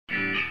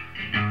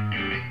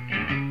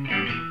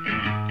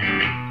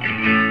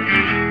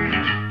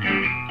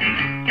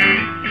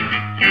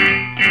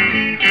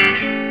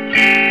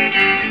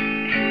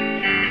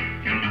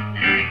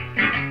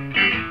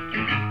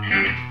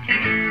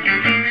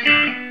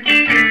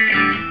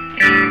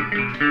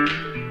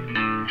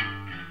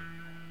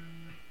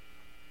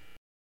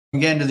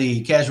again to the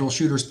Casual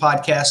Shooters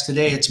podcast.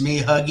 Today it's me,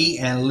 Huggy,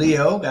 and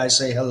Leo. Guys,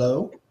 say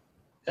hello.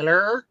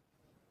 Hello.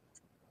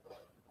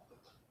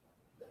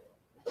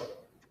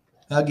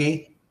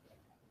 Huggy.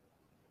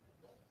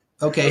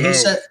 Okay, hello. He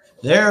said,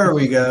 there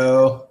we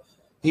go.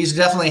 He's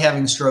definitely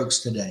having strokes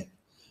today.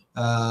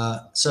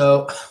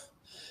 So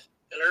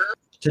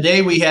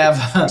today we have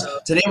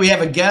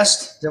a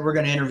guest that we're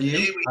going to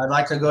interview. I'd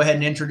like to go ahead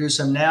and introduce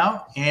him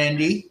now.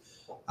 Andy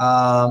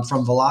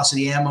from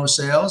Velocity Ammo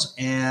Sales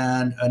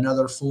and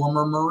another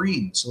former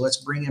Marine. So let's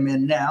bring him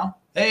in now.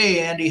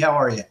 Hey, Andy, how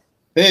are you?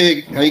 Hey,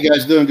 how you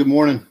guys doing? Good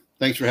morning.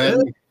 Thanks for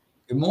having me.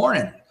 Good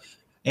morning.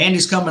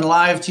 Andy's coming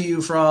live to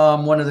you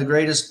from one of the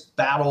greatest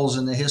battles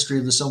in the history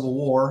of the Civil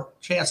War,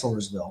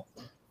 Chancellorsville.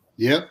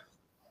 Yep.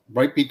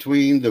 Right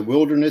between the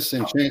Wilderness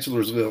and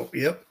Chancellorsville.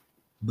 Yep.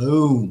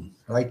 Boom.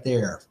 Right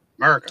there.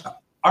 America.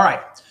 All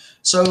right.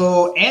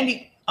 So,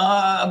 Andy,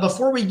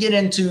 before we get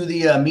into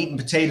the meat and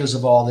potatoes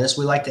of all this,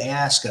 we like to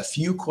ask a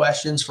few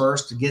questions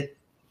first to get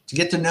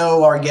to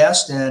know our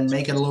guest and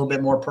make it a little bit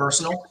more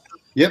personal.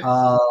 Yep.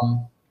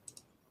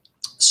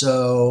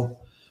 So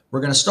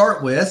we're going to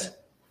start with,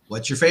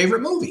 what's your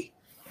favorite movie?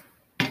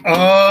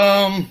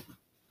 Wow,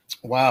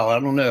 I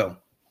don't know.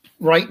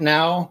 Right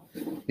now,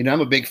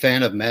 I'm a big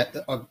fan of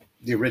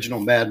the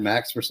original Mad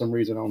Max for some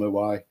reason. I don't know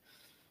why.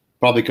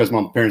 Probably because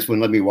my parents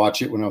wouldn't let me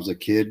watch it when I was a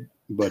kid.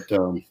 But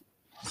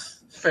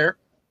fair.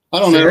 I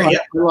don't know. Yeah.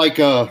 I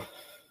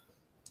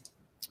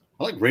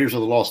like Raiders of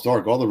the Lost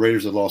Ark. All the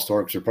Raiders of the Lost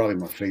Arks are probably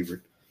my favorite.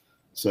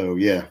 So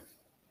yeah.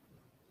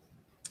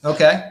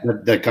 Okay.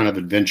 That kind of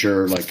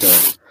adventure. Like when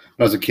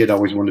I was a kid, I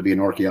always wanted to be an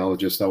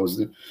archaeologist. I was,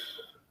 in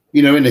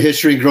the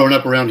history growing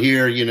up around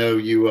here.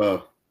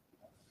 Obviously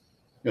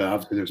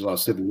there's a lot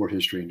of Civil War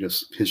history and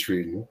just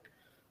history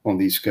on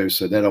the East Coast.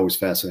 So that always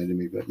fascinated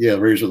me. But yeah,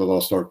 Raiders of the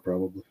Lost Ark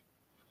probably.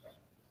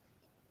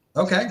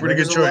 Okay. Pretty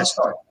good choice.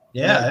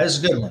 Yeah, that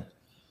is a good one.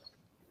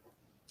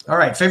 All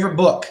right. Favorite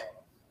book?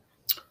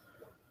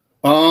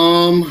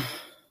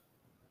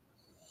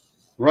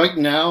 Right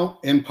now,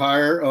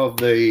 Empire of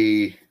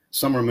the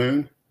Summer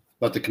Moon,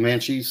 about the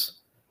Comanches.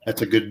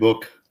 That's a good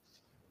book.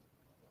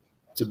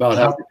 It's about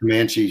how the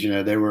Comanches,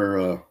 they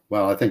were,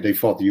 I think they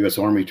fought the U.S.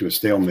 Army to a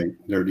stalemate.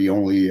 They're the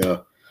only,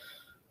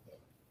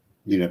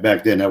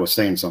 back then that was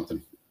saying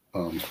something.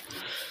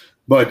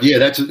 But yeah,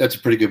 that's a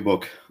pretty good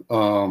book.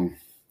 I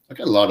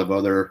got a lot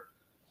of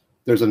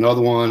there's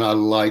another one I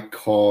like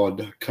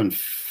called,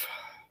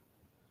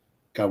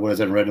 what has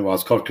that read in a while?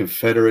 It's called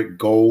Confederate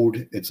Gold.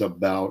 It's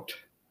about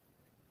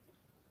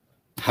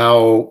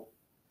how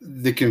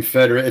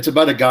it's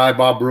about a guy,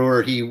 Bob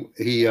Brewer. He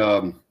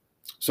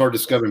started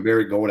discovering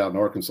buried gold out in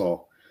Arkansas,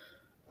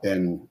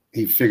 and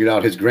he figured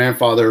out his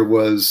grandfather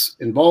was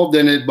involved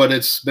in it, but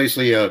it's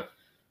basically I don't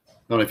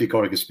know if you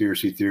call it a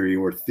conspiracy theory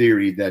or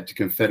theory that the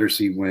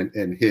Confederacy went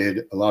and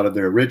hid a lot of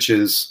their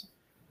riches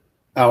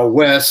out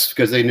west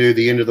because they knew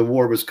the end of the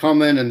war was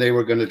coming and they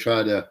were going to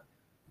try to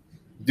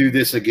do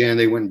this again.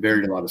 They went and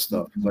buried a lot of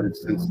stuff, but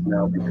it's since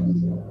now become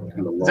kind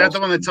of lost. Is that the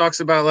one that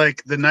talks about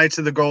like the Knights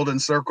of the Golden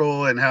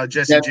Circle and how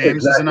Jesse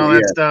James is and all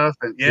that stuff?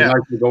 And the Knights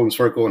of the Golden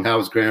Circle and how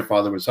his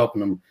grandfather was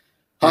helping him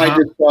hide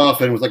this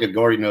stuff and was like a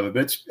guardian of it.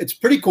 But it's a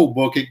pretty cool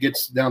book. It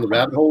gets down the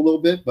rabbit hole a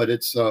little bit, but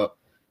it's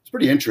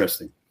pretty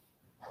interesting.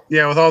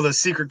 Yeah, with all the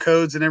secret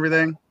codes and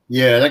everything.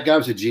 Yeah, that guy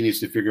was a genius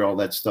to figure all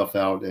that stuff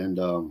out,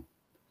 and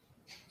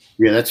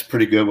yeah, that's a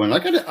pretty good one. I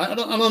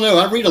don't know.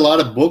 I read a lot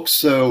of books,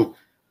 so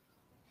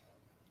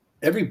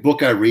every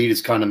book I read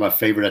is kind of my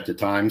favorite at the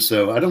time.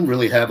 So I don't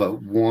really have a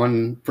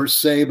one per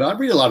se, but I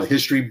read a lot of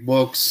history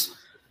books.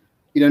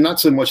 Not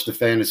so much the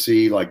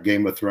fantasy like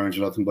Game of Thrones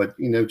or nothing, but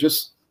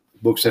just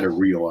books that are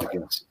real, I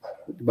guess,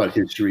 about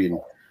history. And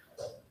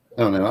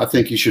I don't know. I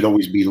think you should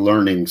always be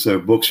learning. So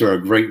books are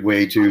a great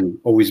way to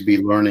always be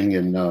learning,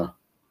 and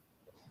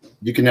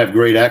you can have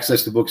great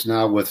access to books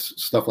now with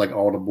stuff like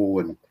Audible,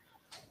 and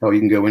you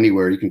can go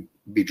anywhere. You can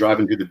be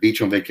driving to the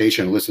beach on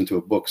vacation and listen to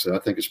a book. So I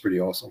think it's pretty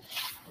awesome.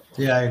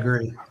 Yeah, I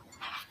agree.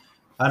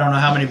 I don't know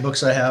how many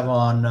books I have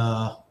on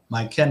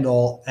my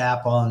Kindle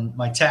app on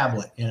my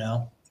tablet,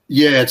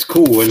 Yeah, it's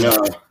cool. And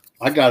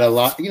I got a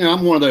lot,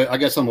 I'm I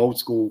guess I'm old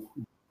school,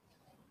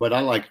 but I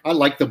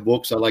like the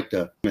books. I like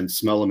to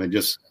smell them and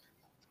just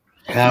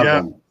have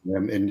them.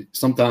 And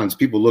sometimes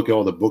people look at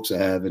all the books I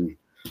have and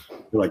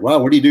they're like, wow,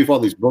 what do you do with all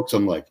these books?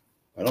 I'm like,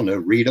 I don't know,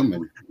 read them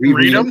and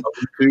reread them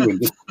too.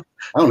 And just,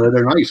 I don't know,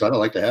 they're nice. I don't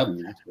like to have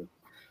them.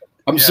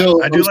 I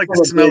do like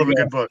the smell of a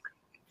good book.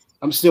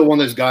 I'm still one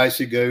of those guys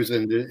who goes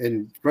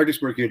in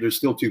Fredericksburg here. There's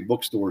still 2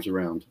 bookstores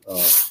around.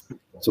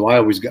 So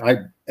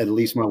at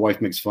least my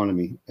wife makes fun of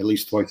me. At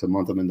least twice a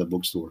month I'm in the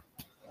bookstore.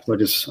 So I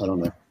don't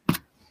know.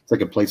 It's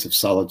like a place of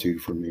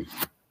solitude for me.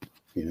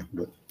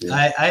 But,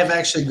 yeah. I have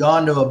actually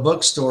gone to a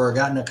bookstore,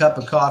 gotten a cup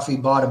of coffee,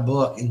 bought a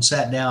book, and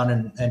sat down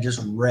and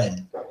just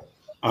read.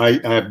 I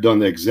have done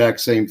the exact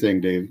same thing,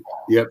 Dave.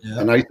 Yep.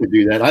 And I used to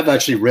do that. I've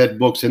actually read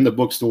books in the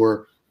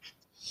bookstore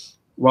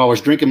while I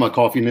was drinking my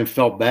coffee and then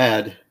felt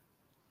bad.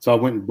 So I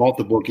went and bought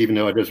the book, even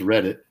though I just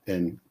read it,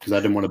 and because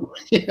I didn't want to.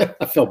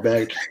 I felt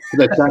bad.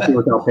 That's exactly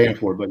what I was paying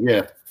for. But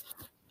yeah,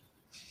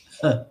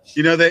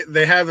 You know,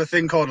 they have a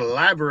thing called a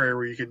library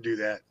where you can do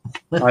that.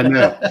 I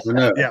know.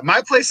 Yeah,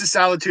 my place of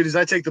solitude is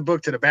I take the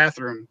book to the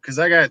bathroom because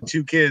I got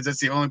 2 kids. That's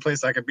the only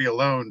place I could be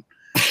alone,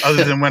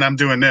 other than when I'm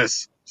doing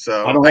this.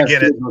 So I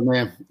get it,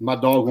 man. My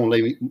dog won't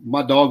let me.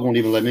 My dog won't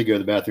even let me go to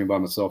the bathroom by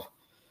myself.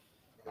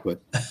 But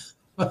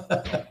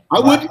I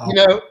would, you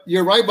know,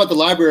 you're right about the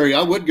library.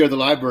 I would go to the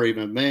library,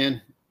 but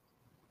man,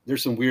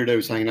 there's some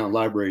weirdos hanging out in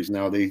libraries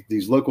now.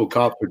 These local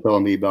cops are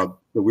telling me about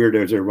the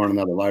weirdos that are running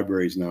out of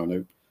libraries now.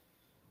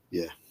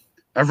 Yeah.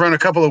 I've run a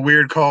couple of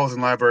weird calls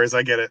in libraries.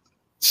 I get it.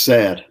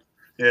 Sad.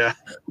 Yeah.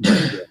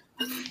 I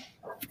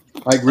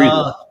agree.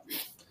 All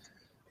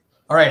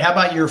right. How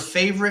about your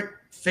favorite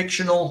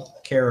fictional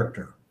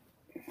character?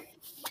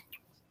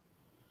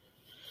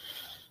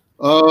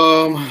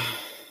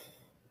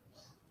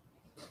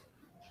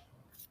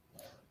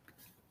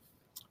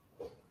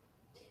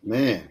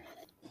 Man,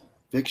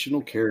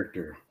 fictional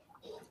character.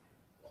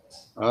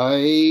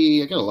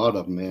 I got a lot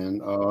of them,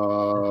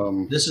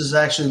 man. This is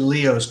actually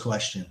Leo's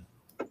question.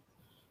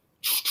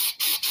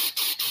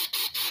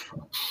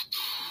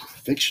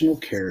 Fictional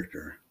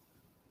character.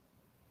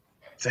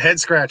 It's a head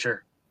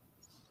scratcher.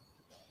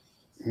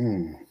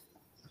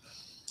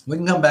 We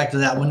can come back to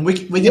that one. We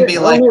can be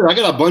like. I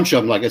got a bunch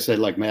of them. Like I said,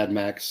 like Mad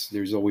Max.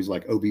 There's always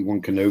like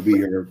Obi-Wan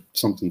Kenobi or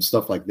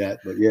stuff like that.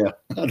 But yeah,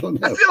 I don't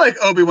know. I feel like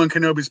Obi-Wan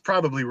Kenobi's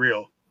probably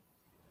real.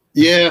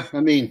 Yeah, I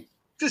mean,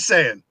 just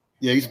saying.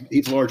 Yeah,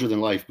 he's larger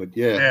than life. But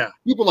yeah, yeah,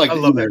 people like I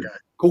love that guy.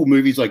 Cool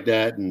movies like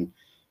that and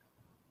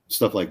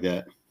stuff like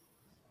that.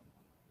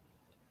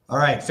 All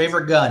right,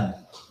 favorite gun.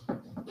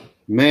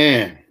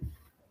 Man,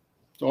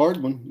 it's a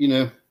hard one, you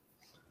know.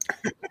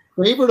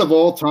 Favorite of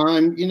all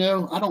time, you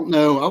know, I don't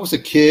know. I was a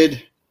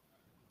kid.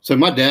 So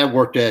my dad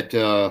worked at,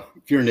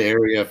 if you're in the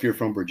area, if you're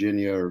from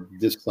Virginia or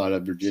this side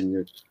of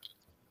Virginia,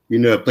 you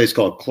know, a place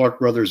called Clark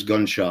Brothers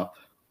Gun Shop.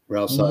 We're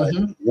outside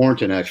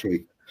Warrenton,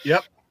 actually.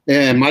 Yep.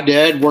 And my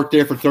dad worked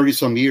there for 30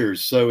 some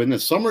years. So in the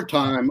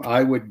summertime,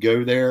 I would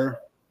go there.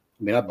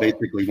 I mean, I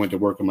basically went to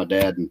work with my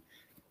dad and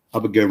I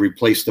would go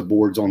replace the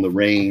boards on the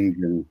range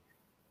and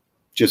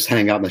just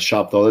hang out in the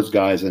shop with all those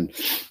guys. And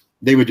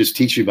they would just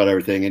teach you about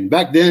everything. And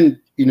back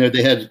then, you know,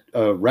 they had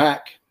a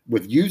rack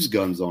with used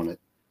guns on it.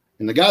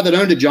 And the guy that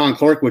owned it, John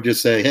Clark, would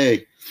just say,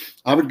 hey,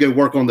 I would go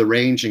work on the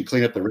range and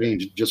clean up the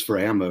range just for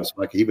ammo. So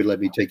like he would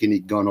let me take any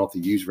gun off the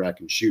used rack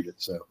and shoot it.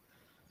 So,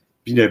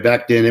 you know,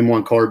 back then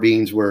M1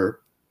 carbines were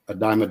a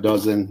dime a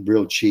dozen,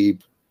 real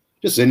cheap,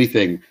 just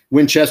anything.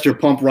 Winchester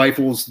pump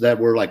rifles that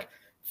were like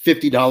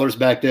 $50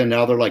 back then.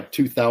 Now they're like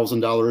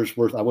 $2,000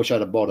 worth. I wish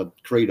I'd have bought a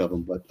crate of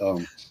them, but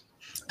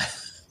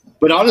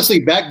honestly,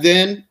 back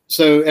then,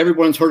 so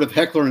everyone's heard of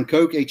Heckler and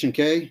Koch,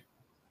 H&K.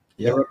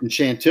 Yeah. They were up in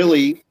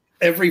Chantilly.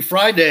 Every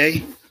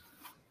Friday,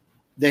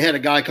 they had a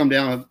guy come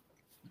down,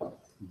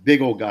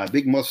 big old guy,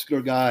 big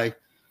muscular guy.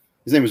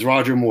 His name was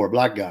Roger Moore,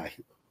 black guy.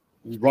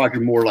 Roger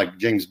Moore, like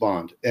James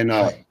Bond. And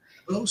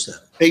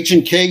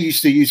H&K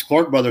used to use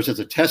Clark Brothers as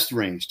a test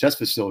range, test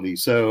facility.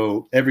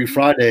 So every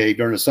Friday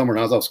during the summer when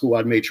I was out of school,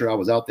 I'd make sure I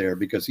was out there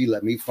because he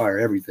let me fire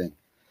everything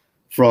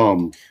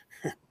from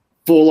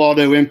full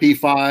auto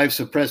MP5,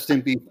 suppressed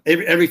MP,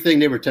 everything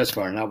they were test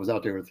firing. I was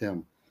out there with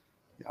him.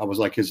 I was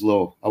like his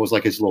little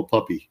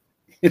puppy.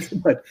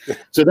 But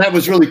so that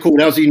was really cool.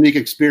 That was a unique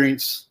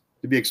experience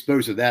to be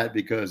exposed to that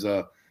because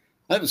I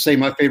have to say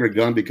my favorite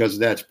gun because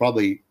that's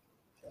probably,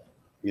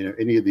 you know,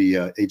 any of the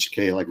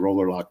HK like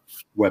roller lock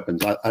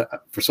weapons. I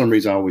for some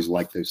reason I always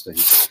liked those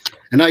things.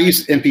 And I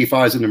used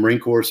MP5s in the Marine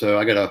Corps, so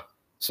I got a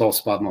soft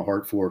spot in my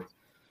heart for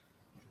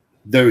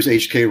those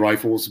HK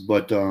rifles.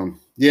 But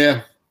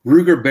yeah.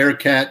 Ruger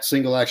Bearcat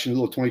single action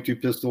little 22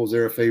 pistols,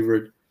 they're a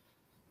favorite.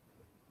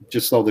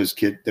 Just all those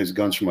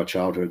guns from my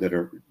childhood that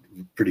are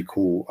pretty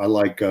cool. I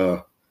like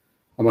I'm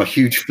a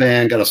huge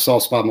fan, got a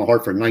soft spot in my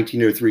heart for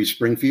 1903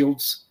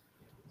 Springfields.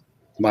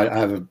 I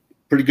have a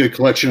pretty good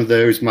collection of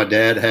those. My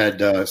dad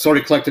had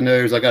started collecting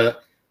those. I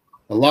got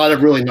a lot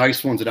of really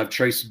nice ones that I've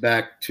traced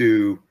back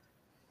to,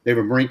 they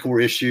were Marine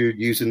Corps issued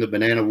using the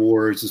Banana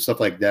Wars and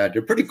stuff like that.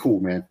 They're pretty cool,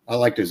 man. I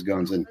like those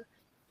guns. And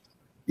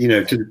you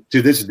know,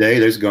 to this day,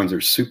 those guns are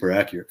super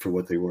accurate for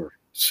what they were.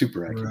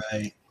 Super accurate.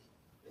 Right.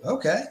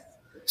 Okay.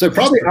 So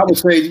probably I would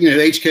say, you know,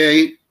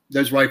 HK,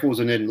 those rifles,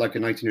 and then like a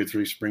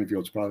 1903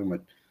 Springfield's probably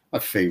my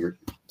favorite.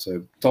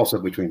 So toss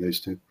up between those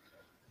two.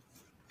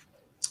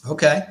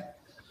 Okay.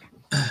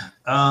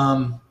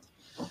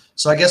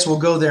 So I guess we'll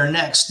go there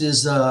next.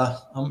 Is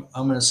I'm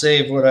going to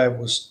save what I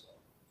was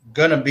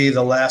going to be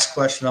the last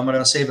question. I'm going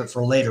to save it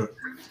for later.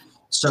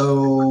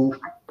 So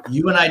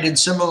you and I did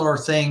similar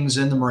things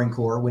in the Marine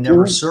Corps. We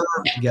never served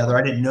together.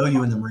 I didn't know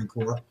you in the Marine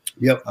Corps.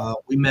 Yep.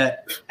 We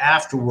met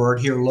afterward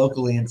here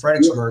locally in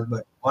Fredericksburg,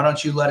 but why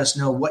don't you let us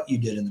know what you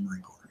did in the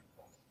Marine Corps?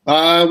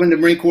 I went to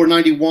Marine Corps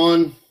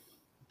 91.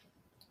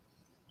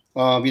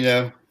 You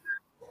know,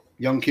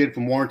 young kid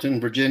from Warrenton,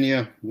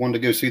 Virginia, wanted to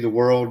go see the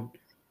world.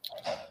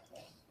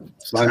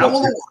 Signed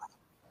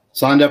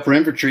up for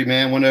infantry,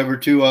 man. Went over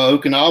to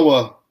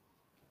Okinawa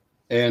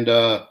and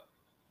I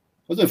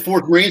was in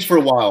 4th Marines for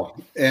a while,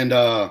 and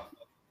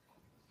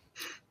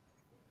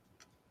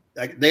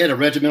they had a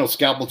regimental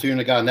scout platoon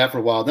that got in that for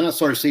a while. Then I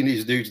started seeing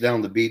these dudes down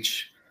on the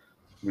beach.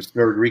 It was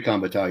 3rd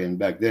Recon Battalion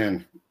back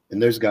then.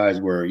 And those guys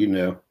were, you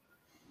know,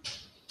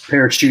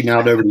 parachuting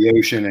out over the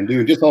ocean and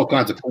doing just all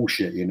kinds of cool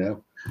shit, you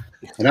know.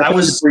 And that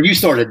was where you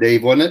started,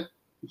 Dave, wasn't it?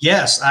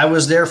 Yes, I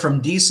was there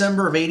from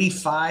December of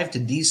 85 to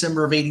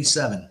December of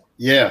 87.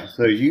 Yeah,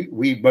 so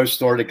we both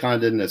started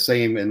kind of in the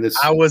same in this.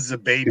 I was a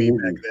baby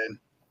back then.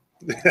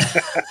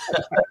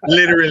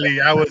 Literally,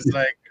 I was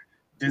like,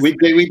 we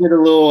did a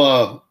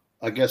little,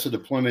 I guess, a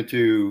deployment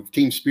to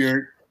Team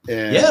Spirit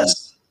and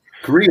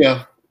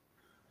Korea.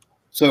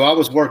 So I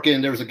was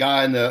working. There was a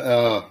guy in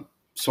the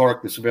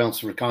SARC, the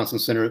Surveillance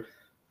Reconnaissance Center.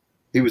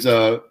 He was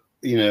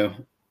you know,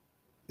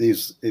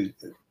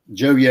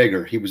 Joe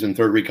Yeager. He was in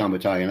 3rd Recon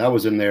Battalion. I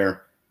was in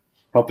there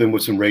helping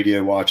with some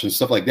radio watch and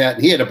stuff like that.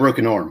 And he had a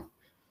broken arm.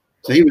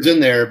 So he was in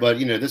there, but,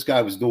 you know, this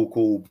guy was dual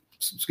cool,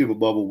 scuba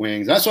bubble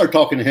wings. I started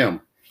talking to him.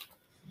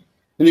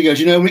 And he goes,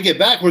 you know, when we get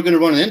back, we're going to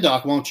run an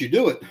NDOC. Why don't you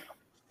do it?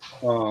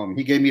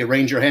 He gave me a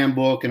Ranger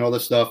handbook and all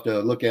this stuff to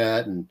look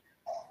at. And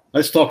I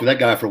just talked to that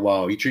guy for a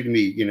while. He treated me,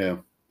 you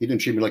know, he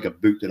didn't treat me like a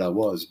boot that I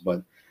was.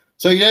 But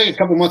so, yeah, a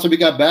couple months when we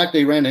got back,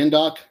 they ran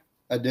NDOC.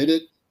 I did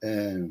it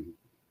and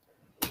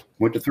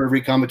went to 3rd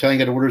Recon Battalion,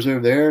 got orders over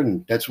there.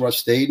 And that's where I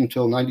stayed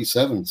until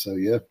 97. So,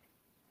 yeah.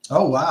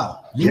 Oh,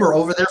 wow. You were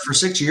over there for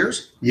 6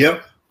 years?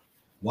 Yep.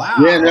 Wow.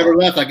 Yeah, never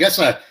left. I guess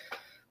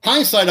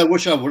hindsight, I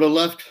wish I would have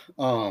left.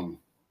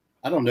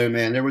 I don't know,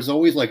 man. There was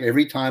always like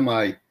every time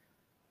I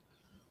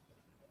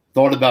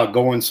thought about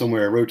going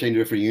somewhere, rotating to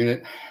a different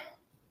unit,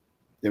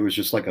 there was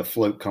just like a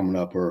float coming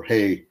up or,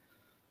 hey,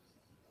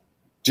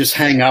 just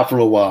hang out for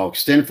a while,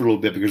 extend for a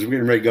little bit because we're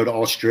getting ready to go to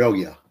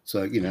Australia.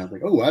 So, you know,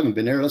 like, oh, I haven't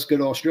been there. Let's go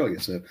to Australia.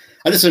 So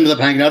I just ended up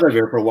hanging out over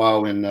there for a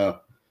while. And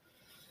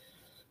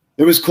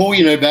it was cool,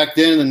 you know, back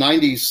then in the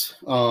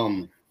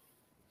 90s.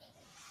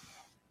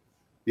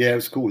 Yeah, it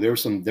was cool. There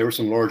were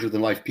some larger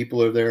than life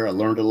people over there. I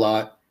learned a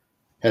lot.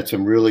 Had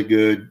some really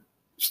good,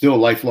 still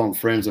lifelong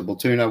friends. The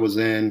platoon I was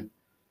in,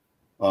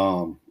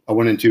 I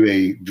went into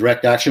a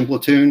direct action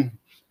platoon,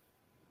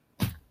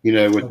 you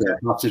know, with the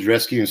hostage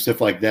rescue and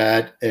stuff like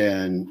that.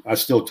 And I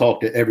still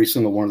talk to every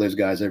single one of those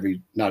guys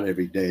not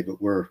every day, but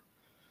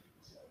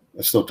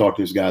I still talk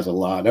to those guys a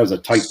lot. That was a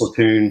tight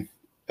platoon.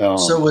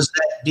 So was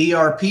that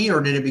DRP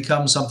or did it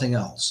become something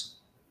else?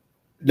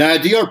 No,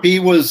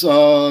 DRP was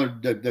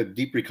the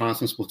Deep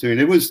Reconnaissance Platoon.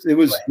 It was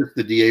just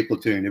the DA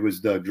platoon. It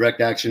was the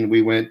direct action.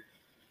 We went,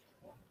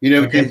 you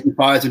know,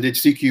 MP5s and did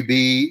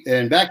CQB.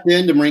 And back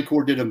then, the Marine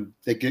Corps did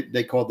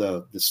they called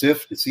the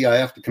CIF, the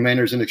CIF, the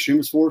Commanders in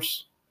Extremist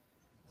Force.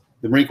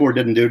 The Marine Corps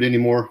didn't do it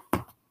anymore.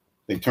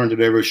 They turned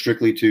it over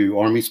strictly to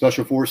Army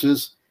Special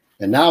Forces.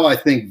 And now I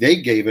think they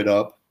gave it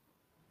up.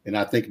 And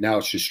I think now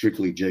it's just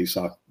strictly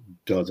JSOC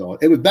does all.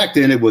 It was back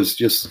then. It was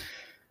just,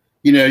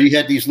 you know, you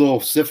had these little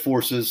CIF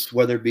forces,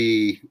 whether it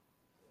be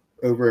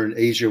over in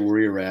Asia where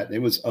we were at. It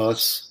was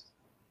us.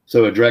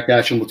 So a direct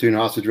action platoon,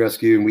 hostage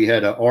rescue, and we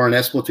had a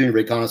RNS platoon,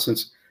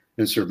 reconnaissance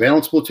and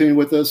surveillance platoon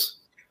with us.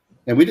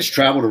 And we just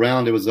traveled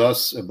around. It was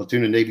us, a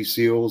platoon of Navy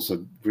SEALs, a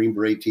Green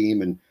Beret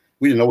team, and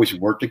we didn't always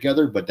work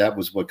together, but that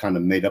was what kind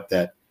of made up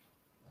that,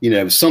 you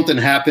know, if something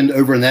happened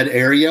over in that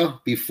area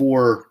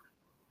before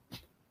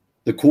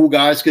the cool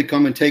guys could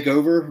come and take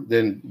over,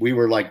 then we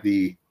were like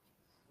we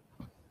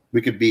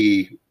could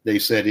be, they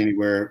said,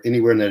 anywhere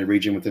in that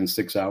region within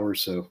 6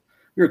 hours. So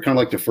we were kind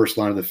of like the first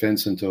line of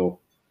defense until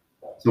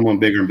someone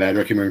bigger and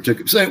badder came over and took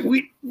it. So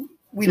we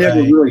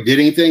never really did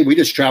anything. We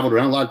just traveled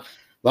around a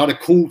lot of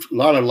cool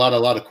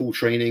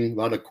training, a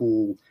lot of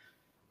cool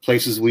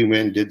places we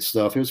went and did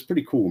stuff. It was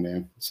pretty cool,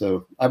 man.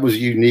 So I was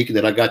unique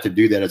that I got to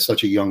do that at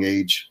such a young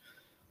age.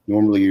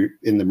 Normally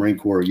in the Marine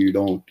Corps, you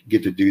don't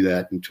get to do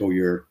that until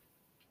you're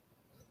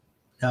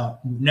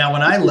now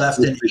when I left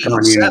in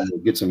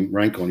 87, get some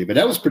rank on you, but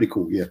that was pretty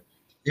cool. Yeah.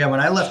 Yeah. When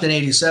I left in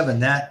 87,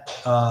 that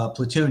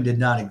platoon did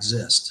not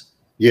exist.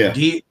 Yeah.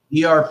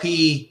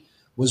 DRP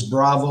was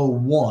Bravo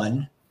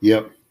 1.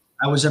 Yep.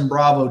 I was in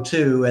Bravo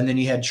 2, and then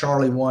you had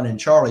Charlie 1 and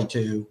Charlie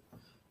 2.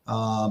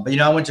 But, you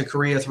know, I went to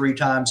Korea 3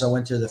 times. I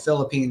went to the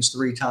Philippines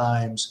 3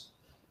 times.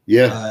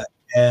 Yeah.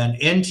 And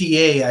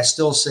NTA, I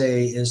still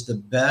say, is the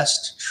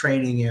best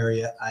training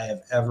area I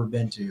have ever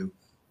been to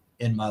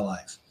in my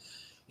life.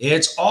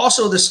 It's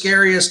also the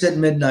scariest at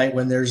midnight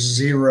when there's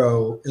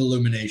zero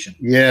illumination.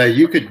 Yeah,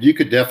 you could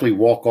definitely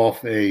walk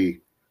off a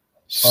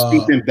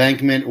steep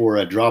embankment or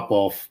a drop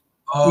off.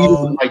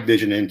 Even night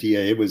vision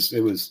NTA.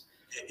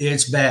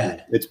 It's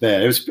bad. It's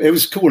bad. It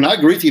was cool, and I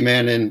agree with you,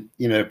 man. And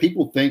you know,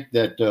 people think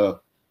that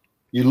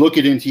you look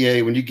at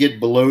NTA when you get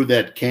below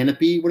that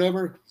canopy,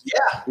 whatever.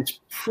 Yeah, it's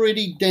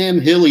pretty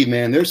damn hilly,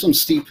 man. There's some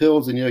steep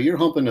hills, and you know, you're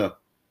humping a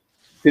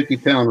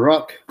 50-pound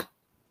ruck.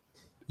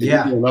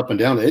 Yeah, going up and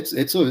down. It's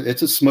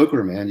a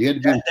smoker, man. You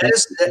had to be.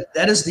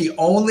 That is the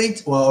only.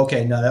 Well,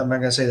 okay, no, I'm not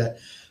gonna say that.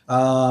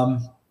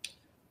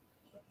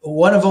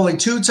 One of only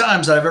 2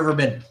 times that I've ever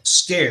been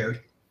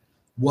scared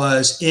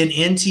was in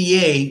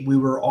NTA. We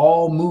were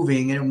all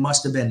moving, and it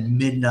must have been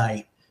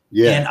midnight.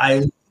 Yeah, and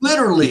I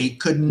literally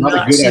could not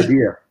a good see.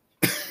 idea.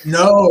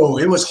 No,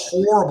 it was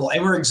horrible.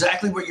 And we're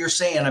exactly what you're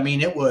saying. I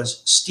mean, it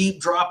was steep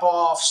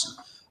drop-offs.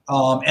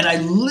 And I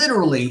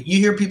literally, you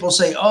hear people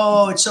say,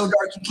 "Oh, it's so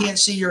dark you can't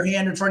see your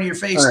hand in front of your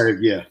face."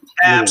 Yeah,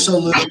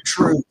 absolute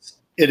truth.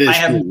 It is. I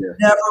have true,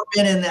 never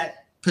been in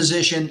that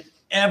position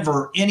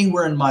ever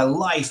anywhere in my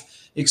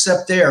life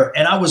except there.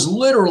 And I was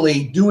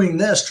literally doing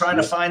this, trying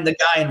to find the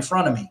guy in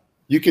front of me.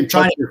 You can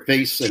touch your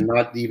face and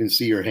not even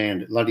see your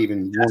hand, not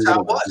even That's one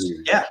how it was.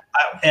 Yeah,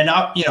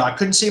 I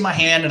couldn't see my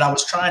hand, and I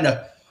was trying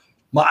to.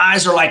 My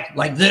eyes are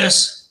like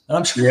this, and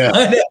I'm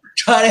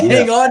trying to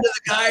hang on to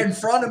the guy in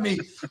front of me.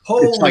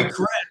 Holy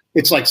crap!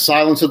 It's like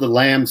Silence of the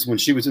Lambs when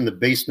she was in the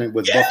basement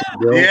with Bucky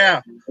Bill.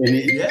 Yeah.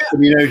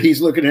 And, he's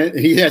looking at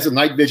he has a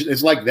night vision.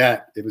 It's like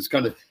that. It was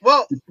kind of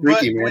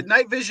freaky, but with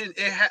night vision,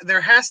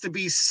 there has to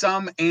be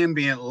some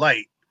ambient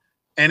light.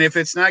 And if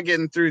it's not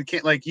getting through,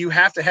 you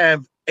have to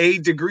have a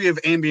degree of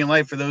ambient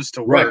light for those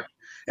to work. Right.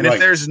 And if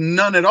there's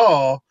none at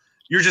all,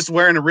 you're just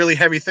wearing a really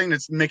heavy thing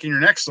that's making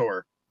your neck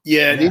sore.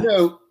 Yeah.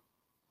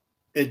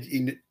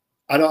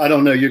 I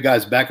don't know your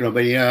guys' background,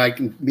 but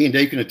me and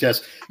Dave can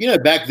attest.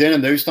 Back then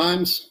in those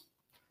times,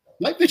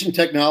 night vision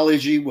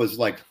technology was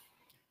like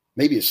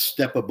maybe a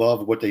step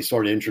above what they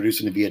started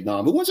introducing in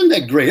Vietnam. It wasn't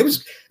that great.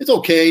 It's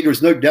okay.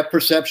 There's no depth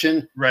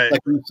perception, right?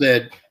 Like you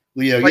said,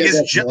 Leo. Like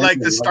it's like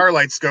the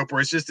Starlight scope,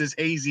 where it's just this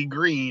hazy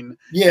green.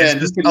 Yeah, it's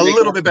just a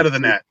little bit better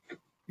than that.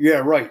 Yeah,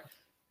 right.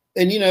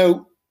 And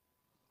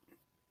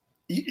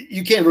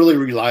you can't really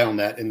rely on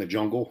that in the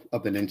jungle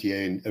up in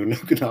NTA and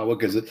Okinawa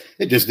because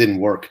it just didn't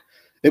work.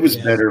 It was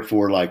better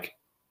for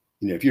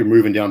if you're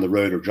moving down the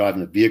road or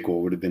driving a vehicle,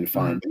 it would have been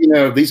fine. Mm-hmm.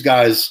 But, these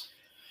guys,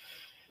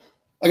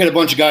 I got a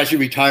bunch of guys who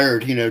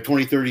retired,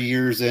 20, 30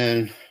 years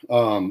in,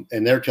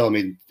 and they're telling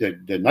me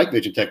that the night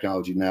vision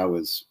technology now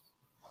is,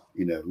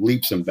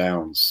 leaps and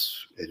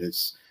bounds.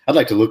 I'd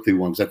like to look through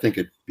one because I think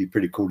it'd be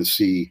pretty cool to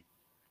see.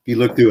 If you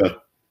look through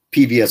a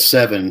PVS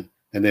 7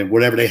 and then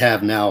whatever they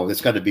have now, it's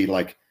got to be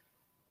like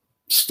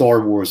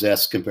Star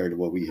Wars-esque compared to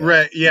what we have.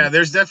 Right. Yeah.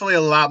 There's definitely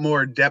a lot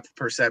more depth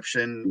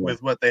perception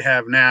with what they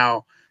have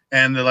now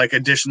and the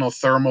additional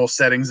thermal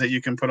settings that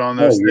you can put on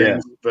those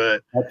things.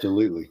 But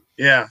absolutely.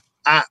 Yeah.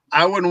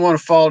 I wouldn't want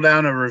to fall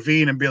down a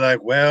ravine and be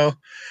like, well,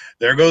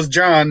 there goes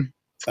John.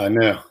 I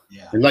know.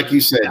 Yeah. And like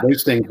you said,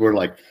 those things were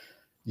like,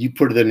 you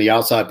put it in the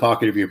outside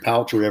pocket of your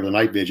pouch or whatever, the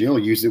night vision. You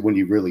only use it when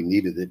you really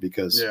needed it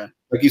because,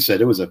 like you said,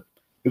 it was a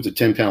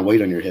 10-pound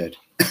weight on your head.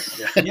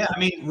 Yeah, I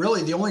mean,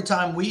 really, the only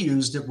time we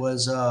used it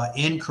was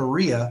in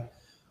Korea,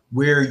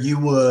 where you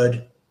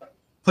would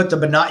put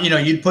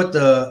you'd put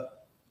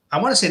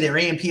I want to say they're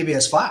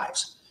AMPVS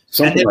 5s.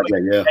 Something like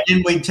that, yeah. And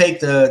then we'd take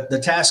the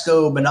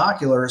Tasco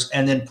binoculars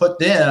and then put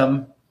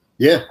them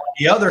on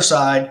the other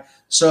side,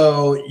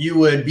 so you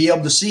would be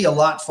able to see a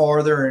lot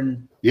farther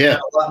and a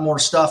lot more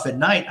stuff at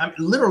night. I mean,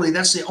 literally,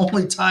 that's the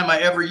only time I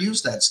ever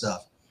used that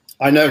stuff.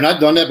 I know, and I've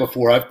done that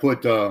before. I've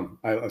put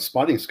a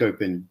spotting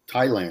scope in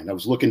Thailand. I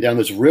was looking down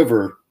this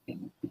river,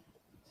 and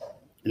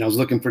I was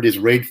looking for this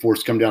raid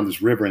force come down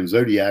this river in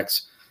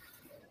Zodiacs.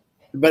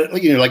 But,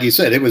 like you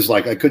said, it was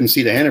like I couldn't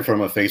see the hand in front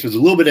of my face. It was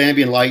a little bit of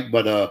ambient light,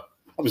 but I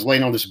was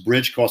laying on this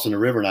bridge crossing the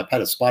river, and I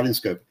had a spotting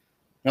scope.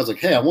 And I was like,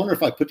 hey, I wonder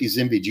if I put these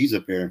MVGs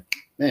up there.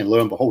 Man, lo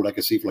and behold, I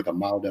could see for like a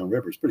mile down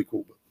river. It's pretty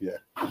cool.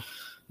 But,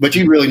 but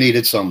you really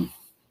needed some.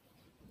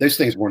 Those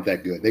things weren't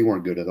that good. They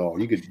weren't good at all.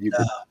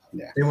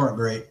 They weren't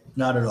great.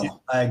 Not at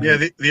all. I agree.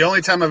 Yeah, the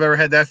only time I've ever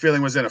had that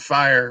feeling was in a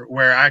fire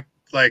where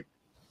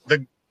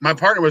my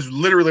partner was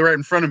literally right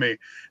in front of me,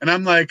 and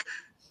I'm like,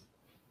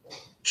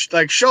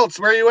 Schultz,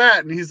 where are you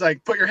at? And he's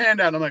like, put your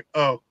hand out. And I'm like,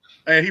 oh,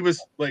 and he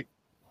was like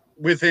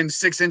within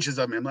 6 inches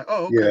of me. I'm like,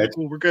 oh, okay,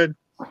 cool, we're good.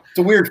 It's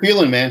a weird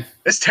feeling, man.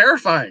 It's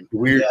terrifying.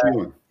 Weird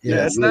feeling.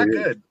 Yeah, it's not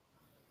good.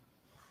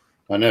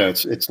 I know.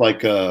 It's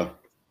like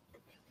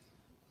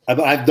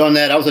I've done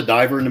that. I was a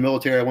diver in the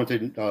military. I went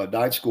to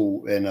dive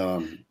school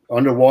and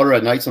underwater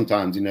at night.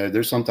 Sometimes,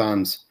 there's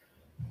sometimes,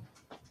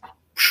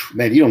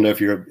 man, you don't know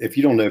if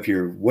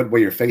you're what way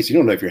you're facing. You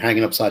don't know if you're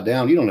hanging upside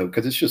down. You don't know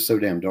because it's just so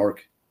damn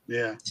dark.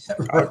 Yeah,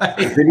 right.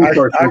 Then you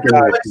start thinking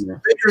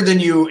bigger than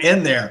you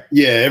in there.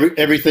 Yeah,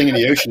 everything in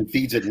the ocean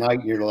feeds at night,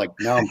 and you're like,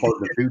 now I'm part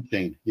of the food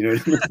chain. Yeah,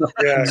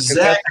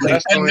 exactly.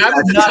 And not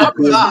at the top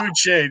of the food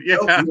chain. Yeah,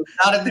 nope,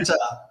 not at the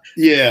top.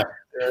 Yeah.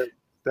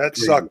 That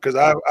sucked because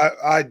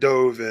I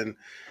dove and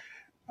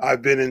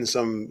I've been in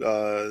some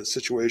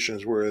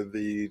situations where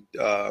the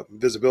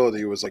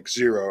visibility was like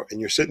 0 and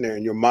you're sitting there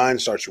and your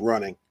mind starts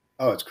running.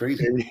 Oh, it's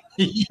crazy.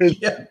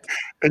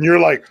 And you're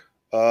like,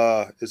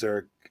 is there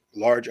a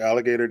large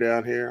alligator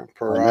down here?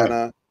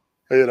 Piranha?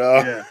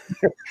 Yeah.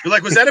 You're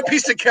like, was that a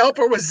piece of kelp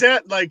or was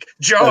that like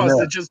Jaws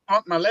that just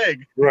pumped my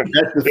leg? Right.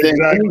 That's the thing.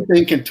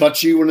 Anything can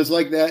touch you when it's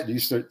like that.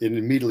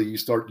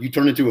 You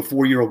turn into a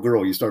 4-year-old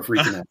girl. You start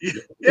freaking out.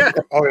 Yeah.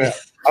 Oh yeah.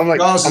 I'm like,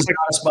 Jaws is not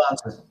a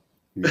sponsor.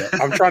 Yeah.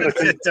 I'm trying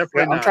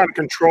to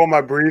control my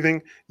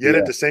breathing, yet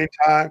at the same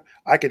time,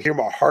 I can hear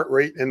my heart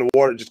rate in the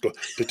water just go.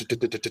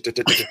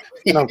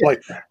 And I'm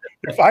like,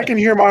 if I can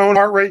hear my own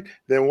heart rate,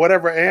 then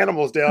whatever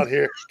animals down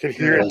here can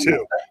hear it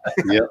too.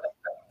 Yep.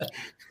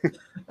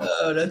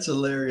 Oh, that's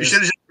hilarious. You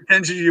should have just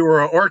attention you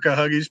were an orca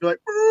hug, you'd be like,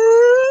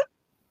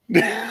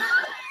 you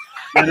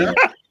know?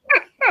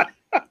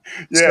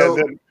 Yeah, so,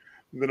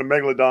 then a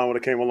megalodon would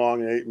have came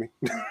along and ate me.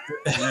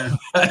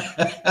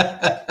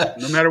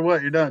 No matter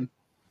what, you're done.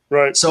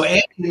 Right. So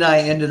Andy and I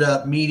ended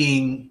up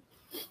meeting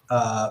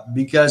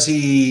because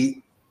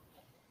he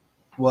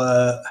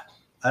was,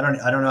 I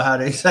don't know how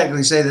to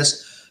exactly say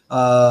this,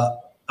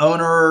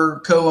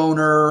 owner,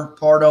 co-owner,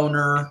 part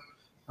owner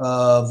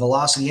of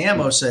Velocity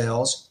Ammo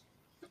Sales,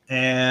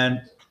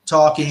 and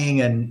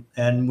talking,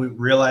 and we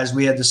realized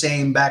we had the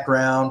same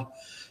background.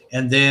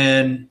 And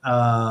then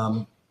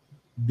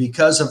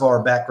because of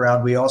our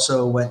background, we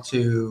also went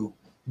to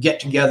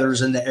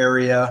get-togethers in the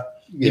area.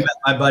 Yeah. He met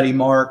my buddy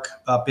Mark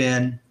up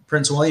in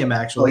Prince William,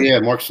 actually. Oh yeah,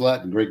 Mark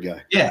Slatton, great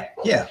guy. Yeah.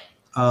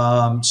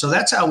 So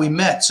that's how we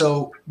met.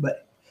 So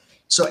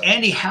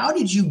Andy, how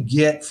did you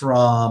get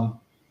from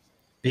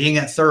being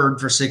at Third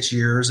for 6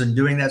 years and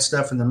doing that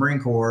stuff in the Marine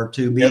Corps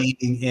to being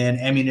in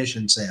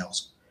ammunition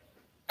sales?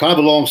 Kind of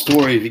a long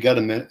story. If you got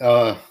a minute,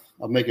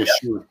 I'll make it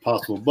short as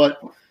possible.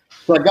 But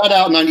so I got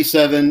out in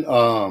 '97.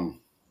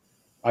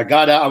 I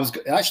got out. I was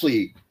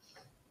actually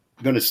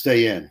going to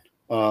stay in.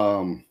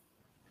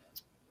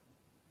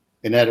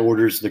 And had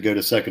orders to go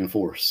to Second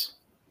Force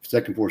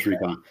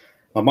Recon.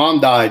 My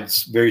mom died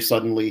very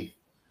suddenly.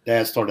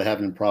 Dad started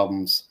having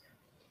problems.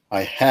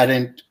 I had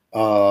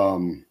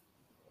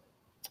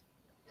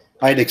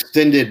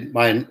extended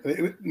my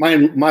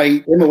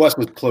MOS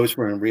was closed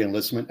for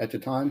re-enlistment at the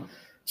time,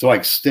 so I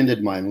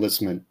extended my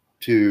enlistment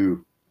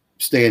to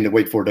stay in to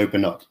wait for it to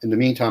open up. In the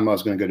meantime, I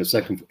was going to go to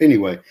Second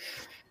anyway.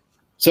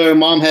 So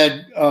mom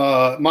had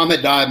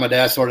died. My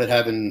dad started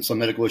having some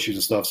medical issues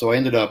and stuff. So I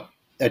ended up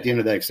at the end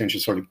of that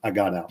extension. I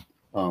got out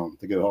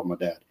to go help my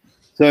dad.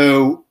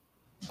 So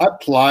I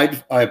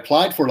applied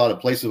for a lot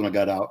of places when I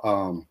got out.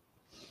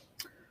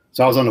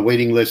 So I was on the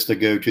waiting list to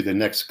go to the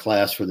next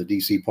class for the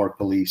DC Park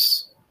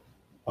Police,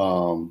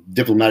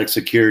 diplomatic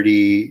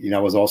security. I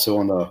was also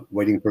on the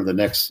waiting for the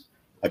next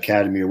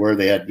academy or where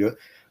they had to do it.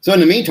 So in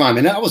the meantime,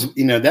 and that was,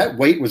 that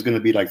wait was going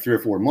to be like 3 or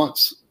 4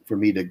 months for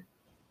me to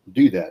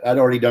do that. I'd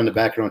already done the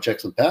background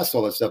checks and passed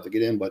all that stuff to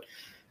get in, but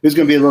it was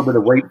going to be a little bit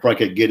of wait before I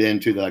could get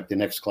into the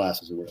next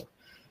classes or whatever.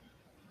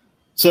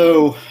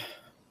 So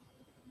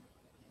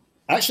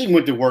I actually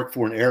went to work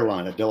for an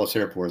airline at Dulles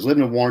Airport. I was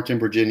living in Warrenton,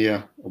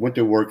 Virginia. I went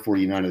to work for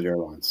United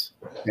Airlines.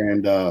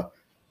 And,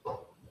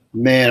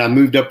 man, I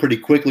moved up pretty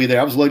quickly there.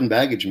 I was loading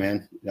baggage,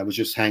 man. I was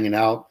just hanging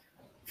out.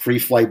 Free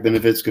flight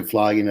benefits, could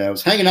fly. I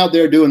was hanging out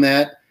there doing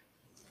that.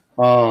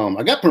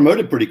 I got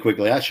promoted pretty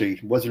quickly. Actually,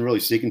 wasn't really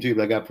seeking to,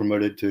 but I got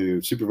promoted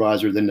to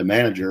supervisor, then to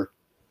manager.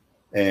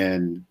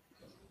 And,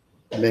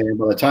 man,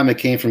 by the time it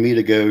came for me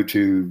to go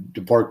to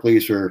the Park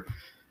Police or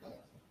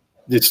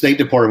the State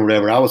Department or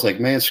whatever, I was like,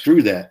 man,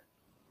 screw that.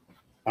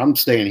 I'm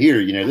staying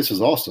here. This is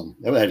awesome.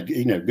 I had,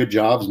 good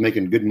jobs,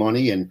 making good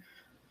money, and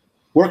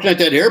working at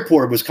that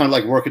airport was kind of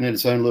like working in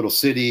its own little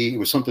city. It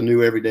was something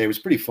new every day. It was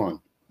pretty fun.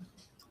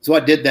 So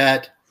I did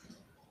that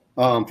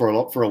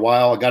for a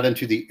while. I got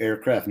into the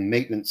aircraft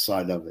maintenance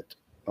side of it.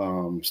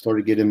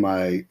 Started getting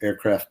my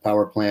aircraft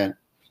power plant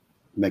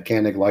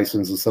mechanic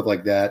license and stuff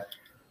like that.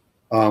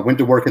 Went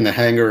to work in the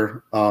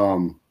hangar.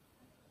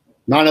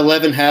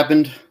 9/11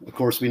 happened. Of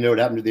course, we know what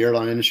happened to the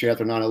airline industry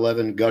after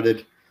 9/11.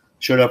 Gutted.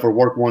 Showed up for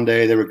work one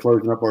day. They were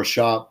closing up our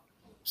shop.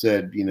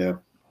 Said,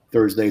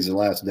 Thursday's the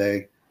last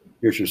day.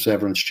 Here's your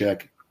severance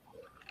check.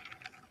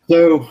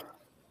 So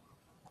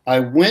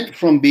I went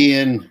from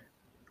doing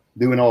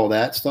all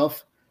that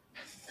stuff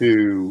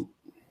to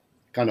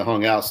kind of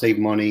hung out, saved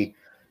money.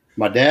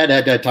 My dad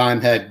at that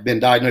time had been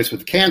diagnosed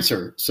with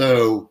cancer.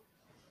 So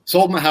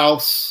sold my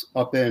house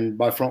up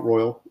by Front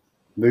Royal,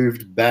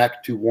 moved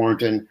back to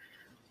Warrenton,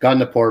 got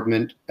an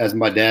apartment as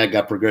my dad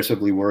got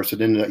progressively worse.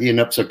 He ended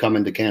up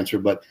succumbing to cancer.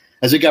 But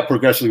as it got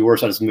progressively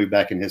worse, I just moved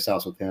back in his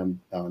house with him.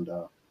 And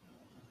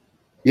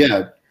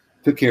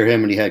took care of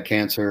him when he had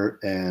cancer.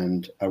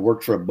 And I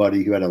worked for a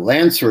buddy who had a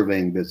land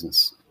surveying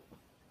business.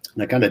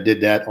 And I kind of did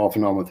that off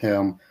and on with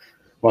him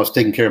while I was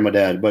taking care of my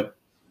dad. But,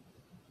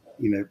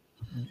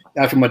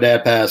 after my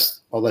dad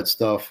passed, all that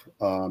stuff,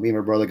 me and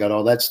my brother got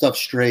all that stuff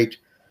straight.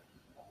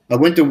 I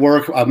went to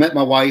work. I met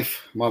my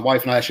wife. My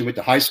wife and I actually went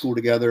to high school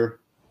together.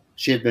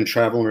 She had been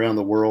traveling around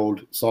the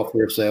world,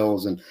 software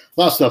sales and a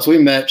lot of stuff. So we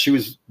met. She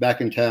was back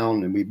in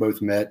town, and we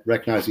both met,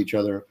 recognized each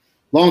other.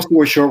 Long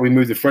story short, we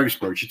moved to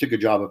Fredericksburg. She took a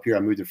job up here. I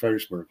moved to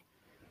Fredericksburg.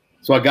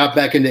 So I got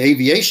back into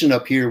aviation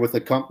up here with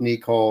a company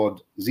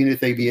called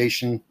Zenith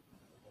Aviation,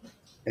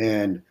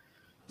 and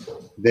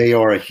they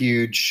are a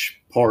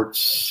huge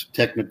parts,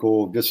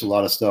 technical, just a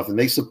lot of stuff. And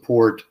they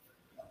support,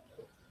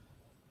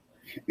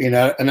 and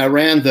I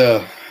ran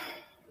the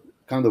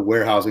kind of the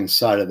warehousing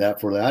side of that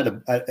for that.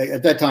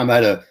 At that time, I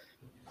had a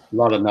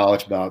lot of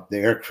knowledge about the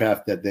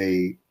aircraft that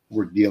they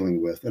were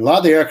dealing with. And a lot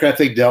of the aircraft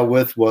they dealt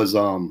with was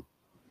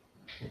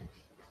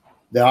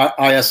the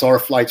ISR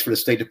flights for the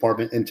State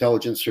Department,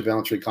 intelligence,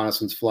 surveillance,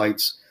 reconnaissance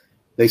flights.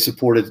 They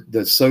supported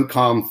the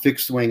SOCOM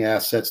fixed wing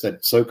assets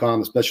that SOCOM,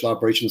 the Special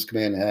Operations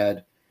Command,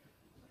 had.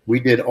 We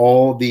did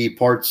all the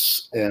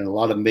parts and a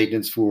lot of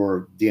maintenance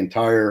for the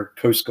entire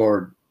Coast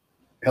Guard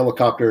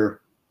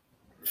helicopter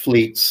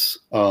fleets.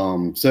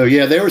 So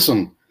yeah, there were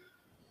some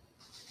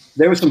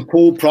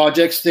cool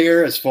projects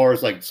there as far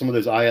as like some of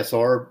those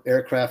ISR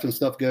aircraft and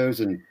stuff goes.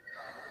 And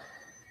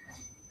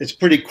it's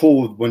pretty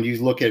cool when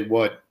you look at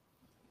what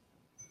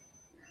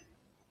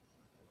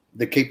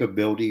the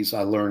capabilities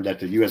I learned that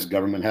the U.S.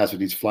 government has with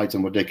these flights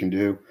and what they can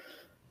do.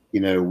 You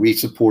know, we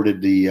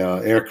supported the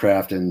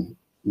aircraft, and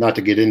not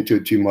to get into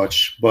it too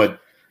much, but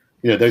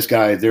you know, those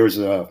guys, there was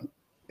a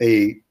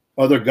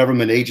other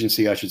government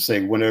agency, I should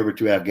say, went over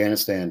to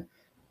Afghanistan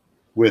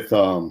with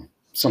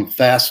some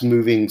fast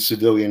moving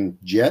civilian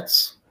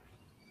jets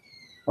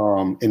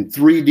and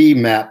 3D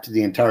mapped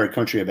the entire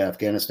country of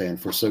Afghanistan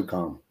for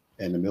SOCOM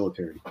and the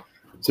military.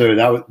 So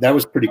that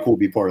was pretty cool to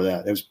be part of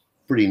that. It was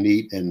pretty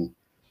neat.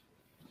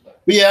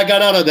 But yeah, I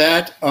got out of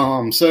that.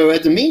 So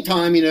at the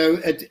meantime, you know,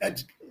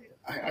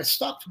 I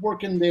stopped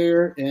working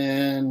there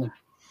and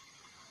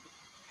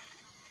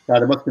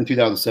God, it must have been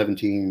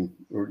 2017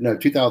 or no,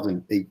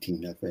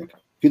 2018, I think.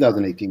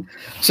 2018.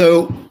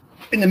 So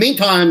in the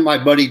meantime, my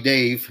buddy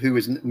Dave, who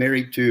is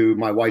married to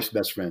my wife's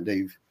best friend,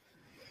 Dave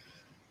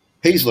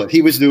Hazlett,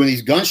 he was doing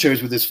these gun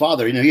shows with his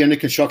father. You know, he had a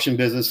construction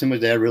business. Him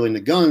and dad really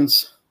into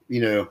guns.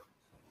 You know,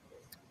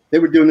 they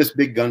were doing this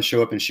big gun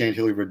show up in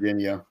Chantilly,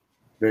 Virginia.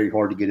 Very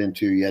hard to get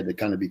into. You had to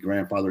kind of be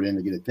grandfathered in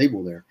to get a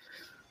table there.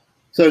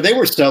 So they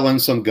were selling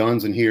some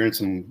guns in here and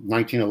some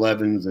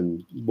 1911s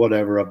and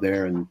whatever up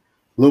there and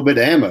a little bit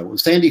of ammo. When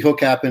Sandy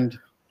Hook happened,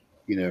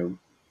 you know,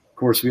 of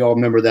course, we all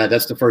remember that.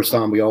 That's the first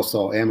time we all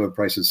saw ammo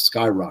prices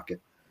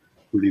skyrocket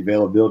where the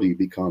availability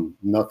become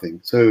nothing.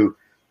 So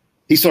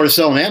he started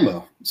selling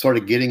ammo,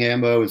 started getting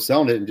ammo and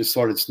selling it and just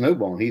started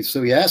snowballing.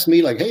 So he asked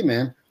me like, hey,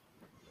 man,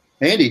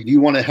 Andy, do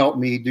you want to help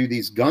me do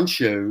these gun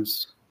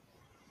shows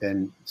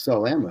and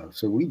sell ammo?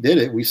 So we did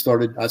it.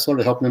 I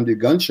started helping them do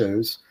gun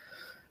shows.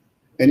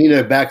 And, you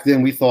know, back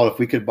then we thought if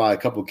we could buy a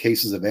couple of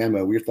cases of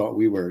ammo, we thought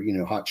we were, you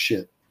know, hot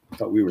shit. We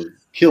thought we were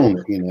killing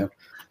it, you know.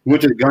 We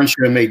went to the gun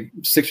show and made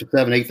 $6,000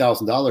 or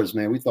 $8,000,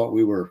 man. We thought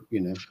we were, you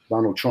know,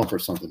 Donald Trump or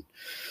something.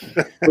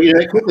 But, you know,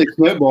 it quickly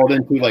snowballed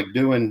into like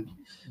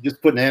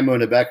just putting ammo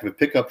in the back of a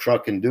pickup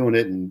truck and doing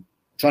it and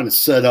trying to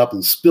set up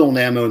and spilling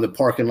ammo in the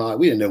parking lot.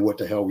 We didn't know what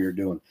the hell we were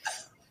doing.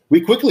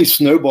 We quickly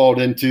snowballed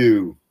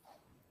into,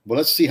 well,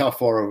 let's see how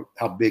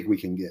big we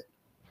can get.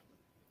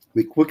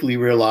 We quickly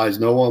realized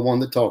no one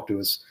wanted to talk to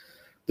us.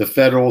 The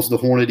Federals, the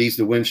Hornadies,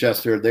 the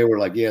Winchester, they were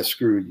like, yeah,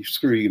 screw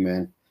you,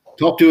 man.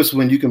 Talk to us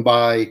when you can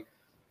buy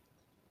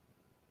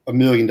 $1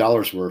 million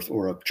worth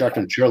or a tractor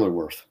and trailer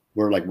worth.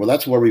 We're like, well,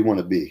 that's where we want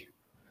to be.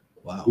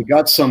 Wow. We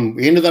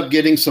ended up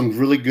getting some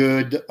really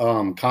good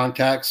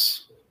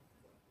contacts.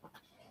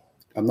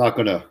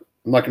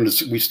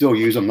 We still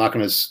use them. I'm not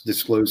going to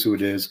disclose who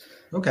it is.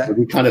 Okay. But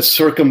we kind of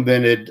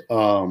circumvented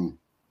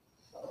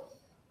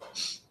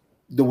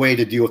the way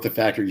to deal with the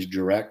factories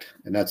direct.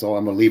 And that's all.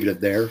 I'm going to leave it at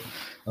there.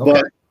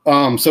 Okay.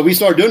 But so we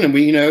started doing them.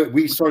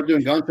 We started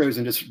doing gun shows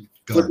and just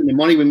flipping the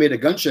money we made at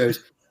gun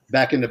shows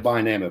back into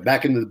buying ammo,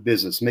 back into the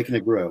business, making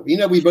it grow. You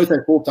know, we both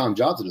had full-time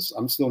jobs at this.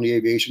 I'm still in the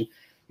aviation.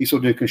 He's still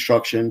doing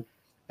construction.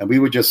 And we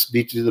would just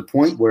be to the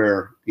point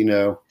where, you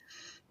know,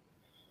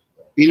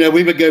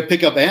 we would go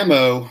pick up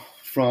ammo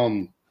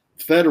from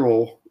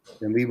Federal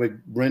and we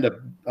would rent a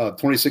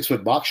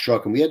 26-foot box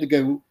truck and we had to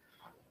go,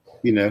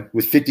 you know,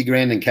 with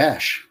 $50,000 in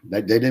cash.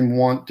 They didn't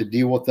want to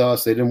deal with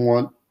us. They didn't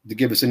want to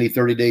give us any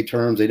 30-day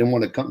terms. They didn't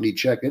want a company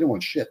check. They didn't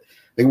want shit.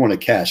 They wanted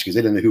cash because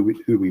they didn't know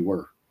who we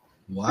were.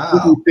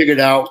 Wow. We figured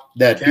out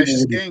that cash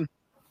is king.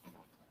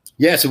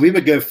 Yeah, so we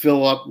would go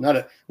fill up.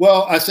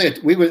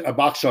 A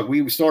box truck.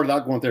 We started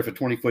out going there for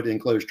 20-foot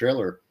enclosed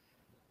trailer,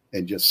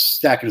 and just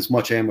stacking as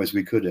much ammo as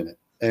we could in it,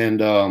 and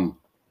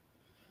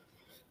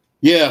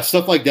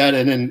stuff like that.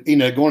 And then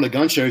going to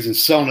gun shows and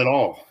selling it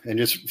all, and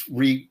just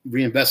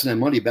reinvesting that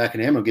money back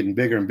in ammo, getting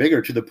bigger and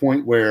bigger to the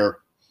point where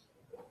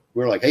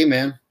we're like, hey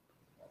man,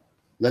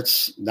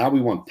 now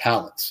we want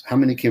pallets. How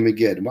many can we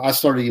get? I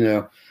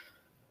started,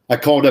 I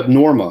called up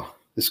Norma,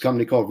 this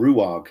company called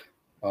Ruwag.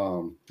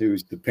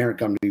 Who's the parent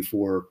company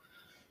for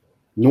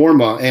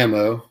Norma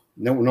Ammo.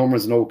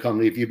 Norma's an old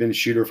company. If you've been a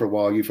shooter for a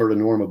while, you've heard of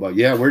Norma. But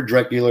yeah, we're a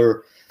direct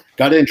dealer.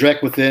 Got in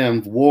direct with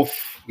them.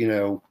 Wolf,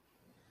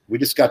 we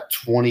just got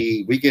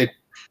 20. We get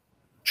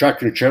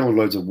tractor and trailer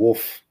loads of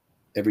Wolf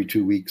every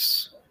 2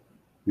 weeks.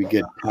 We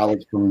get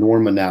pallets from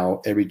Norma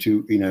now every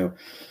two.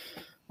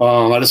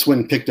 I just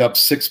went and picked up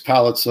 6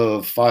 pallets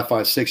of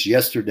 5.56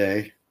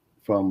 yesterday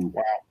from.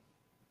 Wow.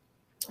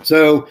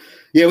 So.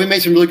 Yeah, we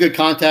made some really good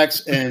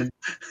contacts, and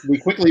we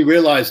quickly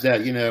realized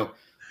that,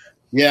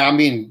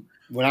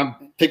 when I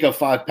pick up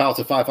 5 pallets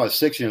of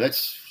 5.56,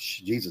 that's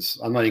Jesus.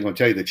 I'm not even going to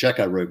tell you the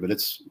check I wrote, but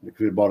we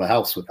could have bought a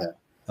house with that.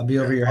 I'll be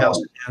over your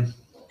house, man.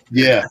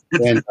 Yeah,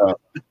 and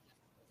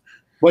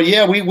but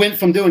yeah, we went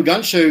from doing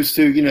gun shows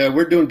to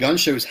we're doing gun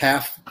shows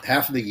half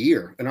of the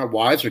year, and our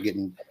wives are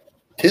getting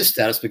pissed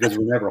at us because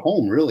we're never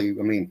home. Really,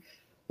 I mean,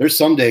 there's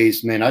some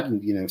days,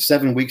 man,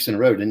 7 weeks in a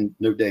row, and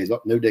no days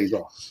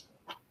off.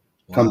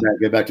 come back,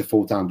 go back to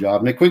full-time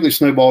job. And it quickly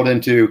snowballed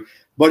into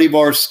buddy of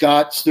ours,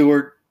 Scott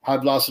Stewart, High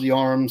Velocity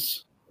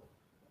Arms.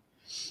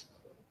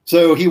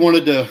 So he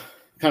wanted to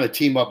kind of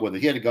team up with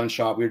it. He had a gun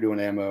shop. We were doing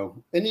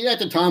ammo. And at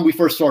the time we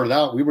first started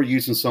out, we were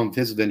using some of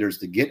his vendors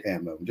to get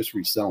ammo and just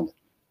reselling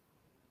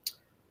it.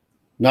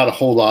 Not a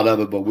whole lot of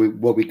it, but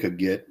what we could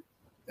get.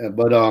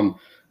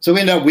 So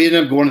we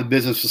ended up going to the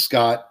business with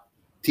Scott,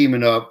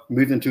 teaming up,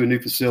 moved into a new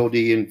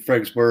facility in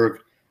Fredericksburg.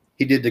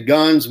 He did the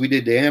guns. We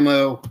did the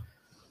ammo.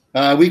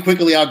 We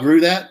quickly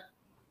outgrew that.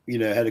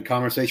 Had a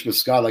conversation with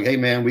Scott like, hey,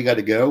 man, we got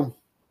to go.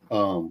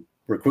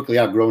 We're quickly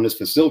outgrowing this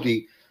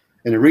facility.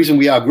 And the reason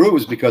we outgrew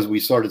was because we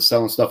started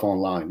selling stuff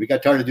online. We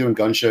got tired of doing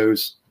gun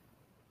shows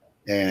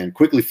and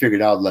quickly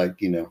figured out,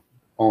 like,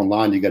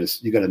 online, you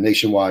got a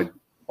nationwide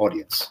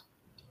audience.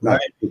 Right.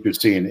 What you're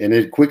seeing. And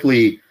it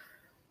quickly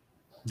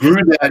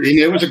grew that. And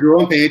it was a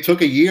growing pain. It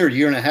took a year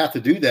and a half to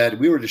do that.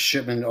 We were just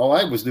shipping. All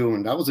I was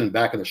in the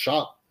back of the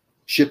shop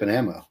shipping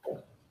ammo.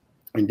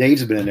 And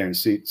Dave's been in there and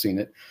seen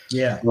it.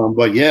 Yeah.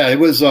 But yeah, it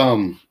was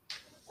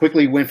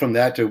quickly went from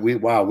that to we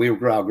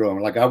were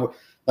outgrowing.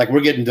 Like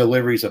we're getting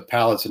deliveries of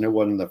pallets and there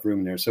wasn't enough room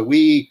in there. So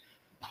we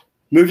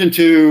moved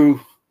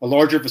into a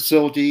larger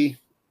facility,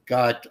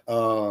 got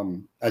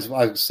as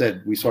I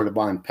said, we started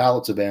buying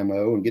pallets of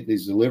ammo and getting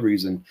these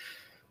deliveries, and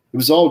it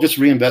was all just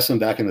reinvesting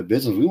back in the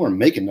business. We weren't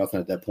making nothing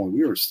at that point.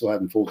 We were still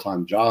having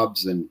full-time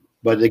jobs,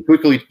 but it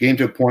quickly came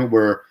to a point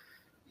where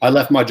I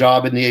left my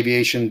job in the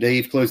aviation.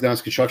 Dave closed down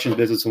his construction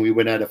business, and we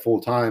went at it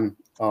full-time.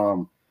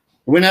 We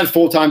went at it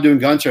full-time doing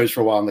gun shows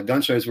for a while, and the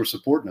gun shows were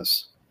supporting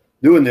us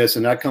doing this.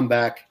 And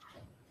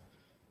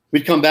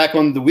we'd come back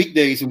on the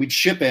weekdays and we'd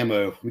ship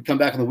ammo. We'd come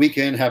back on the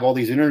weekend, have all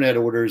these internet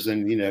orders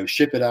and,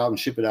 ship it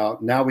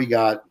out. Now we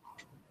got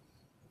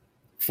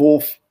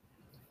four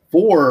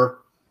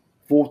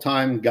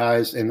full-time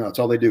guys, and that's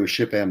all they do is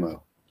ship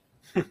ammo.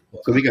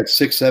 So we got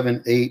 6,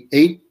 7,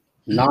 8,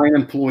 9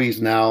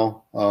 employees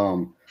now.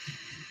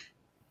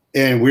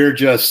 And we're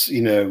just,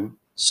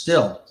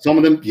 still some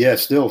of them. Yeah.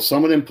 Still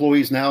some of the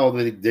employees now,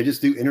 they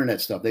just do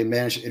internet stuff. They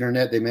manage the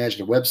internet. They manage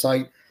the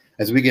website.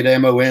 As we get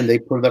ammo in, they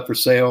put it up for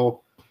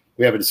sale.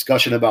 We have a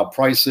discussion about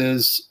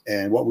prices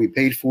and what we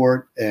paid for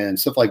it and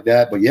stuff like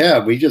that. But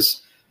yeah, we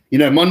just,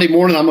 Monday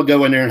morning, I'm going to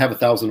go in there and have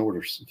 1,000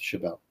 orders to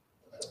ship out.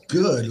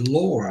 Good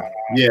Lord.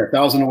 Yeah,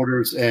 1,000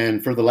 orders.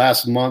 And for the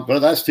last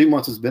 2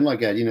 months, it's been like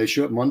that.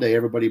 Show up Monday,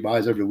 everybody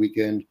buys over the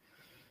weekend.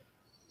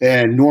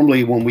 And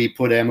normally when we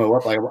put ammo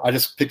up, I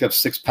just picked up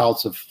 6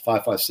 pallets of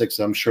 5.56.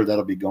 I'm sure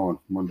that'll be gone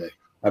Monday.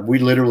 We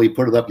literally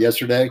put it up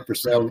yesterday for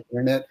sale on the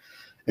internet,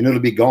 and it'll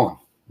be gone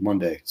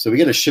Monday. So we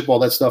got to ship all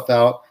that stuff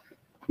out.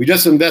 We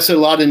just invested a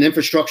lot in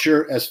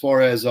infrastructure as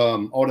far as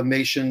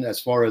automation, as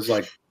far as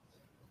like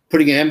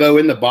putting ammo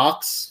in the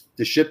box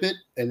to ship it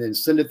and then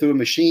send it through a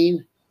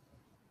machine.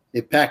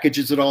 It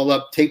packages it all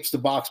up, tapes the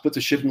box, puts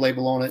a shipping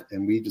label on it,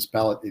 and we just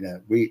pallet.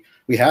 We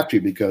have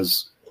to,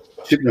 because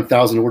shipping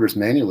 1,000 orders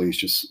manually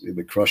it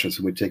would crush us.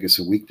 It would take us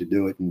a week to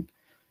do it, and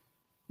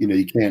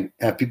you can't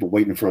have people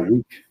waiting for a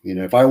week.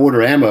 If I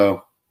order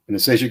ammo and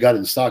it says you got it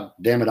in stock,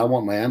 damn it, I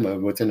want my ammo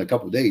within a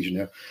couple of days.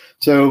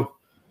 So.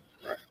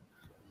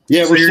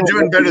 Yeah, so you're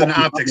doing better than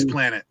Optics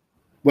Planet.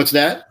 What's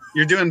that?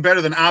 You're doing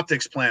better than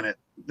Optics Planet.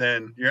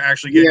 Then you're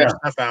actually getting your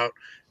stuff out.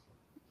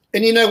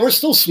 And we're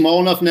still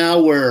small enough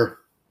now where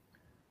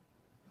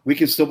we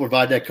can still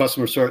provide that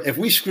customer service. If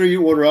we screw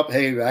your order up,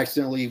 hey,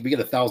 we get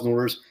 1,000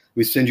 orders,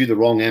 we send you the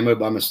wrong ammo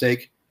by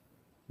mistake,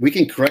 we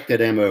can correct that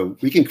ammo.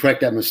 We can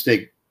correct that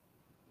mistake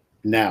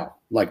now,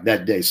 like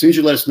that day. As soon as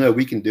you let us know,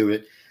 we can do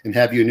it and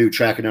have you a new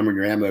tracking number and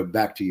your ammo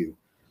back to you,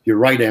 your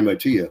right ammo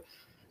to you.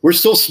 We're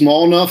still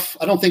small enough.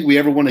 I don't think we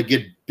ever want to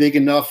get big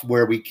enough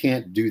where we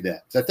can't do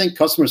that. I think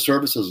customer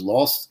service is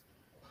lost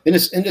in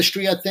this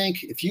industry. I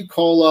think if you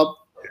call up,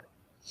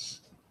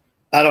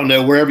 I don't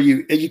know, wherever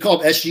if you call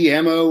up SG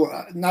Ammo,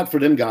 not for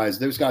them guys.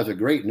 Those guys are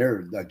great, and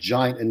they're a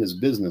giant in this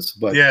business.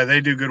 But yeah,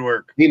 they do good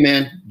work. Hey,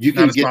 man, you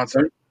can get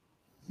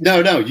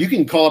no. You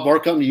can call up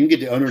our company. You can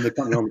get the owner of the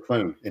company on the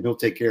phone, and he'll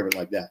take care of it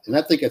like that. And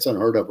I think that's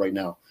unheard of right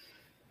now.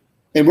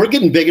 And we're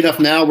getting big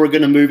enough now. We're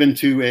going to move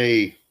into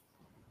a.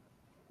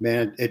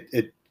 Man,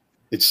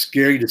 it's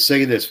scary to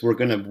say this.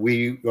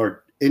 We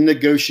are in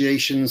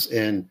negotiations,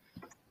 and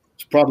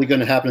it's probably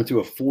going to happen to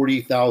a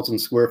 40,000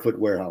 square foot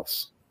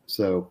warehouse.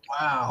 So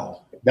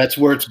wow, that's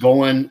where it's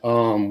going.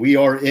 We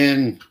are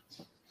in.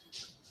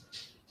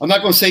 I'm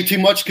not going to say too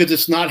much because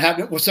it's not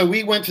happening. So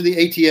we went to the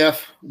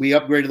ATF. We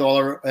upgraded all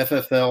our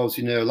FFLs.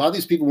 A lot of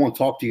these people won't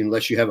talk to you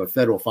unless you have a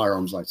federal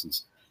firearms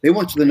license. They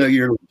want you to know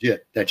you're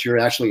legit, that you're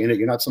actually in it.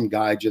 You're not some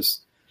guy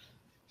just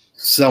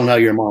selling out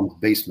of your mom's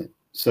basement.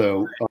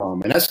 So,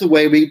 and that's the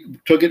way we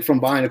took it from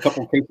buying a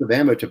couple of cases of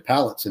ammo to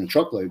pallets and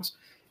truckloads.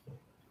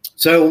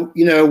 So,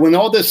 when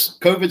all this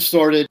COVID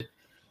started,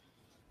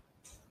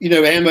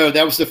 ammo,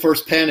 that was the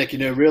first panic,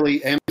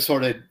 really ammo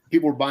started,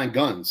 people were buying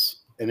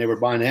guns and they were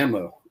buying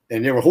ammo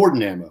and they were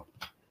hoarding ammo.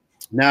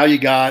 Now you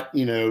got,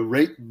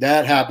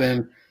 that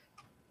happened.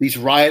 These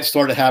riots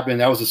started happening.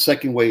 That was the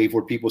second wave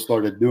where people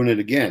started doing it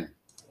again.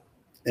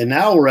 And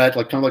now we're at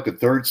like kind of like the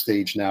third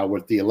stage now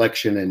with the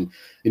election and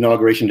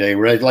Inauguration Day.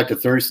 We're at like the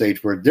third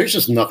stage where there's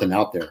just nothing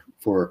out there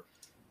for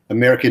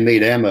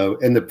American-made ammo.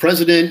 And the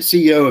president,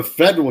 CEO of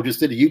Federal just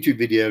did a YouTube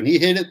video, and he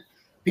hit it.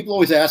 People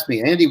always ask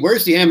me, Andy,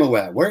 where's the ammo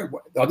at? Where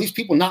are these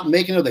people not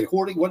making it? Are they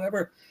hoarding,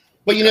 whatever?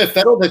 But,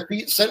 Federal,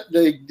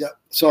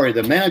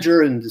 the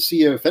manager and the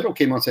CEO of Federal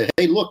came on and said,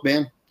 hey, look,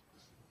 man,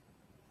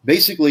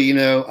 basically,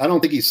 I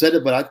don't think he said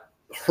it, but I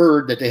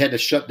heard that they had to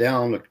shut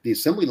down the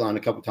assembly line a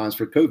couple of times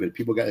for COVID.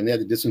 People and they had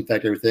to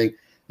disinfect everything.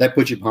 That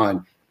puts you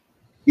behind.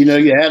 You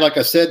had, like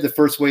I said, the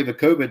first wave of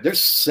COVID,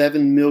 there's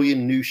 7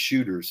 million new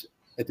shooters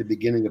at the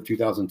beginning of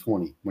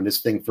 2020 when this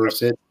thing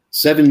first hit.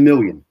 7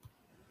 million.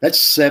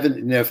 That's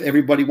 7. If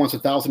everybody wants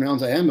 1,000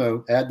 rounds of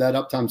ammo, add that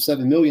up times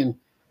 7 million.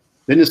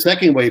 Then the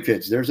second wave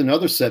hits. There's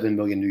another 7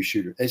 million new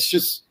shooters. It's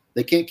just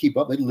they can't keep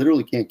up. They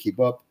literally can't keep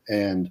up.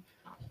 And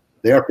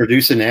they are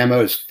producing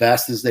ammo as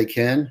fast as they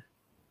can.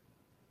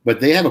 But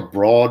they have a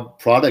broad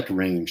product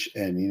range,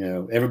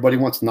 and everybody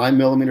wants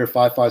 9mm,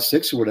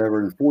 5.56 or whatever,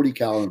 and 40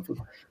 caliber.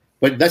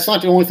 But that's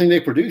not the only thing they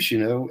produce,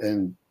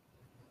 And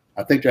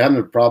I think they're having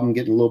a problem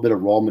getting a little bit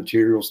of raw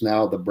materials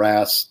now. The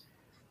brass,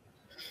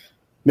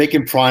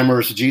 making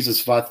primers.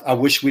 Jesus, I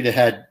wish we'd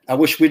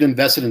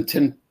invested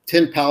in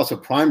 10 pallets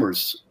of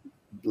primers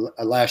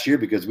last year,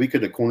 because we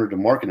could have cornered the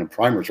market in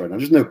primers right now.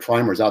 There's no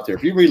primers out there.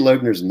 If you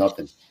reload, there's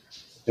nothing.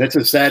 And it's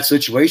a sad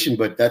situation,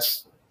 but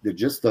that's the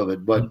gist of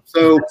it. But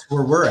so that's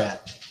where we're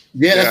at.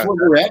 Yeah, that's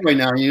where we're at right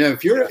now.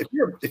 If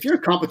you're a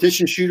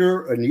competition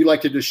shooter and you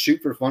like to just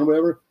shoot for fun, or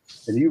whatever,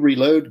 and you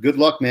reload, good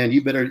luck, man.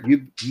 You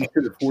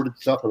could have hoarded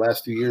stuff the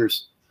last 2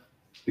 years,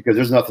 because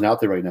there's nothing out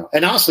there right now.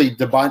 And honestly,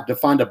 to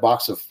find a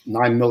box of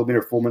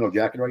 9mm Full Metal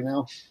Jacket right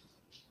now,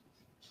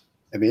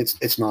 I mean,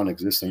 it's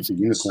non-existent. It's a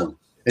unicorn.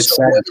 It's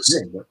sad to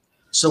say, but.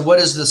 So what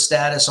is the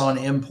status on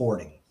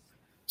importing?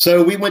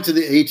 So we went to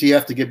the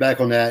ATF to get back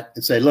on that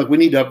and say, look, we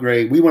need to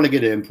upgrade. We want to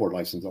get an import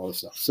license, all this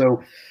stuff.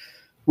 So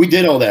we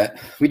did all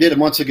that. We did it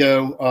months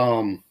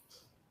ago.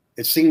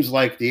 It seems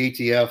like the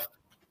ATF,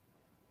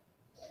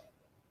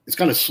 it's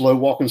kind of slow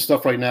walking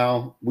stuff right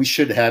now. We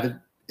should have it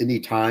any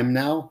time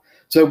now.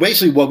 So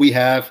basically what we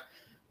have,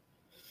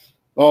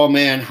 oh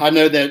man, I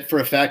know that for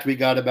a fact we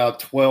got about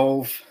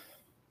 12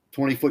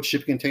 20-foot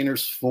shipping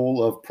containers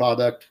full of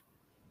product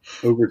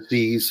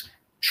overseas,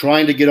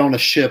 trying to get on a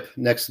ship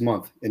next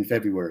month in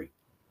February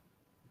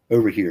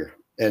over here.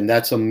 And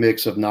that's a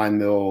mix of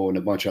 9mm and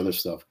a bunch of other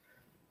stuff.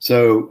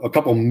 So a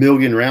couple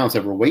million rounds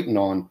that we're waiting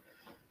on.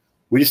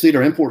 We just need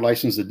our import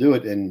license to do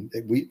it. And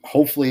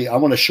I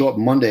want to show up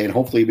Monday, and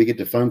hopefully we get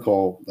the phone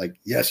call like,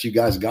 yes, you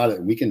guys got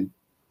it. We can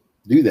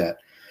do that.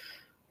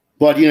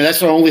 But,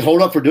 that's our only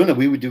holdup for doing it.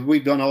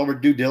 We've done all of our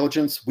due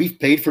diligence. We've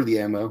paid for the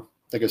ammo.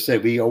 Like I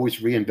said, we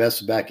always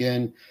reinvest back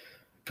in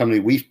company.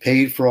 We've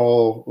paid for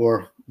all,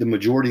 or the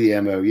majority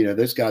of the ammo.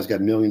 Those guys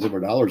got millions of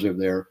dollars over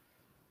there,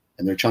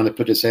 and they're trying to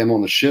put this ammo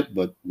on the ship,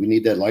 but we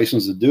need that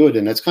license to do it.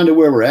 And that's kind of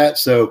where we're at.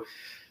 So,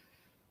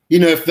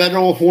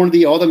 Federal,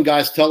 Hornady, all them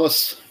guys tell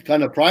us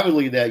kind of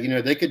privately that,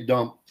 they could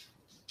dump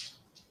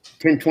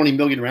 10, 20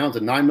 million rounds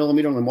of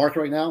 9mm on the market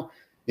right now,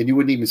 and you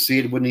wouldn't even see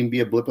it. It wouldn't even be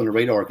a blip on the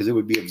radar, because it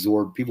would be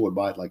absorbed. People would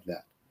buy it like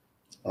that.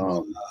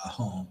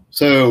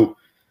 So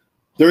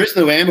there is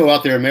no ammo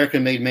out there.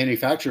 American-made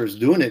manufacturers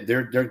doing it.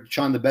 They're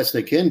trying the best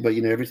they can, but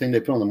everything they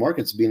put on the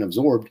market is being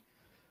absorbed.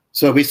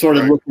 So we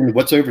started looking at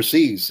what's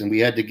overseas, and we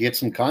had to get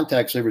some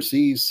contacts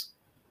overseas.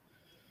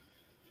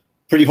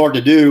 Pretty hard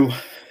to do,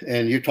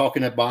 and you're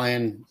talking about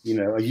buying,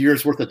 a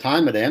year's worth of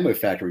time at an ammo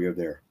factory over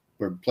there,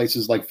 where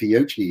places like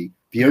Fiocchi,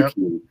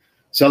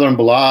 Southern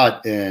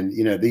Blot, and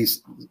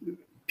these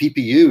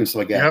PPU and stuff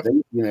like that.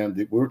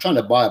 Yep. We were trying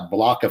to buy a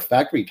block of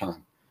factory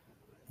time,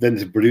 then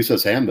to produce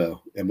us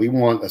ammo, and we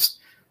want us.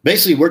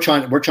 Basically, we're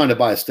trying to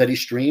buy a steady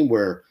stream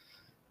where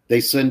they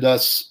send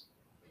us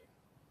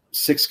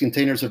 6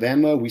 containers of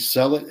ammo, we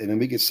sell it, and then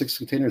we get 6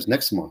 containers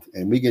next month,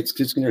 and we get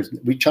 6 containers.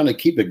 We're trying to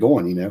keep it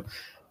going,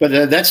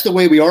 But that's the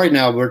way we are right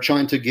now. We're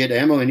trying to get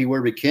ammo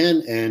anywhere we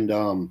can, and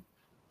ammo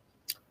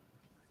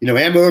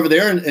over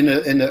there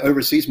in the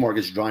overseas market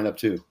is drying up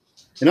too.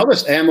 And all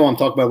this ammo I'm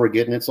talking about, we're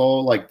getting, it's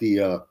all like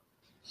the.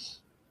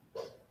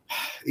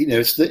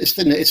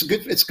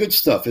 It's good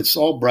stuff. It's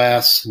all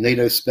brass,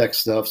 NATO spec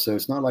stuff. So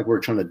it's not like we're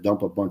trying to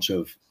dump a bunch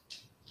of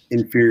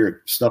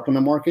inferior stuff on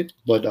the market.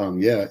 But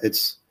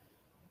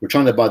we're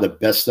trying to buy the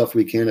best stuff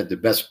we can at the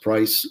best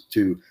price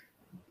to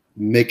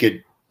make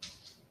it.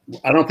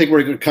 I don't think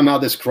we're going to come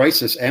out of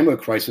this ammo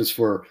crisis,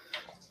 for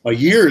a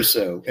year or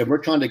so. And we're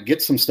trying to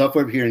get some stuff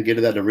over here and get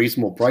it at a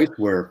reasonable price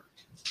where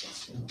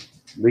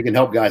we can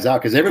help guys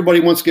out. Because everybody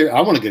wants to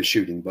I want to go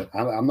shooting, but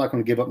I'm not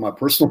going to give up my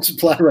personal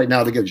supply right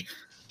now to go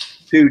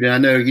shoot. And I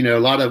know, a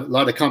lot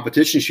of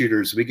competition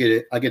shooters, I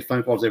get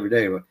phone calls every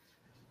day, but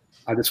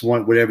I just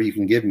want whatever you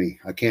can give me.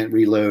 I can't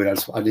reload.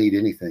 I need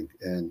anything.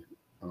 And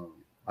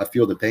I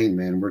feel the pain,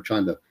 man. We're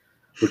trying to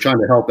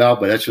help out,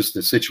 but that's just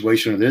the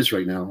situation it is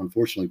right now,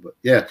 unfortunately. But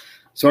yeah,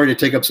 sorry to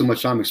take up so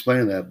much time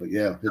explaining that, but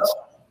yeah,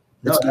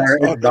 it's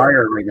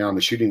dire right now in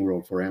the shooting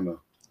world for ammo.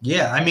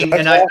 Yeah, I mean,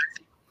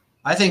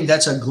 I think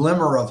that's a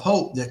glimmer of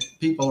hope that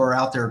people are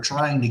out there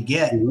trying to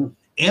get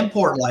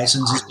import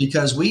licenses,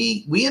 because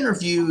we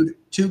interviewed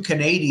 2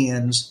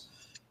 Canadians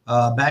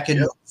back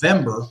in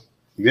November.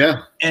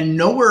 Yeah. And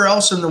nowhere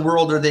else in the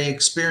world are they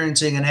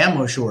experiencing an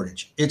ammo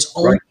shortage. It's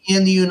only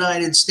in the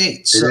United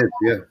States. So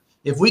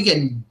if we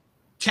can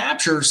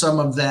capture some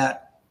of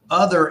that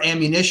other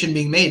ammunition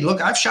being made, look,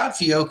 I've shot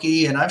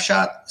Fiocchi and I've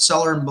shot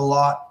Seller and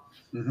Balot,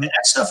 and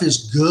that stuff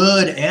is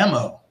good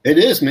ammo. It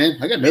is, man.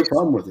 I got no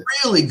problem with it.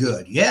 Really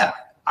good. Yeah.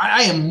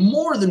 I am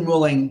more than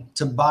willing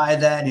to buy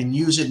that and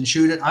use it and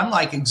shoot it. I'm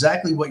like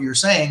exactly what you're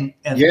saying.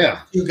 And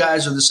you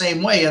guys are the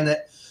same way, in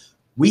that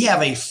we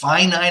have a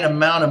finite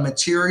amount of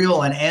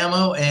material and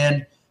ammo,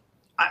 and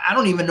I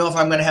don't even know if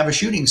I'm going to have a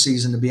shooting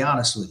season, to be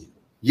honest with you.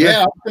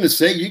 Yeah, I was going to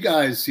say, you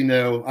guys, I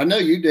know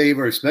you, Dave,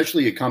 are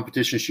especially a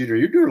competition shooter.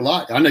 You're doing a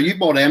lot. I know you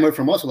bought ammo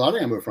from us, a lot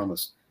of ammo from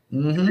us.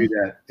 To do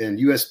that, and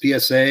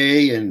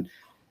USPSA and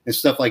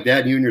stuff like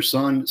that, and you and your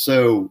son.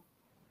 So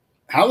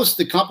how is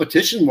the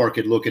competition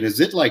market looking?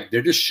 Is it like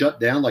they're just shut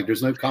down, like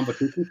there's no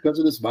competition because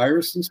of this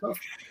virus and stuff?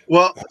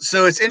 Well,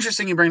 so it's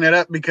interesting you bring that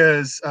up,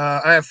 because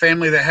I have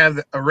family that have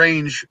a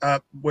range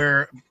up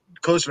where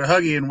closer to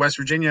Huggy in West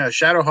Virginia,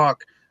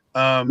 Shadowhawk.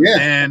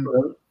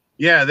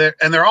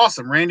 They're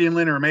awesome. Randy and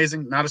Lynn are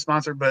amazing. Not a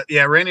sponsor, but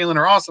yeah, Randy and Lynn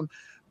are awesome.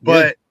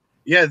 But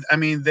I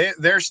mean,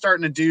 they're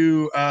starting to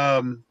do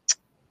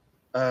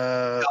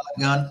pellet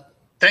gun.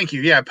 Thank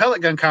you. Yeah,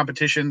 pellet gun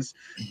competitions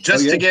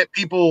just to get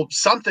people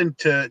something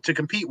to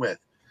compete with.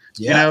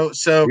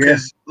 So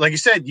because like you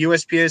said,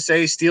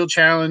 USPSA, Steel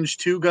Challenge,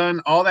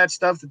 2-gun, all that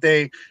stuff that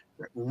they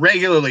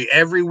regularly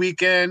every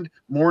weekend,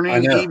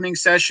 morning, evening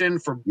session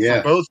for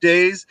both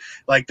days,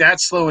 like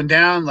that's slowing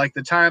down. Like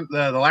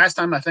the last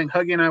time I think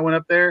Huggy and I went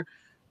up there,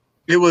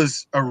 it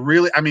was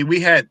we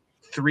had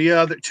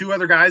 2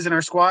 other guys in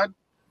our squad,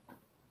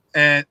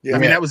 and I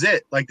mean that was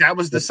it. Like that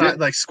was the side,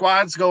 like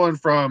squads going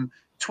from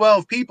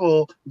 12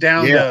 people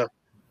down to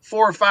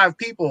 4 or 5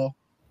 people.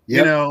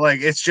 Like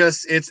it's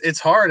just it's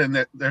hard,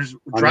 and there's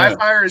dry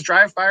fire is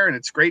dry fire, and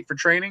it's great for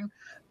training,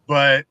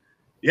 but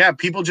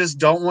people just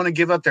don't want to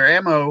give up their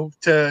ammo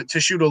to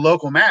shoot a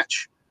local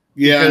match.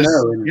 Because,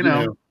 I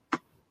know.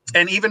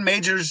 And even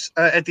majors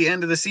at the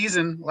end of the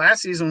season,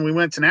 last season when we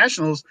went to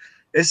nationals,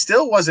 it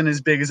still wasn't as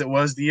big as it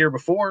was the year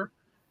before.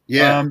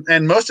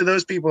 And most of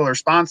those people are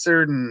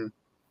sponsored and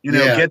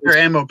get their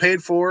ammo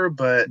paid for,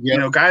 but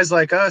guys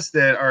like us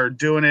that are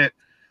doing it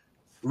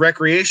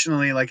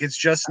recreationally, like it's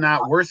just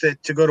not worth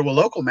it to go to a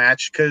local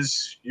match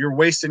because you're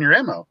wasting your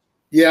ammo.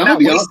 I'm not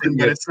wasting,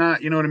 but it's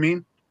not, you know what I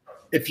mean?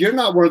 If you're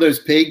not one of those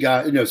paid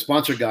guys,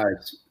 sponsored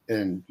guys,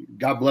 and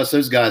God bless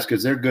those guys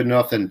because they're good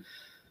enough and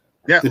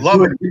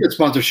love it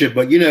sponsorship.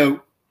 But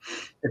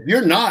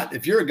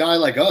if you're a guy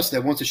like us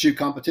that wants to shoot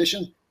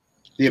competition,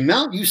 the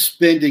amount you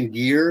spend in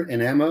gear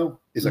and ammo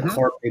is a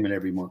car payment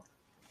every month.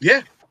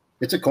 Yeah,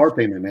 it's a car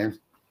payment, man,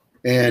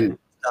 and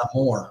not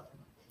more.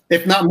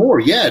 If not more,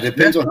 it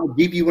depends on how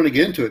deep you want to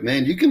get into it,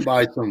 man. You can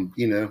buy some,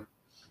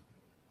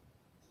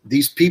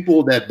 these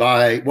people that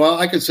buy. Well,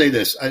 I could say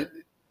this.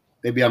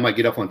 Maybe I might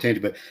get up on a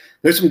tangent, but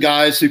there's some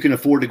guys who can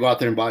afford to go out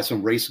there and buy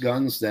some race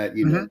guns that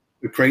you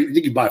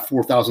can buy a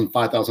 $4,000,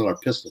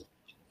 $5,000 pistol.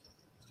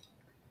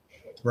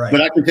 Right.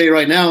 But I can tell you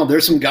right now,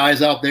 there's some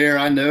guys out there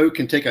I know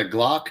can take a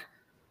Glock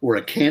or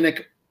a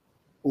Canic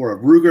or a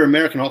Ruger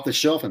American off the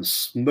shelf and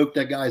smoke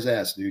that guy's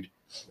ass, dude.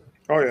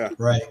 Oh yeah,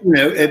 right.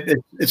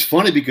 It's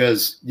funny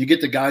because you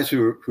get the guys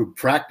who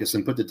practice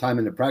and put the time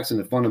into practicing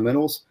the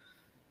fundamentals.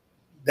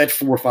 That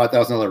 $4,000 or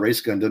 $5,000 race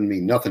gun doesn't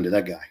mean nothing to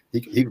that guy.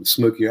 He can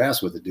smoke your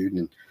ass with it, dude.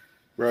 And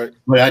right.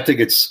 But I think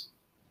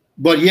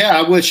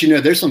I wish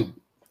there's some.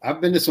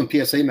 I've been to some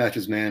PSA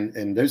matches, man,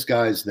 and there's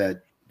guys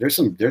that there's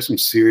some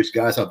serious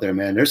guys out there,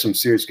 man. There's some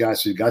serious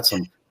guys who got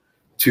some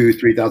 $2,000,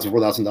 $3,000,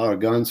 $4,000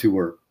 guns who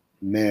were,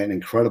 man,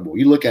 incredible.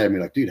 You look at them,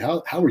 you're like, dude,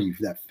 how are you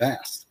that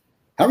fast?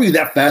 How are you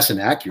that fast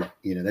and accurate?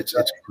 That's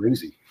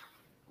crazy.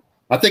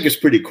 I think it's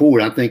pretty cool.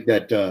 And I think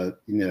that,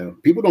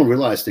 people don't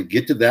realize to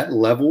get to that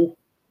level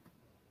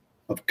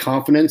of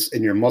confidence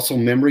in your muscle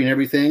memory and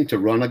everything to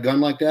run a gun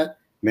like that,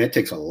 man, it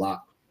takes a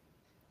lot.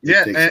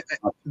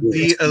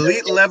 The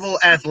elite level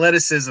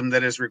athleticism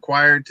that is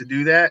required to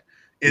do that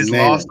is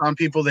lost on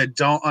people that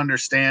don't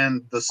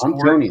understand the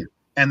sport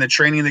and the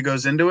training that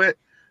goes into it.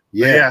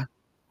 Yeah.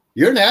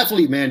 You're an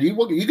athlete, man.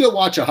 You go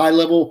watch a high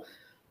level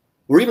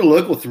or even a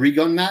local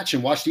 3-gun match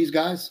and watch these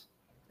guys.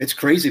 It's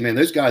crazy, man.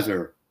 Those guys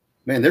are,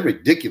 man, they're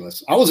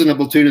ridiculous. I was in a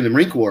platoon in the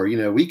Marine Corps.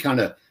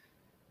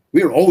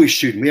 We were always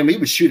shooting. We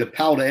would shoot a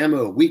pallet of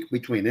ammo a week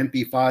between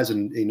MP5s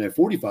and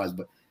 45s.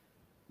 But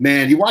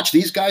man, you watch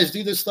these guys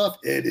do this stuff.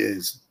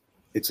 It's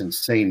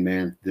insane,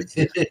 man.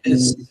 It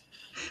is.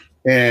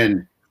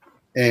 And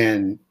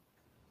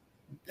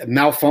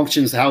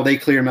malfunctions, how they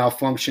clear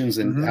malfunctions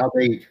and how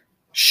they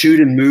shoot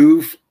and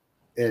move,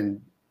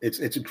 and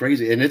it's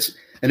crazy. And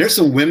there's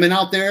some women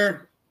out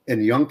there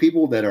and young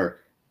people that are,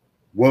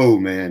 whoa,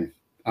 man.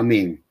 I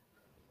mean,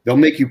 they'll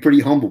make you pretty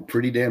humble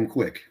pretty damn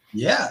quick.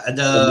 Yeah.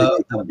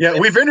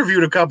 We've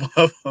interviewed a couple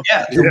of them.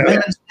 Yeah. The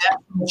women's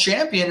national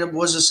champion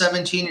was a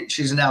 17.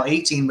 She's now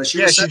 18, but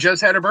she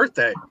just had her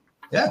birthday.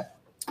 Yeah.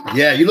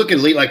 Yeah. You look at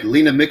like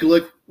Lena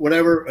Mikulik,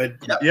 whatever.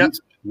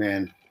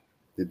 Man,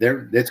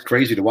 that's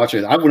crazy to watch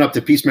it. I went up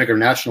to Peacemaker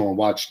National and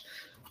watched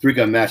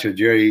 3-gun match with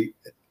Jerry.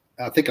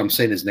 I think I'm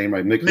saying his name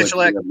right.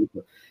 Mikulik.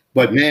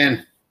 But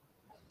man,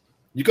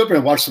 you go up there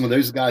and watch some of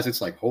those guys.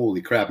 It's like,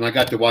 holy crap. And I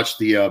got to watch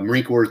the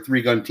Marine Corps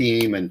 3-gun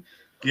team. And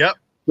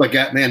like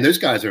that, man, those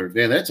guys are,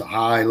 man, that's a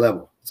high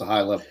level. It's a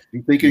high level.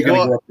 You think you're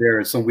going to go up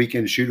there as some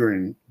weekend shooter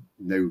and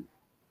no.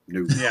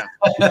 Yeah.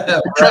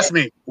 Trust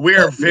me, we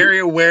are very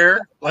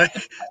aware. Like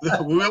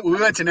we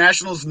went to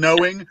nationals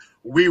knowing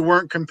we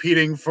weren't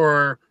competing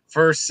for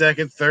first,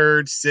 second,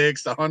 third,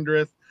 sixth,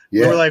 100th.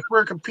 Yeah. We were like,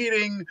 we're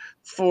competing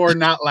for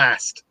not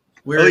last.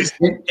 At least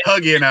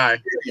Huggy and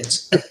I.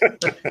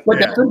 But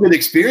that's a good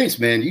experience,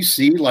 man. You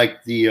see, like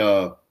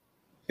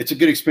it's a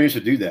good experience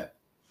to do that.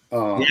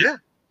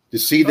 To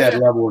see that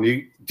level,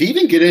 and to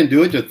even get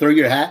into it, to throw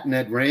your hat in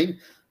that ring,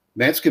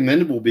 that's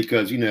commendable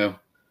because you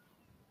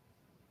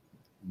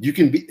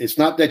can be. It's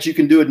not that you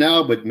can do it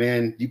now, but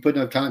man, you put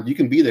enough time, you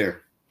can be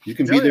there. You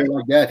can be there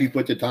like that if you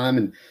put the time.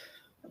 And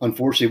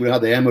unfortunately, we don't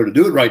have the ammo to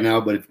do it right now.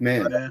 But if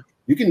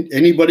you can.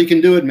 Anybody can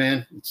do it,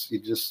 man. It's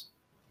just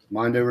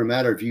mind over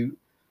matter. If you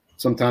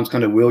sometimes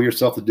kind of will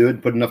yourself to do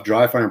it, put enough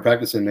dry fire and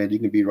practice in, man, you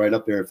can be right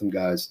up there with some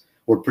guys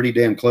or pretty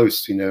damn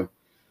close. A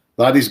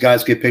lot of these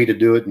guys get paid to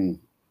do it, and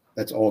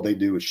that's all they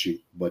do is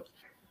shoot. But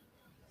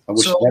I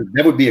wish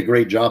that would be a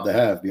great job to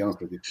have. To be honest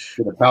with you,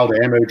 get a pile of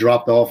ammo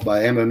dropped off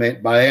by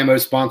ammo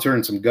sponsor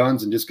and some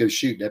guns, and just go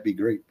shoot. That'd be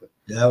great. But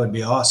that would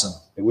be awesome.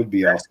 It would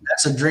be awesome.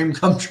 That's a dream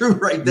come true,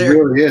 right there. It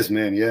really is,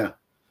 man. Yeah.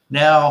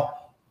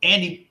 Now,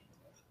 Andy,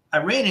 I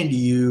ran into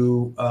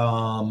you.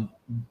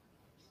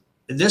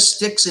 This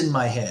sticks in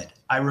my head.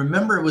 I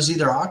remember it was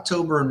either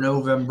October or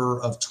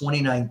November of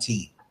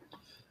 2019.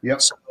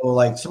 Yep. So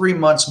like 3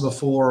 months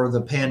before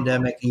the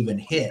pandemic even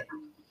hit.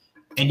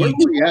 And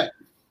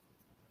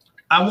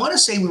I want to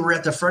say we were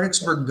at the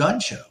Fredericksburg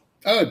Gun Show.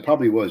 Oh, it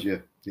probably was, yeah.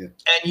 Yeah.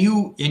 And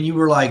you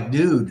were like,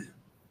 dude,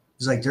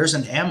 he's like, there's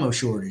an ammo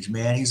shortage,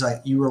 man. He's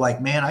like, you were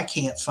like, man, I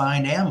can't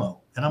find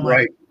ammo. And I'm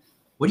like,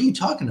 what are you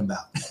talking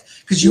about?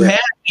 Because you had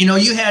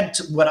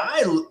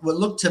what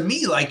looked to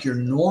me like your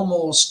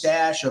normal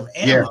stash of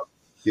ammo.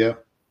 Yeah.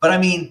 But I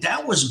mean,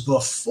 that was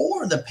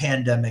before the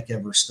pandemic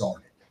ever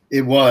started.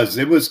 It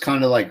was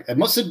kind of like, it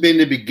must have been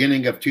the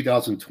beginning of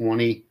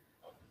 2020,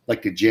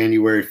 like the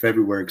January,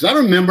 February. Because I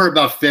remember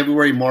about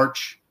February,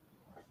 March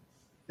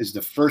is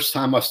the first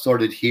time I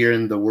started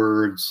hearing the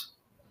words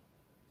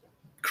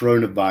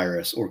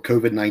coronavirus or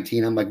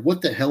COVID-19. I'm like,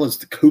 what the hell is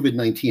the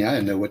COVID-19? I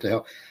didn't know what the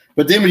hell.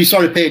 But then when you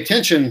started paying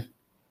attention,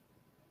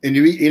 and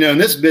in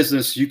this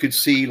business, you could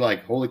see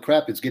like, holy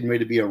crap, it's getting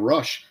ready to be a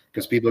rush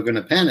because people are going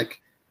to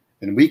panic.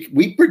 And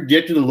we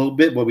predicted a little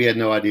bit, but we had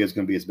no idea it's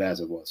going to be as bad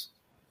as it was.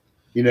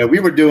 We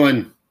were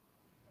doing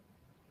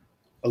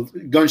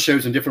gun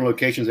shows in different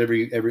locations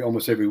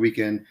almost every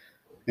weekend,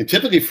 and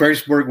typically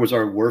Fredericksburg was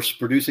our worst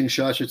producing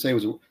show, I should say.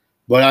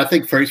 But I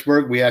think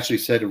Fredericksburg, we actually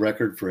set a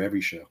record for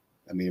every show.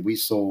 I mean, we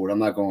sold. I'm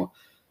not going to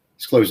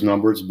disclose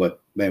numbers,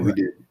 but man, we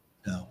did.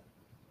 No.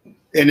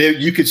 And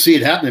you could see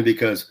it happening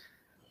because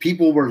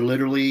people were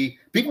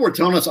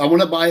telling us, I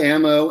want to buy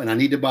ammo and I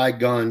need to buy a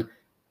gun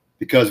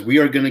because we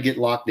are going to get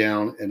locked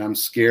down. And I'm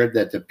scared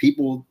that the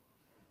people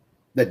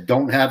that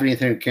don't have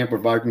anything and can't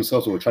provide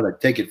themselves will try to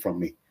take it from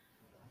me.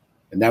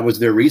 And that was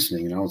their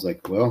reasoning. And I was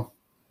like, well,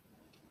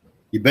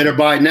 you better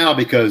buy it now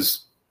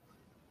because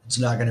it's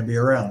not going to be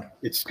around.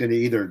 It's going to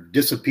either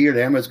disappear.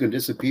 The ammo is going to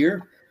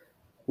disappear,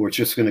 or it's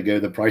just going to go.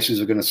 The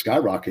prices are going to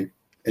skyrocket.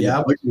 And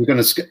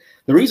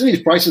the reason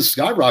these prices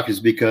skyrocket is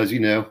because,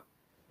 and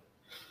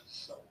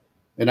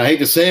I hate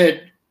to say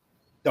it,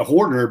 the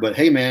hoarder, but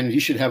hey, man,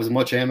 you should have as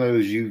much ammo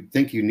as you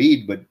think you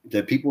need. But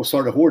the people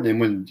started hoarding, and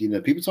when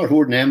people start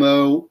hoarding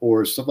ammo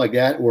or stuff like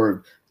that,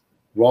 or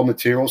raw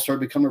materials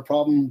start becoming a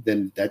problem,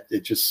 then that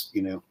it just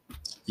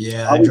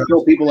I would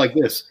tell people like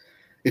this: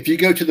 if you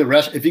go to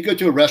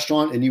a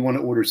restaurant and you want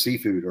to order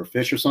seafood or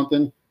fish or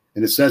something,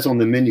 and it says on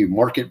the menu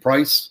market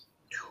price.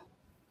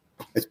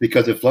 It's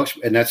because it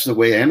fluctuates, and that's the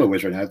way ammo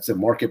is right now. It's the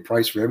market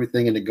price for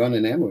everything in the gun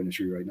and ammo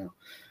industry right now.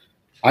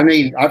 I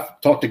mean,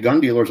 I've talked to gun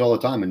dealers all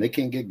the time, and they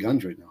can't get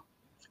guns right now.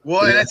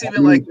 Well, and that's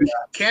even like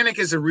Canik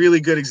is a really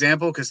good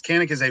example because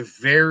Canik is a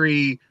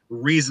very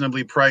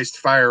reasonably priced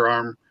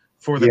firearm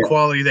for the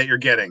quality that you're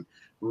getting.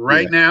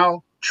 Right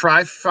now,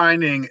 try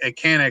finding a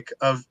Canik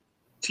of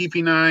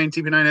TP9,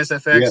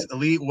 SFX,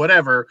 Elite,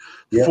 whatever,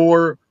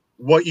 for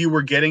what you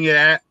were getting it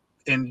at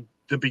in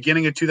the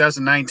beginning of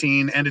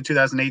 2019, end of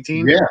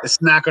 2018,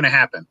 it's not going to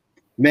happen.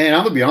 Man, I'm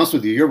going to be honest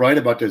with you. You're right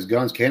about those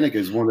guns. Canik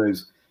is one of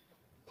those.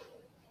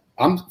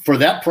 For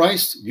that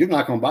price, you're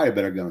not going to buy a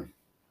better gun.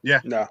 Yeah.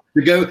 No.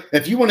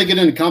 If you want to get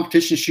into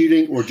competition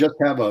shooting or just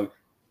have a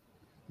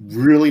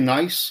really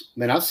nice,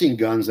 man, I've seen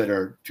guns that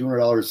are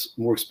 $200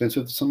 more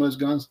expensive than some of those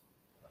guns.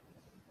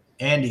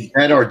 Andy.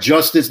 That are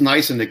just as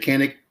nice, and the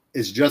Canik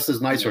is just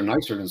as nice or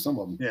nicer than some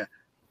of them. Yeah.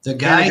 The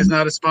guy Mechanic is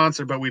not a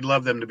sponsor, but we'd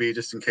love them to be,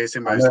 just in case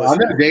anybody's I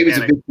listening. know David's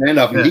a big fan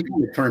of him. Yeah. He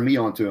kind of turned me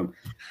on to him.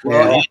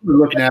 Well, I was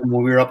looking at him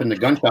when we were up in the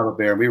gun shop up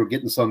there, and we were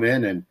getting some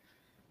in, and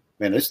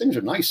man, those things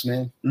are nice,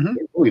 man. Mm-hmm.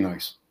 They're really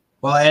nice.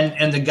 Well,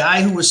 and the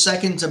guy who was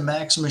second to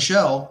Max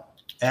Michel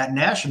at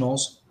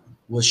Nationals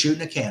was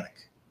shooting a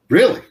Canic.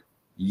 Really?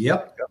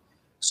 Yep.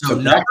 So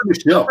number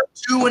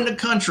 2 in the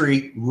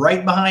country,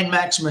 right behind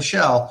Max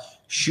Michel,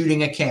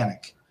 shooting a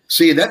Canic.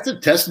 See, that's a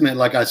testament,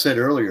 like I said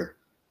earlier.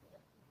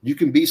 You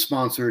can be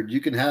sponsored.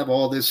 You can have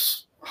all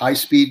this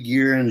high-speed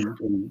gear and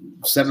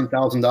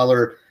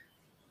 $7,000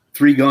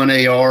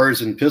 3-gun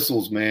ARs and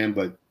pistols, man.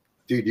 But,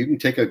 dude, you can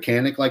take a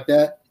Canic like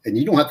that, and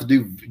you don't have to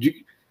do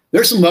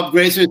there's some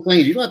upgrades to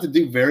things. You don't have to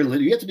do very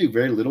little. You have to do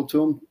very little to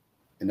them.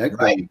 And that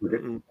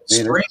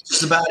Strength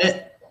is about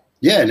it.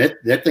 Yeah, and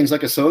that thing's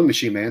like a sewing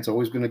machine, man. It's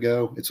always going to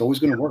go. It's always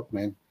going to work,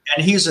 man.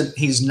 And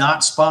he's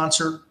not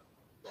sponsored.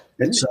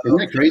 Isn't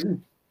that crazy?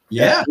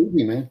 Yeah. That's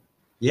crazy, man.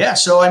 Yeah.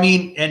 So, I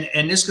mean,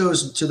 and this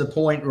goes to the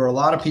point where a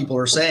lot of people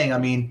are saying, I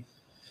mean,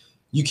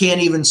 you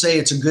can't even say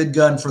it's a good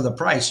gun for the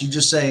price. You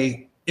just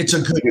say it's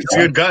a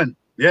good gun.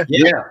 Yeah.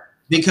 Yeah.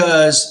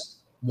 Because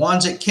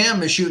Wanzik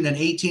Kim is shooting an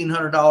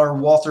 $1,800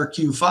 Walther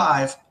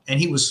Q5, and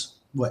he was,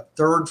 what,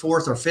 3rd,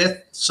 4th, or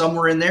 5th,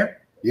 somewhere in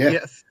there? Yeah.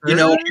 You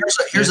know,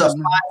 here's a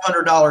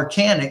 $500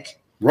 Canic.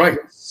 Right.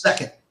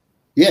 Second.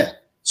 Yeah.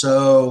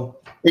 So.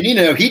 And, you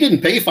know, he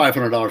didn't pay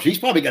 $500. He's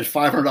probably got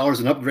 $500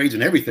 in upgrades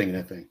and everything in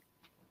that thing.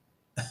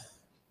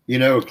 You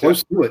know,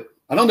 close to it.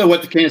 I don't know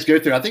what the Canics go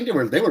through. I think they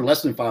were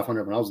less than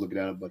 500 when I was looking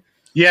at it, but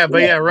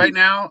right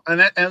now,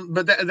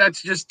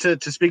 that's just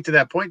to speak to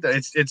that point. That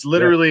it's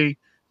literally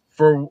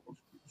for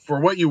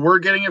what you were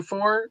getting it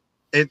for.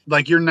 It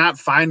like you're not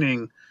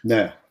finding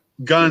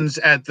guns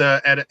at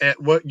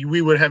what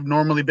we would have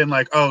normally been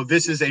like. Oh,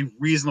 this is a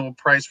reasonable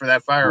price for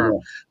that firearm.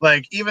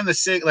 Like even the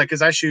SIG, like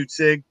because I shoot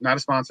SIG, not a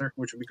sponsor,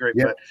 which would be great,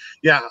 but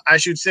yeah, I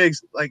shoot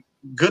SIGs. Like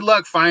good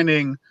luck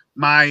finding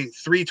my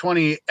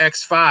 320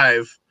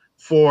 X5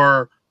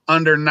 for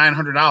under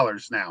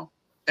 $900 now.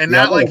 And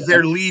not like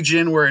their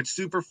Legion where it's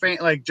super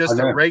faint, like just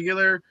a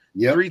regular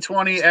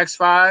 320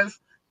 X5.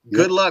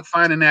 Good luck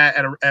finding that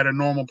at a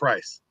normal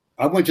price.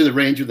 I went to the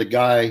range with a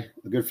guy,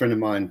 a good friend of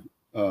mine,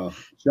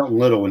 Shelton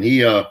Little, and he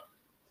had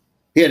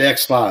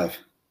X5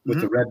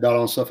 with the red dot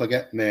on and stuff like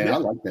that. Man, I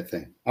like that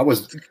thing.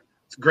 It's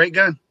a great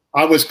gun.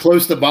 I was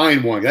close to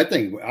buying one. That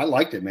thing, I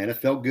liked it, man. It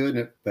felt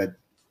good, but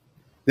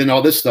then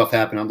all this stuff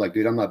happened. I'm like,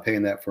 dude, I'm not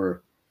paying that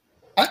for.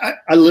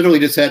 I literally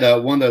just had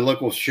one of the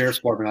local sheriff's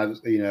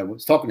department. I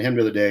was talking to him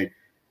the other day.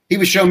 He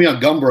was showing me on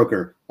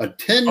Gunbroker a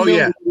 10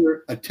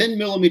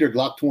 millimeter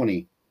Glock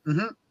 20.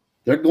 Mm-hmm.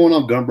 They're going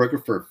on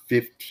Gunbroker for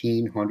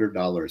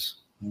 $1,500.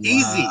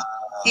 Easy,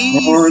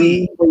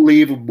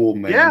 unbelievable,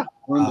 man. Yeah,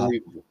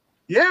 unbelievable.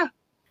 Yeah,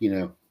 you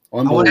know,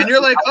 and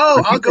you're like,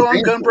 oh, I'll go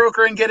on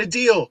Gunbroker and get a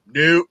deal.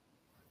 Nope.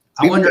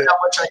 I wonder how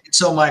much I could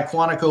sell my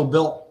Quantico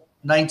built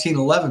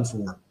 1911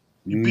 for.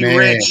 You'd be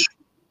rich.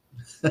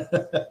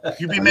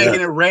 You'd be making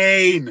it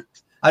rain.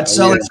 I'd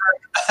sell it.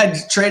 I'd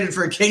trade it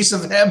for a case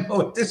of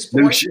ammo at this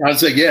point. I'd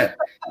say, yeah,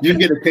 you can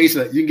get a case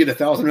of. You can get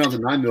 1,000 rounds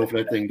of 9mm for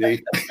that thing,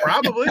 Dave.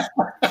 Probably.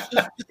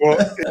 Well,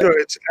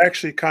 it's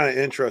actually kind of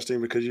interesting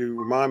because you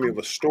remind me of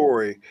a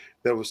story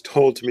that was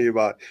told to me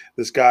about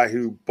this guy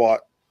who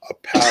bought a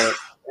pallet of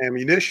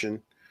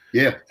ammunition.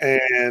 Yeah,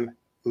 and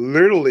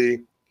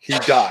literally he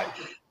died.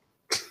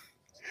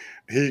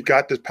 He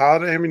got this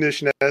pallet of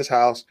ammunition at his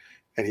house,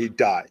 and he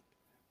died.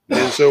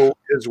 And so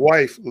his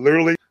wife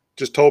literally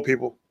just told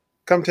people,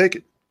 "Come take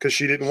it," because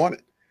she didn't want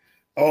it.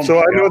 Oh, so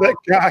I know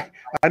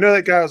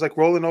that guy was like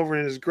rolling over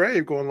in his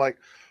grave, going like,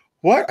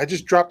 "What? I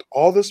just dropped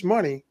all this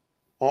money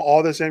on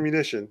all this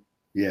ammunition,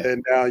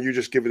 and now you're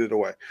just giving it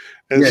away."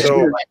 And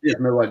so he has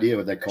no idea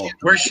what that cost.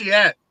 Where's she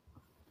at?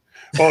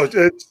 Oh,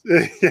 you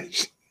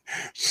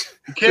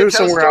can't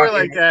tell a story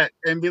like that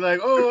and be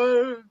like,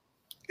 "Oh."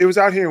 It was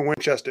out here in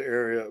Winchester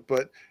area,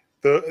 but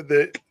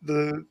the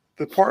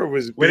part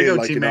was way to go,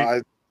 like,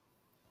 teammate.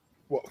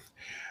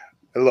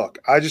 Look,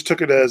 I just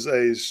took it as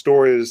a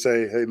story to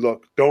say, hey,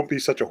 look, don't be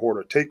such a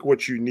hoarder. Take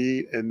what you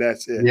need, and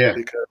that's it. Yeah.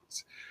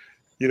 Because,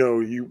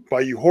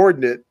 by you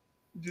hoarding it,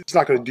 it's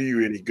not going to do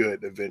you any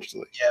good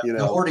eventually. Yeah,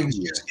 the hoarding is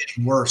just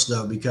getting worse,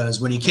 though,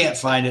 because when you can't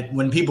find it,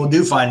 when people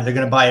do find it, they're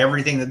going to buy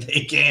everything that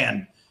they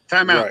can.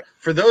 Time out. Right.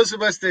 For those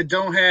of us that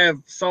don't have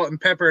salt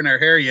and pepper in our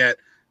hair yet,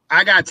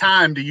 I got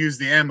time to use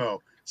the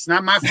ammo. It's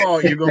not my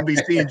fault you're going to be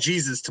seeing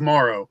Jesus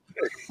tomorrow.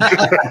 Well,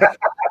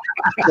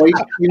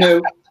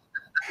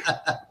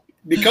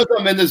 because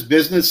I'm in this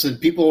business and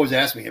people always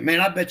ask me, man,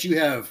 I bet you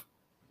have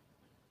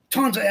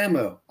tons of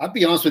ammo. I'll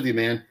be honest with you,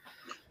 man.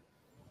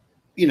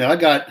 I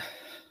got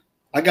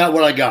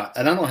what I got.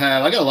 And I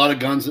got a lot of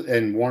guns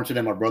in Warrenton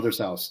at my brother's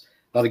house.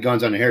 A lot of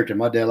guns on inheritance.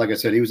 My dad, like I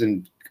said, he was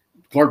in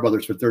Clark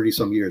Brothers for 30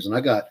 some years. And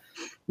I got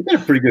a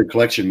pretty good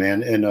collection,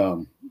 man.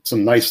 And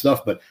some nice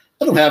stuff, but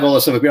I don't have all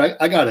this stuff.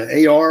 I got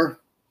an AR,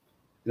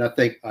 and I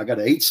think I got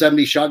an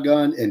 870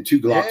 shotgun and 2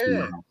 Glocks.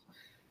 Yeah.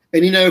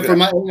 And for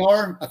my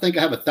AR, I think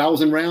I have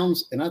 1,000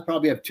 rounds, and I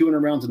probably have 200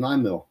 rounds of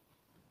 9mm.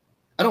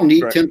 I don't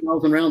need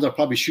 10,000 rounds. I'll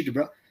probably shoot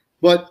the,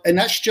 and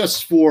that's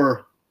just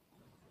for,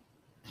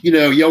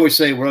 you always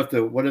say, what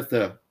if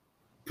the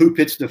poop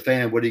hits the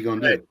fan? What are you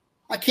going to do?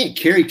 I can't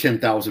carry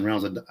 10,000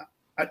 rounds. And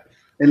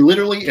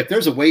literally, if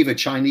there's a wave of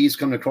Chinese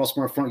coming across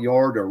my front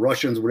yard or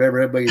Russians,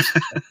 whatever, everybody's,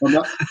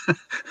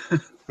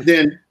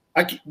 then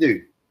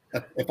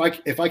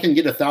if I can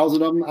get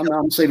 1,000 of them,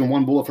 I'm saving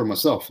one bullet for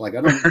myself. Like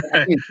I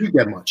can't shoot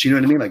that much. You know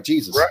what I mean? Like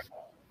Jesus. Right.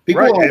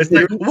 People it's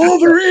like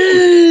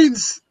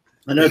Wolverines.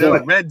 I know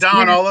like Red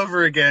Dawn all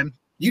over again.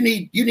 You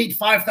need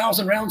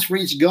 5,000 rounds for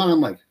each gun.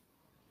 I'm like,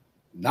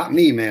 not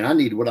me, man. I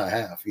need what I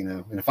have,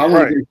 And if I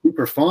want to go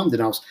super fun, then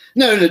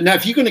now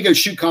if you're going to go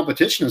shoot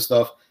competition and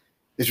stuff,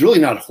 it's really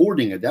not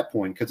hoarding at that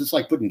point because it's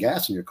like putting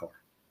gas in your car.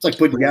 It's like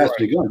putting gas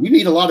in your gun. You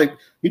need a lot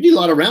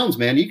of rounds,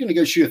 man. You're going to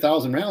go shoot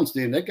 1,000 rounds,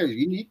 dude.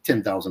 You need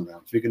 10,000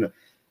 rounds. You're going to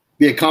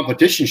be a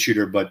competition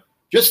shooter, but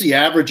just the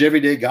average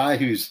everyday guy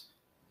who's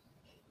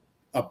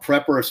a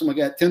prepper or something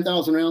like that,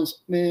 10,000 rounds,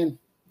 man.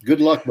 Good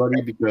luck,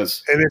 buddy.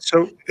 Because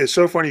it's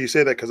so funny you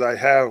say that because I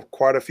have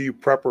quite a few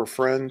prepper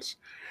friends,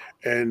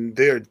 and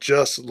they're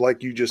just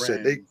like you just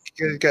said. They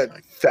got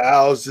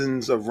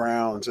thousands of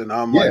rounds, and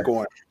I'm like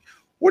going,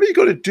 "What are you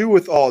going to do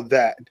with all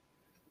that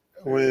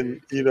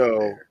when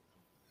you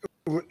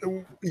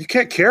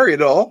can't carry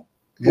it all?"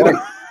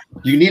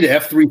 You need an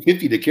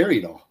F-350 to carry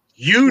it all.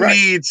 You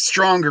need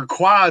stronger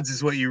quads,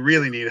 is what you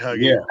really need,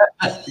 Huggy. Yeah,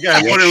 you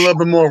got to put in a little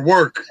bit more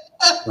work.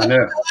 I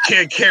know.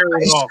 Can't carry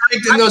it all.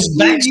 Strengthen those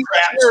back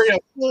straps. Carry a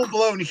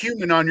full-blown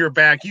human on your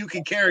back. You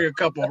can carry a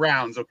couple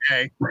rounds,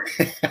 okay?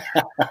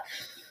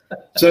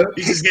 So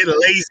he's just getting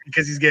lazy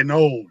because he's getting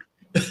old.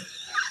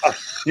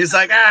 He's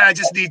like, I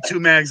just need 2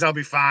 mags. I'll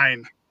be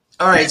fine.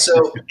 All right.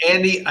 So,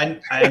 Andy,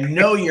 I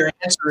know your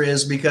answer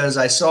is because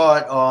I saw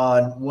it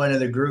on one of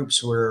the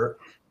groups we're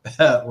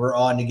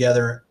on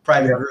together,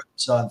 private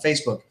groups on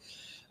Facebook.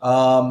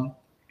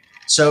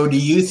 So do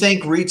you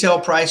think retail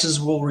prices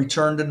will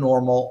return to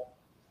normal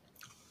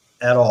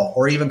at all,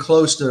 or even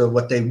close to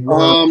what they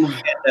were in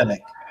the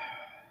pandemic?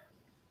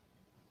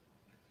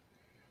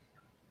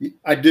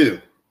 I do.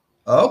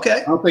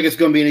 Okay. I don't think it's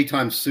going to be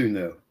anytime soon,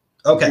 though.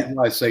 Okay.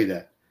 I say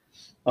that.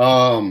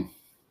 I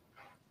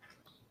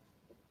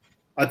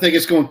think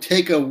it's going to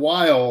take a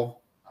while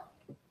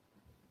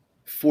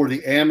for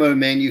the ammo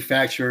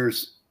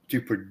manufacturers to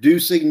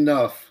produce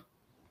enough.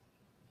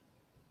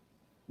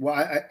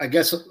 Well, I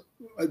guess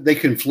they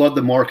can flood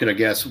the market, I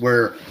guess,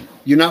 where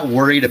you're not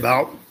worried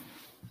about,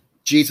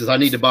 Jesus, I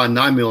need to buy a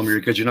 9mm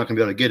because you're not going to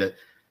be able to get it.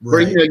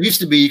 Right. Where it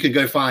used to be you could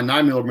go find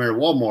 9mm at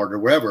Walmart or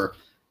wherever.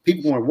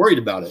 People weren't worried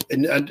about it.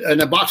 And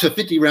a box of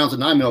 50 rounds of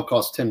 9mm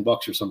costs $10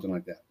 or something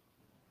like that.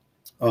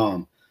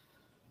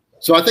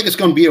 So I think it's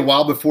going to be a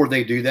while before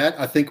they do that.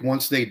 I think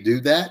once they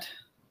do that,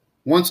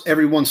 once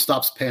everyone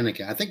stops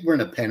panicking, I think we're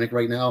in a panic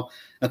right now.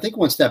 I think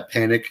once that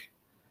panic,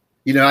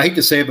 I hate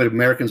to say it, but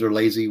Americans are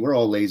lazy. We're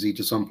all lazy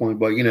to some point,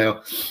 but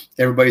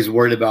everybody's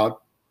worried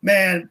about,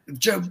 man, if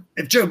Joe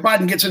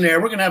Biden gets in there,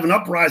 we're going to have an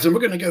uprising. We're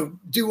going to go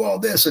do all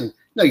this. And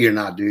no, you're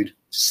not, dude.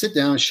 Sit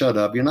down and shut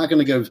up. You're not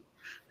going to go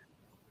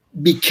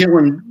be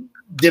killing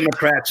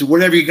Democrats or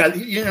whatever you got.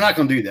 You're not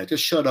going to do that.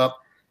 Just shut up.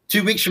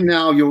 2 weeks from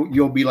now,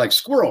 you'll be like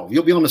squirrel.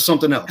 You'll be on to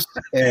something else.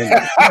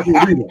 And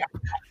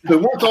so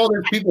once all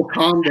those people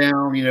calm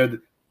down,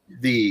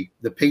 the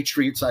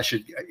patriots,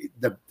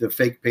 the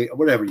fake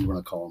whatever you want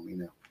to call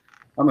them,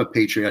 I'm a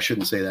patriot. I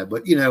shouldn't say that,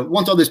 but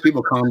once all these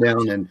people calm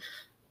down and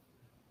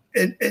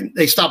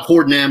they stop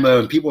hoarding ammo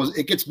and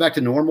it gets back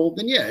to normal,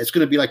 then it's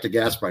going to be like the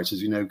gas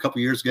prices. A couple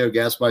of years ago,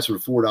 gas prices were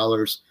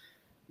 $4.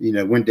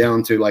 Went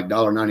down to like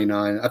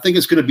 $1.99. I think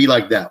it's going to be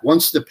like that.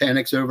 Once the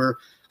panic's over,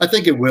 I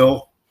think it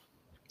will.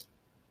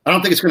 I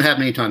don't think it's going to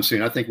happen anytime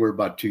soon. I think we're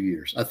about 2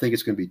 years. I think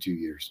it's going to be 2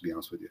 years, to be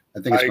honest with you. I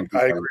think it's going to be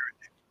I agree with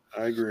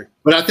you. I agree.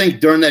 But I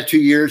think during that 2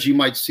 years, you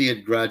might see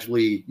it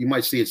gradually. You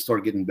might see it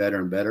start getting better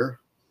and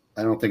better.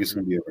 I don't think it's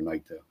going to be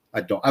overnight, though.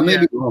 I may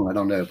be wrong. I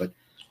don't know. But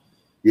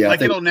I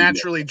think it'll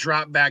naturally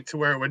drop back to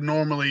where it would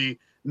normally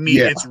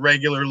meet its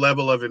regular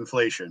level of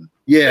inflation.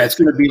 Yeah, it's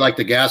going to be like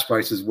the gas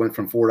prices went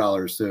from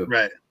 $4 to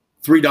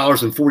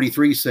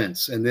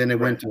 $3.43, and then it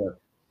went to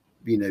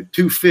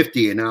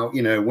 $2.50, and now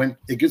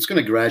it's going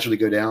to gradually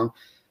go down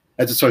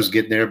as it starts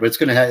getting there. But it's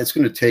going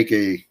to take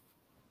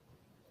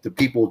the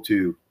people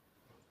to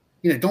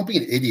don't be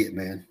an idiot,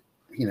 man.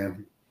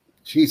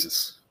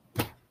 Jesus.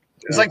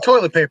 It's like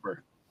toilet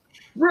paper.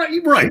 Right.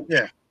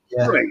 Yeah.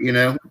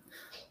 Right.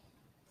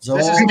 So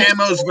this is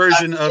Ammo's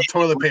version of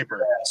toilet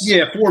paper.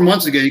 Yeah, 4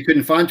 months ago you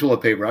couldn't find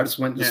toilet paper. I just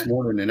went this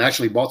morning and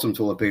actually bought some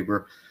toilet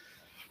paper.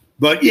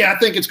 But I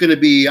think it's going to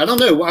be. I don't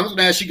know. I'm going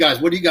to ask you guys.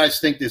 What do you guys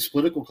think this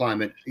political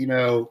climate?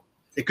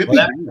 It could be.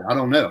 I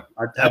don't know.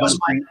 That was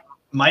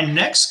my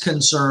next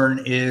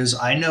concern. Is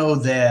I know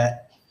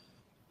that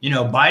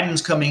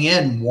Biden's coming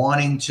in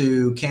wanting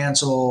to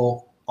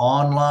cancel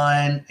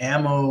online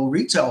ammo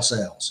retail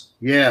sales.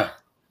 Yeah.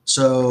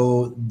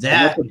 So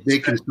that's a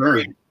big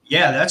concern.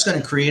 Yeah, that's going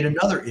to create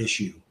another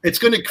issue. It's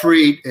going to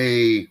create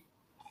hey,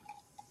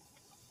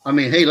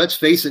 let's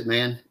face it,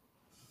 man.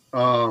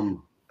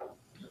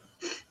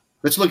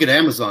 let's look at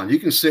Amazon. You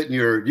can sit in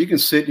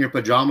your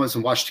pajamas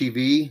and watch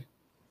TV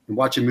and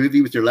watch a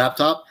movie with your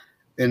laptop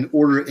and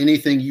order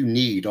anything you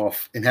need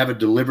off and have it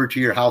delivered to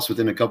your house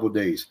within a couple of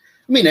days.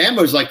 I mean,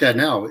 ammo's like that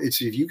now.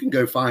 It's if you can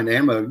go find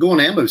ammo, go on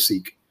Ammo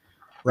Seek,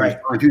 right?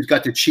 Find who's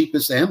got the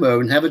cheapest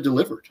ammo and have it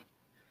delivered.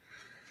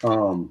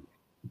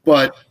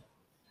 But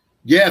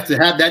yeah, to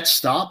have that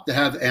stop, to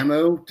have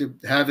ammo, to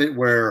have it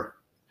where,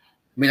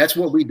 I mean, that's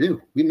what we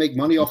do. We make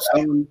money off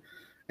selling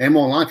ammo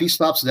online. If he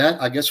stops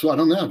that, I guess, well, I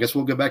don't know. I guess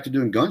we'll go back to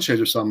doing gun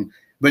shows or something.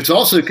 But it's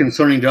also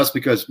concerning to us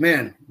because,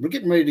 man, we're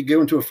getting ready to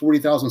go into a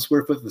 40,000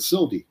 square foot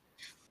facility.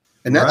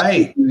 And that's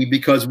right.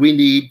 Because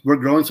we're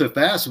growing so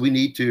fast, we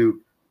need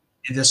to.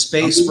 The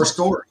space for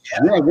storage.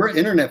 Yeah, we're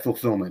internet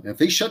fulfillment. If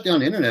they shut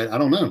down the internet, I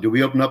don't know. Do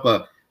we open up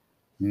a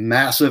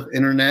massive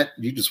internet?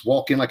 You just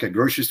walk in like a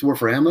grocery store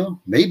for ammo?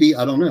 Maybe.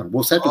 I don't know.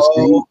 We'll have to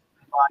see.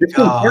 It's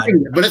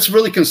but it's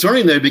really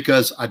concerning though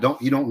because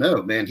you don't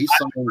know, man. He's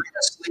signed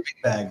a sleeping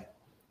bag.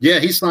 Yeah,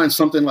 he signed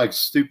something like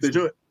stupid.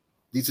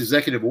 These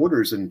executive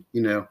orders, and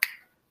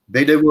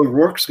Beto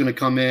O'Rourke's going to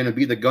come in and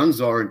be the gun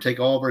czar and take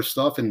all of our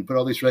stuff and put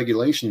all these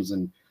regulations.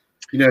 And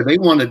they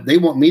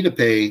want me to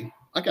pay.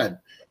 I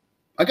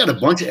got a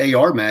bunch of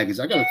AR magazines.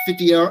 I got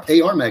 50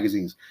 AR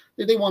magazines.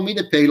 They want me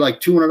to pay like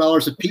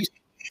 $200 a piece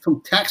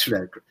from tax for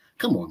that.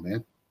 Come on,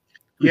 man.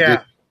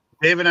 Yeah,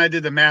 Dave and I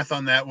did the math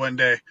on that one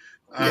day.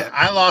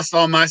 I lost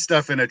all my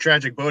stuff in a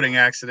tragic boating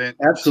accident.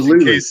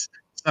 Absolutely. In case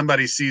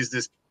somebody sees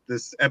this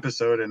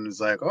episode and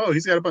is like, "Oh,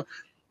 he's got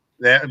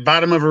the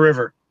bottom of a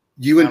river."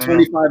 You and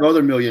 25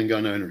 other million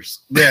gun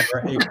owners. Yeah.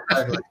 Right,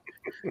 exactly.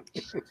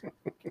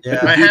 Yeah.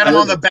 I had them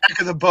on the back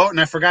of the boat and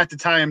I forgot to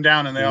tie them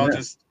down, and they all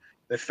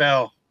they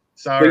fell.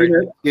 Sorry.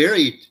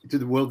 Gary,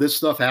 will this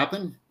stuff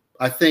happen?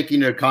 I think,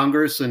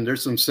 Congress, and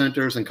there's some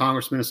senators and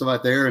congressmen and stuff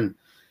out there. And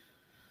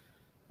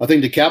I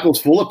think the Capitol's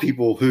full of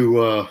people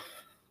who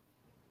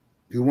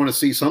want to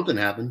see something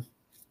happen.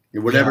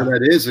 And whatever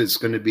that is, it's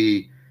going to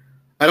be,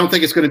 I don't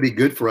think it's going to be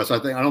good for us. I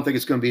don't think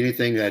it's going to be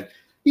anything that,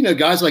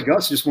 guys like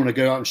us just want to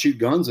go out and shoot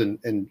guns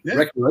and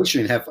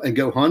recreation and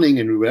go hunting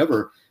and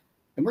whatever.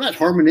 And we're not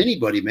harming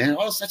anybody, man.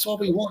 That's all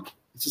we want.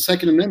 It's the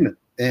Second Amendment.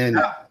 And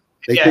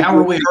how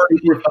are we hurting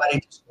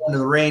everybody just going to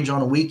the range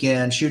on a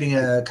weekend shooting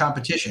a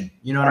competition?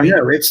 You know what I mean?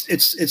 Yeah,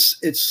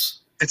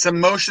 it's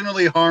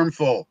emotionally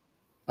harmful.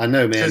 I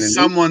know, man. To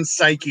someone's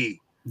psyche.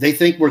 They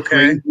think we're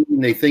crazy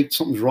and they think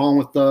something's wrong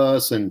with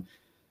us, and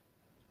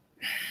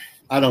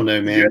I don't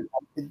know, man.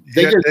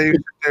 They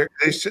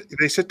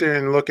sit there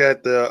and look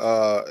at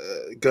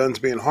the guns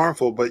being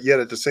harmful, but yet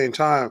at the same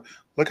time,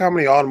 look how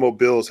many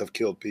automobiles have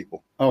killed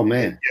people. Oh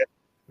man,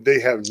 they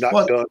have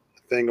not done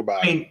a thing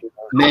about it.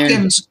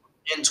 Hopkins,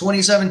 in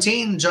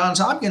 2017, Johns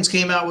Hopkins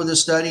came out with a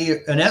study,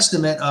 an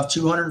estimate of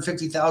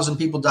 250,000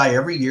 people die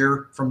every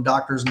year from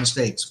doctors'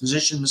 mistakes,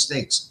 physician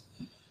mistakes.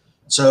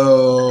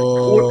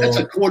 So that's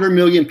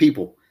 250,000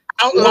 people.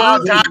 Outlaw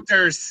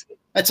doctors.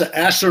 That's an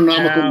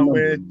astronomical number.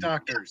 With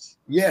doctors.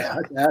 Yeah,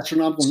 that's an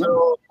astronomical number.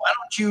 Why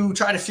don't you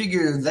try to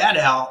figure that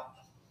out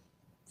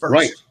first?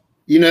 Right.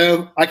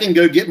 I can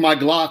go get my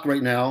Glock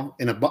right now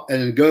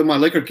and go to my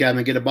liquor cabinet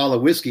and get a bottle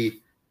of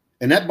whiskey.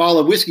 And that bottle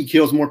of whiskey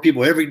kills more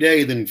people every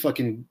day than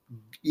fucking,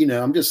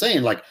 I'm just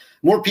saying, like,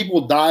 more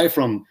people die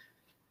from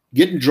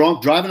getting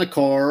drunk, driving a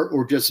car,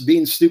 or just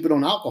being stupid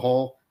on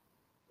alcohol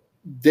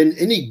than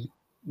any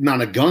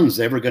amount of guns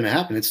ever going to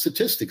happen. It's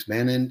statistics,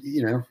 man.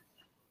 And,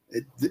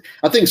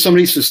 I think some of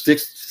these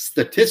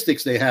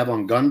statistics they have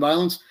on gun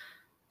violence,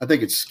 I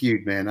think it's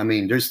skewed, man. I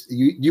mean,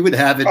 you would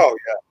have it. Oh,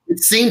 yeah. It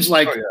seems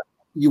like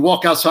you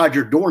walk outside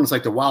your door and it's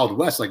like the Wild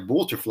West, like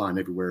bullets are flying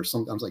everywhere.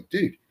 Sometimes like,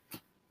 dude,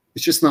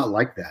 it's just not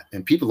like that.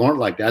 And people aren't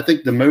like that. I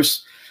think the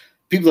most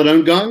people that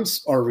own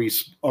guns are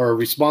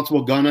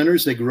responsible gun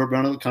owners. They grew up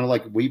around it kind of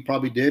like we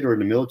probably did, or in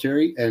the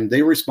military, and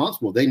they were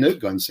responsible. They know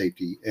gun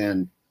safety.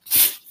 And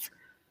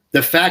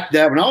the fact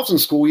that when I was in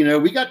school,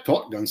 we got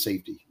taught gun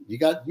safety. You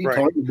taught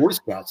the Boy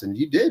Scouts, and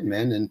you did,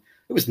 man. And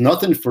it was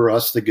nothing for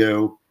us to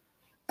go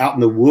out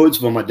in the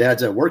woods when my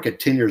dad's at work at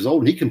 10 years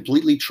old, and he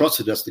completely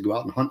trusted us to go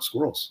out and hunt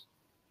squirrels.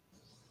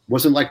 It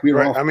wasn't like we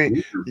were all. I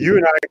mean, you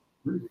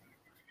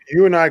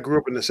and I grew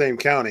up in the same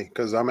county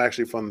because I'm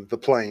actually from the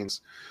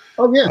Plains.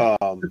 Oh yeah,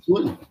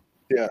 absolutely.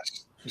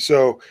 Yes.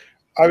 So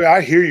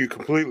I hear you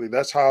completely.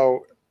 That's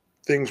how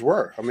things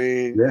were. I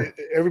mean,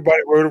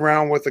 everybody rode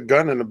around with a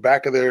gun in the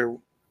back of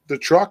the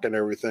truck and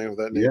everything of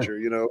that nature,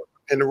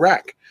 in the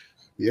rack.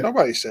 Yeah.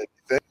 Nobody said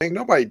anything.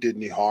 Nobody did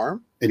any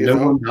harm. And no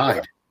one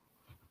died.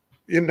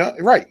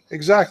 Right.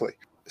 Exactly.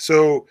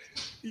 So,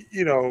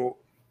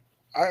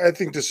 I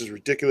think this is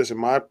ridiculous in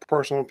my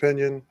personal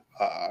opinion.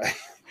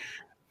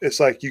 It's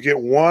like you get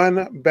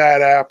one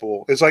bad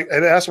apple. It's like,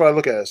 and that's what I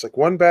look at. It's like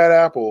one bad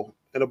apple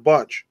in a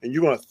bunch, and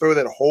you're going to throw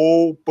that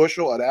whole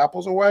bushel of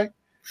apples away?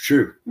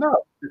 Sure. No.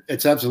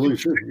 It's absolutely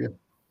true. Yeah.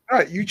 All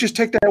right. You just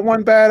take that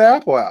one bad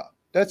apple out.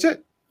 That's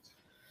it.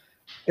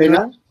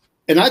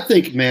 And I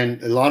think, man,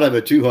 a lot of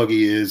it too,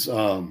 Huggy, is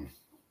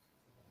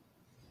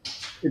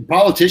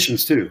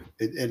politicians too.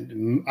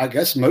 And I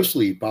guess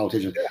mostly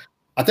politicians. Yeah.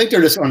 I think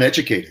they're just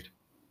uneducated.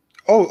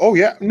 Oh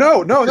yeah.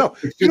 No.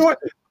 You know what?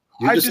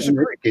 I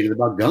disagree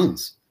about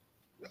guns.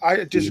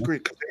 I disagree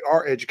because they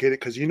are educated.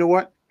 Because you know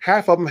what?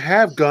 Half of them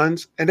have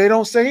guns and they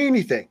don't say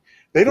anything.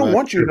 They don't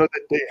want you to know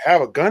that they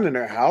have a gun in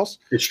their house.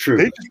 It's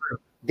true.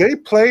 They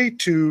play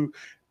to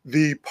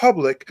the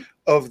public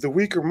of the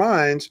weaker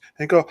minds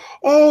and go,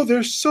 "Oh,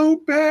 they're so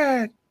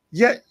bad."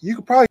 Yet you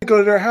could probably go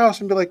to their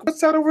house and be like,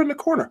 "What's that over in the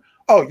corner?"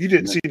 "Oh, you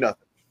didn't see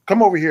nothing.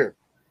 Come over here."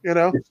 You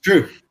know. It's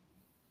true.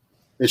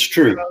 It's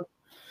true. You know?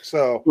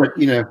 So, but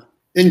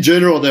in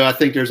general, though, I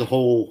think there's this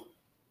whole,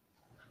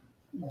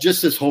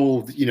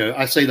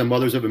 I say the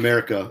mothers of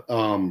America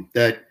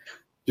that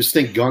just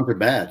think guns are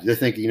bad. They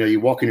think, you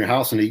walk in your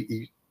house and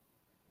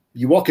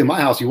you walk in my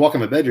house, you walk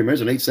in my bedroom,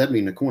 there's an 870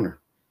 in the corner.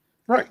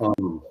 Right.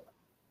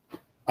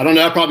 I don't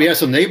know. I probably have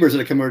some neighbors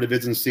that come over to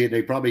visit and see it.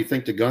 They probably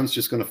think the gun's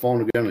just going to fall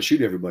and go down and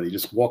shoot everybody,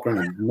 just walk around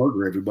and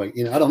murder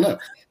everybody. I don't know.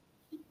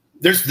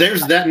 There's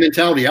that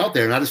mentality out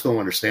there, and I just don't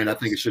understand. I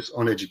think it's just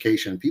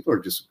uneducation. People are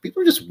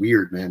just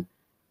weird, man.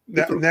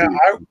 Now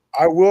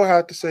I will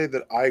have to say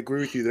that I agree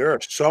with you. There are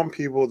some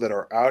people that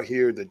are out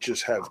here that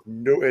just have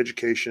no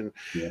education.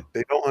 Yeah.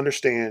 They don't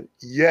understand.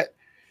 Yet,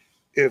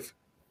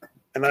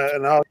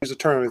 I'll use the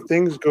term, if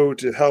things go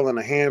to hell in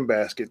a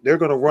handbasket, they're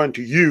going to run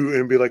to you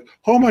and be like,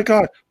 "Oh my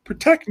God,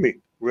 protect me!"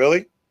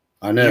 Really?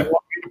 I know. You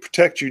want me to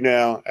protect you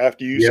now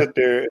after you sit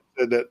there and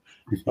said that.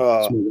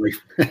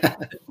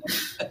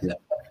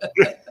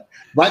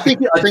 But I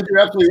think you're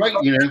absolutely right.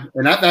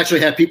 And I've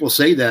actually had people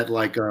say that,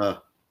 like,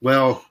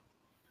 well,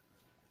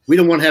 we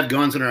don't want to have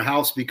guns in our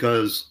house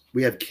because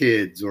we have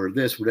kids or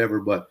this, whatever.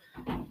 But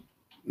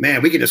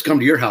man, we can just come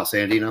to your house,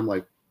 Andy. And I'm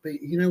like,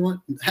 but you know what?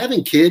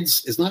 Having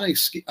kids is not an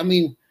excuse. I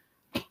mean,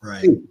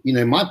 right.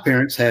 Dude, my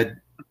parents had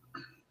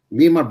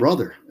me and my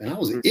brother, and I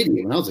was an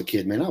idiot when I was a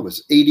kid, man. I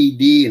was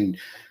ADD and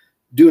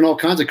doing all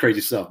kinds of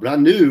crazy stuff. But I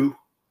knew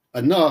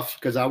enough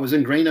because I was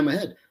ingrained in my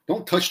head.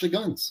 Don't touch the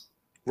guns.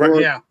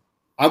 Right. Yeah.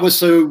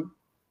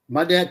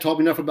 My dad taught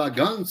me enough about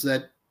guns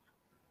that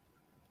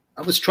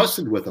I was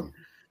trusted with them.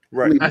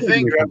 Right. I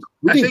think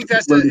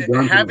that's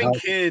having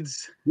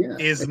kids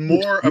is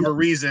more of a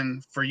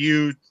reason for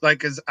you. Like,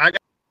 cause I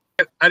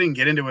didn't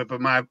get into it, but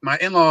my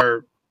in-laws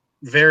are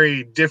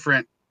very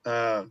different,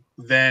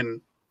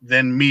 than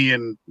me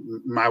and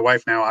my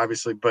wife now,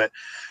 obviously. But,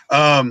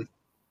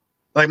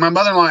 like my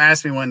mother-in-law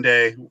asked me one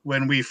day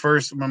when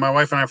my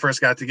wife and I first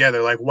got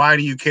together, like, why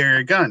do you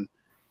carry a gun?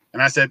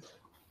 And I said,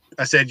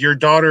 your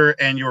daughter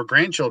and your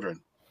grandchildren.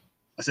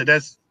 I said,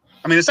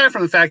 aside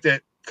from the fact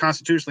that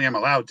constitutionally I'm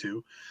allowed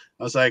to,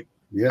 I was like,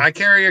 I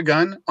carry a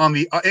gun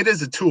it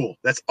is a tool.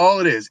 That's all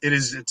it is.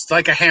 It's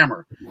like a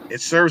hammer. It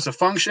serves a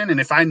function. And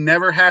if I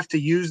never have to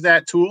use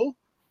that tool,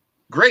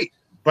 great.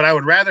 But I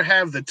would rather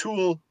have the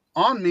tool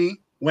on me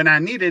when I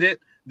needed it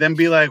than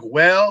be like,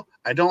 well,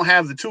 I don't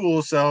have the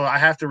tool, so I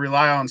have to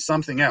rely on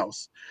something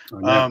else.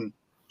 So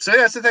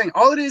that's the thing.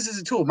 All it is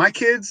a tool. My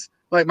kids,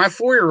 like my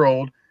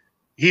 4-year-old,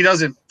 he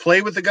doesn't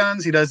play with the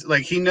guns.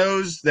 He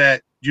knows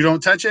that you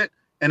don't touch it.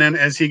 And then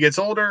as he gets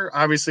older,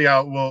 obviously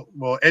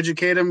we'll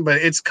educate him, but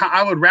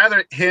I would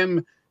rather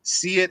him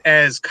see it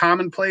as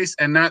commonplace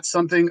and not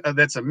something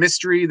that's a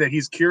mystery that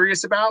he's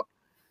curious about.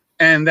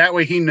 And that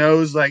way he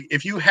knows, like,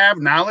 if you have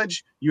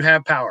knowledge, you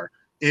have power.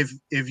 If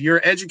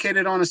you're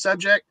educated on a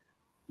subject,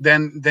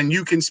 then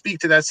you can speak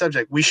to that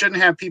subject. We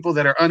shouldn't have people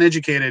that are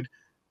uneducated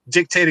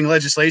dictating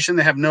legislation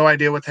that have no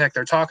idea what the heck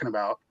they're talking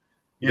about.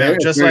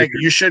 Just like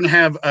you shouldn't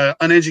have an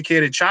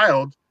uneducated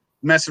child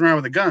messing around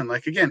with a gun.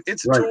 Like, again,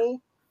 it's a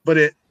tool, but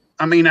a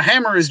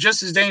hammer is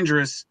just as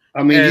dangerous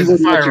as a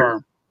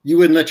firearm. You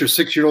wouldn't let your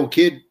 6-year-old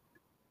kid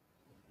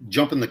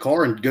jump in the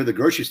car and go to the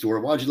grocery store.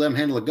 Why'd you let him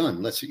handle a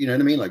gun? You know what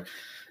I mean? Like,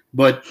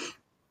 but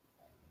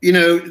the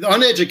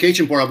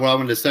uneducation part of what I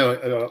wanted to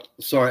say,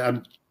 sorry,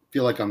 I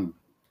feel like I'm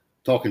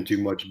talking too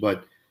much,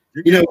 but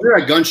we're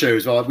at gun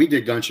shows. We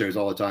did gun shows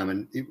all the time.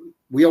 And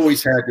we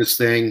always had this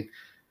thing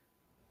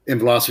in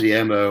Velocity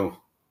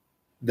Ammo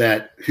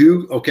that at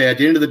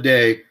the end of the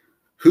day,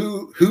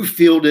 who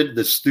fielded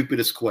the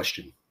stupidest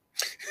question?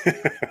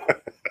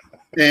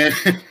 And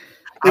it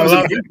was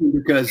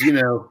amazing because,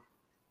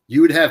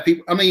 you would have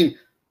people. I mean,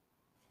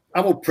 I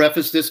will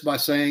preface this by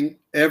saying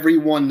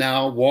everyone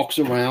now walks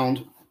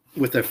around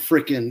with a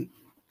freaking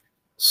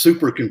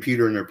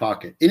supercomputer in their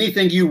pocket.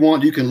 Anything you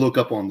want, you can look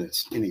up on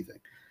this, anything.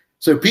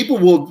 So people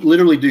will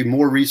literally do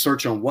more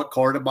research on what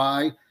car to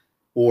buy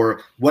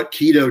or what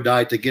keto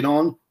diet to get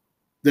on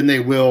than they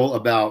will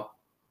about,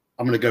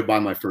 I'm going to go buy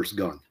my first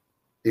gun.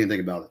 Anything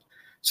about it.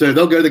 So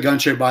they'll go to the gun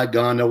show, buy a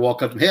gun. They'll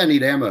walk up, hey, I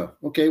need ammo.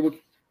 Okay, well,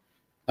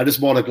 I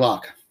just bought a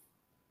Glock.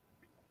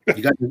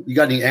 You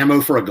got any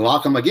ammo for a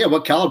Glock? I'm like, yeah,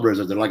 what caliber is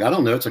it? They're like, I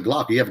don't know. It's a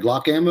Glock. You have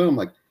Glock ammo? I'm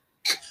like,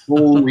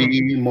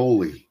 holy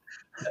moly.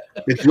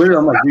 It's literally,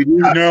 I'm like, dude,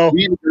 you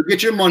need to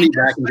get your money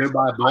back and go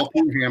buy a ball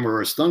peen hammer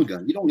or a stun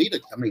gun. You don't need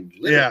it. I mean,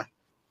 literally. Yeah.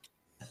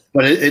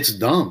 But it's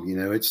dumb.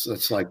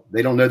 It's like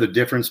they don't know the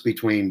difference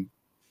between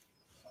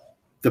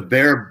the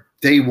bare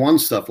day one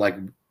stuff like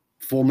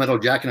Full Metal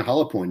Jacket and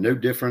Hollow Point. No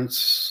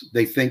difference.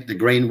 They think the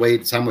grain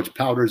weight is how much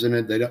powder's in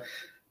it. They don't.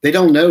 They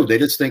don't know. They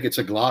just think it's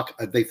a Glock.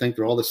 They think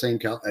they're all the same.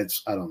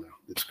 I don't know.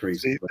 It's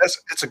crazy. See,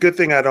 it's a good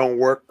thing I don't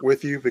work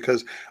with you,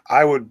 because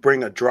I would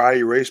bring a dry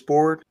erase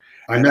board.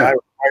 I would write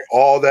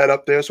all that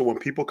up there. So when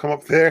people come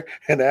up there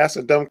and ask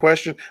a dumb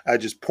question, I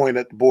just point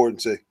at the board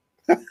and say,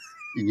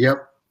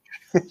 "Yep."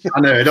 I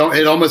know.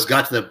 It almost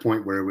got to that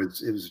point where it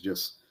was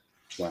just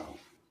wow.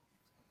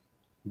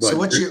 But so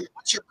what's your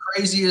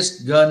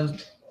craziest gun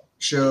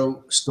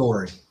show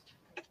story?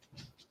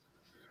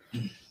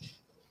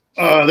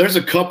 There's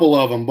a couple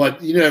of them, but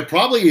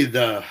probably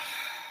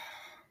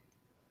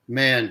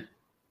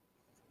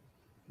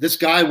this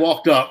guy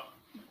walked up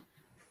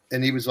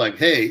and he was like,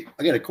 "Hey,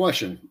 I got a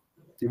question."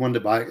 He wanted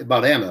to buy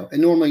about ammo.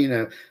 And normally,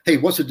 hey,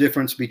 what's the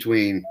difference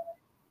between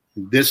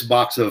this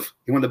box of,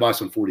 he wanted to buy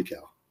some 40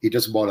 cal. He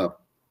just bought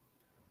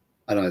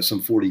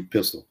some 40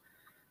 pistol.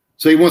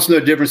 So he wants to know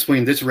the difference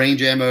between this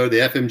range ammo,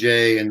 the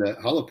FMJ, and the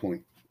hollow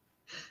point.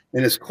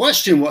 And his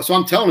question was, so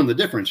I'm telling him the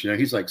difference,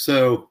 he's like,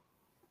 "So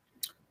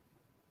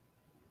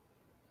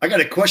I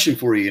got a question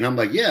for you." And I'm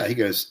like, "Yeah." He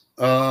goes,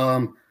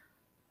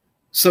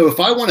 "So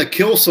if I want to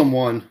kill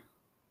someone,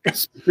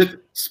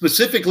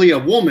 specifically a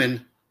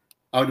woman,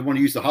 I would want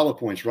to use the hollow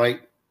points,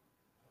 right?"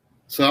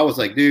 So I was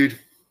like, "Dude,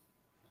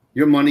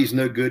 your money's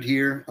no good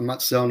here. I'm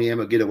not selling the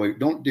ammo. Get away.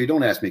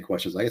 Don't ask me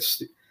questions."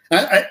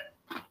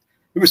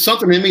 There was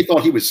something in me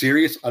thought he was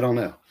serious. I don't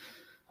know.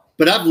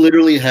 But I've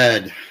literally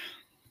had,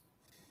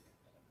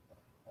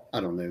 I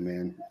don't know,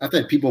 man. I've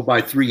had people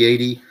buy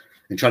 380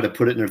 and try to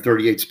put it in their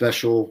 38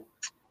 special.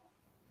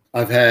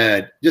 I've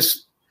had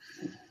just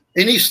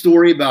any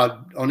story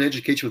about on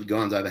education with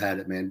guns. I've had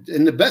it, man.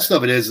 And the best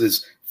of it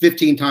is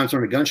 15 times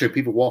during a gun show,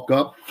 people walk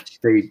up,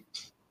 they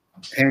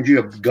hand you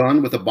a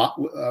gun with a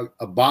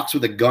box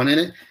with a gun in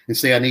it and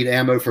say, "I need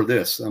ammo for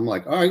this." I'm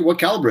like, "All right, what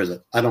caliber is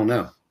it?" "I don't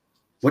know."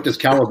 "What does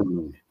caliber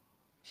mean?"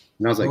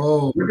 And I was like,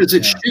 "Where does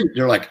it shoot?"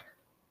 They're like,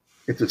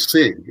 "It's a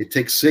SIG. It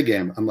takes SIG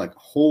ammo." I'm like,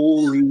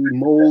 "Holy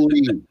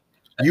moly.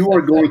 You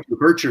are going to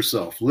hurt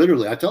yourself."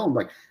 Literally. I tell them,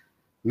 like,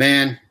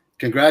 "Man,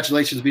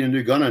 congratulations being a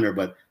new gun owner,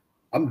 but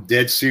I'm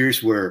dead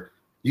serious where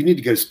you need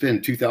to go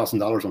spend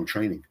 $2,000 on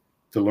training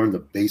to learn the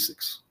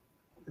basics."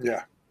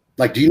 Yeah.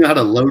 Like, "Do you know how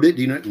to load it?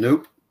 Do you know?"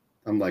 "Nope."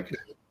 I'm like,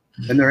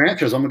 and their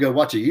answer is, "I'm gonna go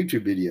watch a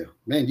YouTube video."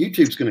 Man,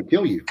 YouTube's gonna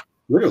kill you.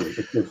 Literally.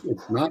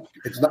 It's not,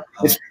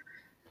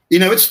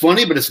 it's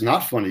funny, but it's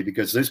not funny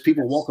because those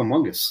people walk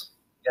among us.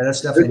 Yeah,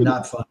 that's definitely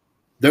not fun.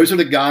 Those are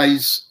the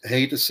guys, I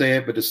hate to say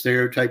it, but the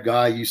stereotype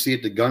guy you see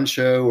at the gun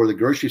show or the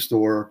grocery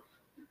store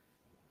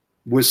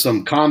with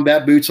some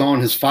combat boots on,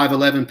 his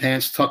 511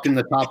 pants tucked in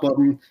the top of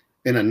them,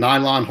 in a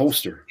nylon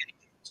holster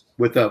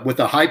with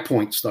a high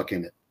point stuck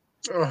in it.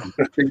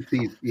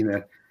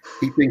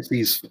 He thinks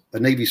he's a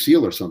Navy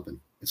SEAL or something.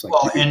 It's like,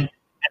 well, and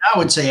I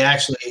would say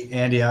actually,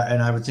 Andy,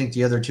 and I would think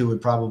the other two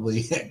would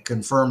probably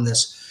confirm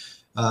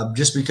this,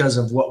 just because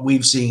of what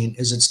we've seen,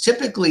 is it's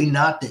typically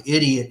not the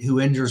idiot who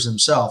injures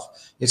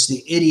himself. It's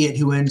the idiot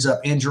who ends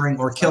up injuring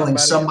or killing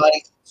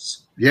somebody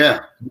else. Yeah,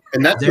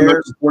 and that's the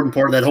most important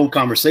part of that whole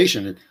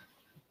conversation.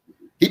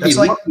 He'd be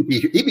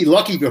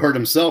lucky if he hurt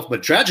himself,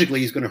 but tragically,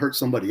 he's going to hurt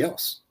somebody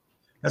else.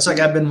 That's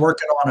like I've been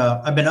working on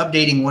I've been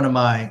updating one of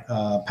my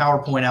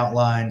PowerPoint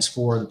outlines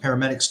for the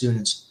paramedic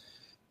students.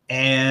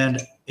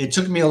 And it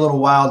took me a little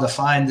while to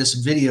find this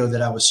video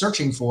that I was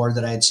searching for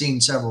that I had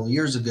seen several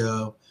years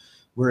ago,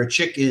 where a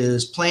chick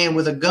is playing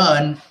with a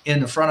gun in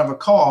the front of a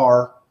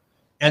car.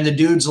 And the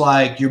dude's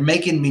like, "You're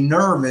making me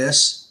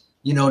nervous.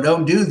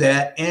 Don't do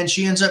that." And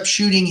she ends up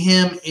shooting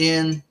him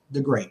in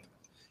the grape.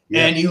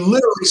 Yeah. And you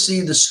literally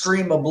see the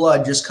stream of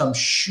blood just come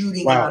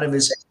shooting out of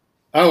his head.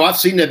 Oh, I've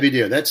seen that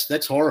video.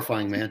 That's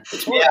horrifying, man.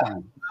 It's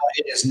horrifying.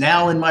 It is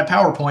now in my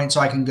PowerPoint, so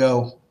I can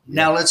go,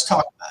 now let's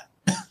talk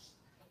about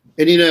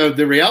it. And,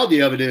 the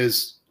reality of it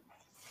is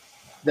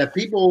that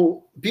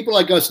people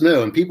like us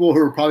know, and people who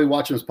are probably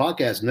watching this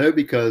podcast know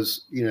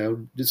because,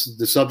 this is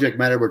the subject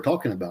matter we're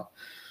talking about.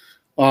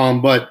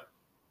 But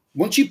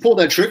once you pull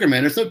that trigger,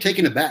 man, there's no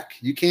taking it back.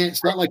 You can't.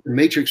 It's not like the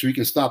Matrix where you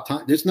can stop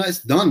time. It's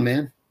done,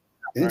 man.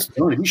 It's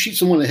done. If you shoot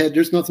someone in the head,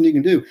 there's nothing you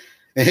can do.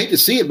 I hate to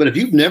see it, but if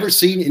you've never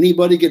seen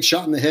anybody get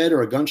shot in the head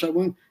or a gunshot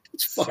wound,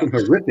 it's fucking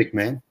horrific,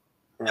 man.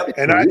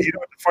 And the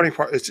funny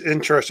part, it's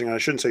interesting. I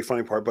shouldn't say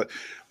funny part, but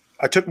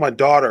I took my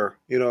daughter,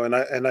 and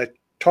I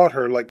taught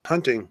her like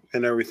hunting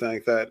and everything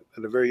like that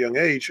at a very young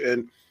age.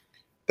 And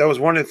that was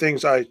one of the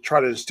things I try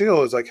to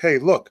instill is like, hey,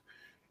 look,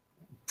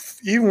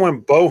 even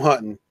when bow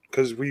hunting,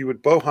 because we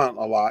would bow hunt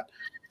a lot,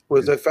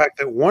 was the fact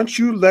that once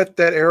you let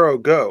that arrow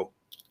go,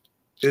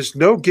 there's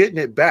no getting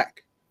it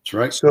back. That's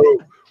right. So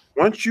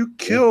once you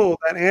kill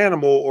that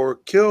animal or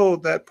kill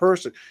that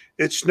person,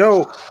 it's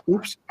no,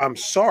 oops, I'm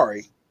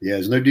sorry. Yeah,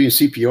 there's no doing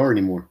CPR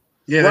anymore.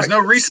 Yeah, there's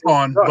no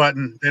respawn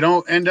button. They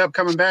don't end up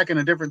coming back in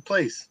a different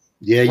place.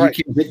 Yeah, you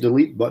can't hit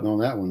delete button on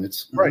that one.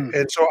 It's right.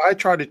 And so I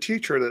try to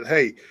teach her that,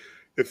 hey,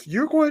 if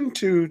you're going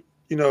to,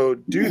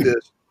 do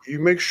this, you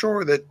make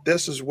sure that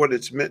this is what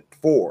it's meant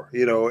for,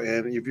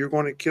 and if you're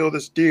going to kill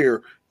this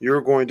deer,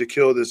 you're going to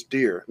kill this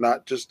deer,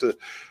 not just to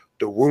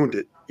wound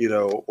it,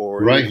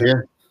 or right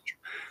here.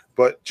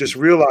 But just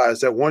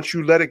realize that once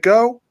you let it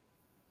go,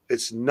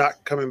 It's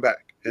not coming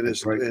back. And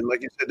it's right. And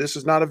like you said, this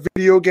is not a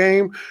video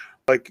game.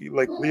 Like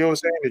Leo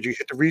was saying, did you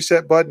hit the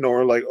reset button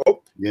or like,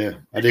 oh yeah,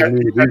 I didn't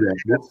mean to do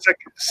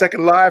that.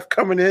 Second live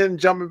coming in,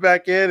 jumping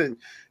back in, and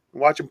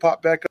watch them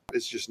pop back up.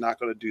 It's just not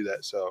going to do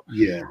that. So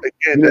yeah,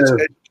 again, that's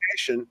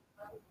education.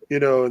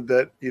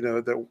 That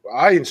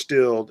I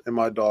instilled in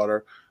my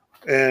daughter,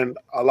 and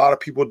a lot of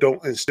people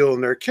don't instill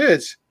in their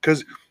kids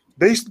because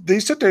they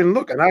sit there and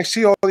look, and I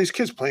see all these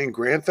kids playing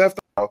Grand Theft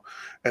Auto,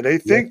 and they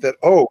think that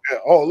oh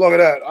look at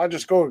that, I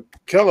just go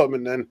kill them,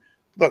 and then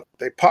look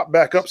they pop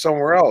back up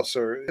somewhere else,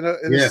 or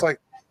it's like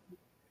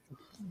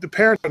the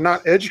parents are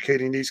not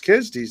educating these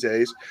kids these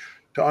days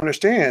to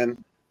understand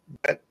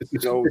that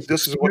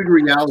this is what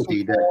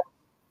reality that.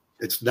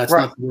 That's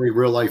not the way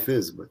real life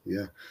is, but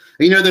yeah.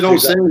 That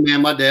old saying,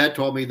 man, my dad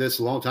taught me this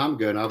a long time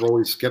ago, and I've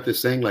always kept this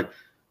saying, like,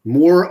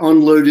 more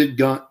unloaded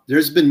gun.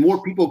 There's been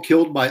more people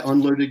killed by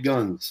unloaded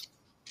guns.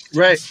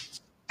 Right.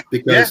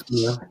 Because,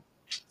 the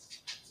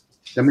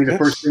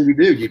first thing you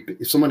do,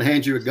 if someone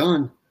hands you a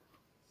gun,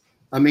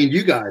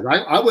 you guys,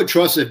 I would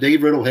trust if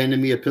Dave Riddle handed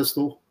me a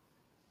pistol,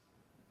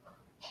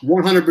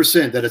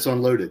 100% that it's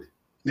unloaded.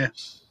 Yeah.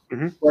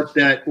 Mm-hmm. But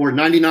or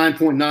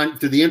 99.9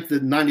 to the nth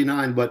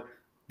 99, but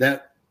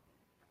that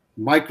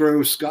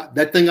micro Scott,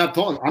 that thing I've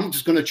taught, I'm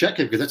just going to check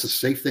it because that's a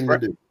safe thing to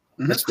do.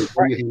 Mm-hmm. That's the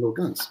way you handle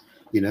guns.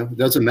 It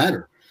doesn't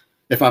matter.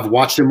 If I've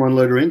watched them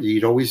unload or in,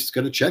 you'd always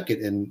got to check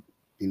it. And,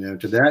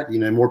 to that,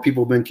 more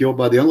people have been killed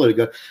by the unloaded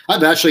gun.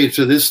 I've actually,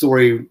 to this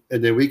story,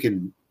 and then we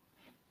can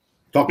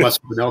talk about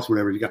something else,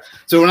 whatever you got.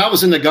 So when I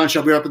was in the gun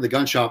shop, we were up at the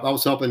gun shop. I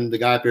was helping the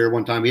guy up there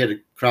one time. He had a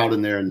crowd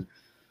in there, and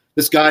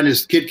this guy and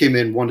his kid came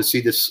in, wanted to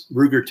see this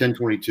Ruger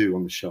 1022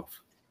 on the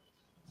shelf.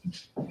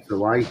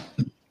 So I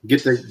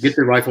get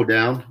the rifle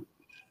down,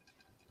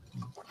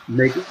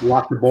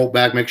 lock the bolt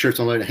back, make sure it's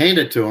unloaded, hand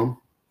it to him.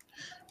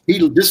 I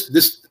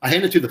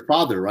hand it to the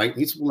father, right?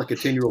 He's like a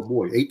 10-year-old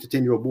boy, 8 to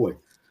 10-year-old boy.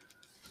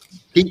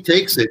 He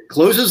takes it,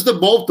 closes the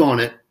bolt on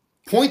it,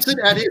 points it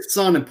at his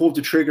son, and pulls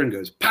the trigger and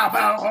goes, pow,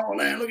 pow, oh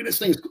man, look at this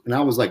thing. And I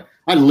was like,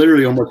 I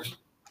literally almost,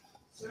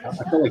 I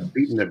felt like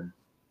beating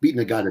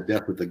a guy to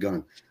death with the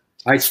gun.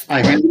 I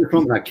handed it to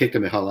him and I kicked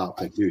him the hell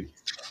out. Like, dude,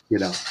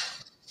 get out.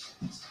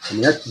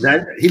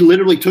 That he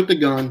literally took the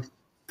gun,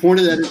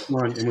 pointed at his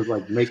son, and was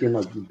like making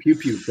like pew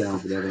pew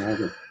sounds with it. And I was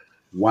like,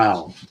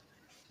 wow.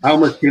 I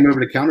almost came over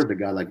to counter the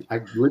guy. Like, I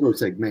literally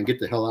said, man,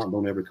 get the hell out and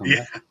don't ever come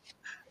back.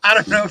 I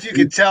don't know if you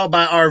can tell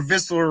by our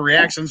visceral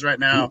reactions right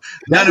now.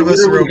 None of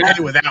us are okay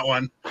with that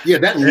one. Yeah,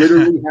 that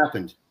literally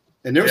happened.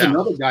 And there was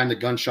another guy in the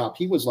gun shop.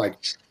 He was like,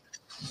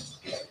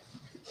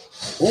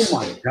 oh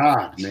my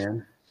God,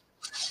 man.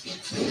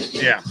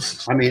 Yeah.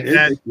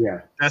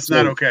 That's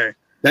not okay.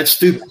 That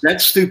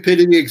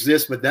stupidity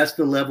exists, but that's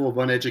the level of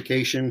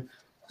uneducation.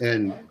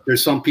 And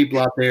there's some people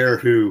out there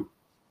who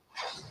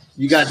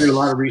you got to do a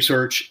lot of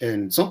research,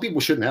 and some people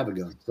shouldn't have a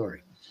gun.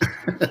 Sorry.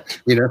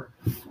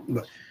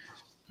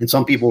 And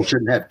some people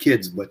shouldn't have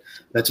kids, but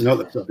that's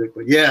another subject.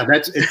 But yeah,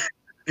 there's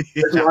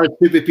a lot of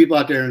stupid people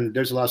out there, and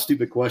there's a lot of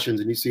stupid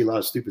questions, and you see a lot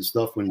of stupid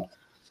stuff when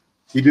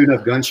you do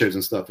enough gun shows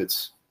and stuff.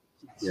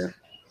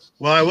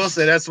 Well, I will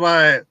say that's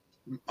why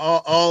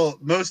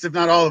most, if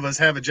not all of us,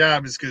 have a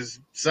job, is because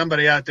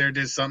somebody out there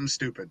did something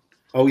stupid.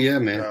 Oh yeah,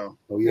 man. So,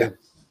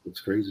 it's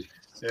crazy.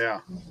 Yeah.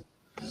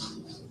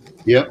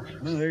 Yep.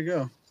 Well, there you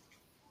go.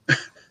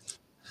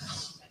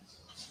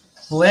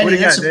 Well, Andy,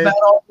 that's about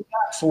all we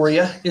got for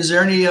you. Is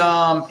there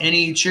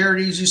any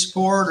charities you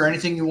support or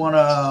anything you want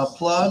to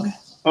plug?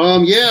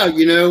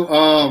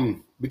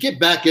 We get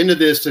back into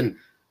this, and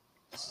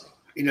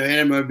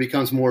ammo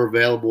becomes more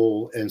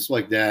available and stuff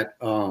like that.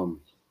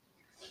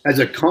 As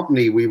a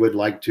company, we would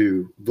like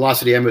to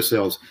Velocity Ammo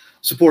Sales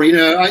support.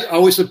 I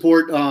always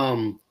support.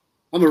 I'm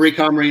a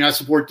recon Marine. I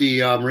support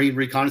the Marine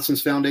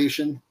Reconnaissance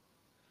Foundation.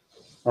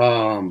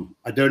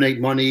 I donate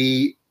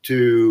money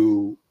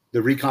to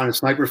the Recon and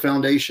Sniper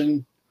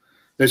Foundation.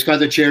 There's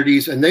kinds of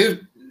charities, and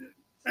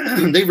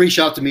they've reached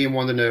out to me and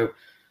wanted to know.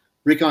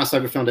 Recon and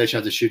Sniper Foundation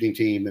has a shooting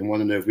team and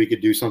wanted to know if we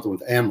could do something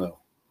with ammo.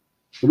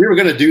 So we were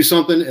going to do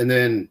something, and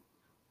then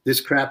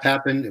this crap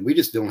happened, and we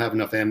just don't have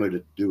enough ammo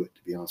to do it,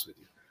 to be honest with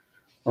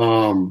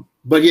you.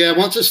 But yeah,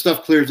 once this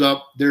stuff clears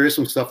up, there is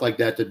some stuff like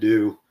that to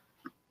do,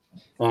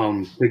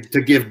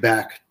 to give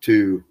back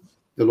to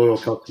the loyal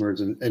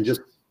customers and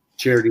just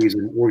charities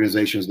and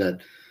organizations that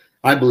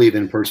I believe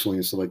in personally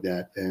and stuff like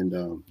that. And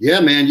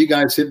man, you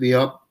guys hit me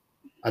up.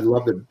 I'd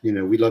love to,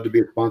 we'd love to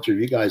be a sponsor of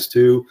you guys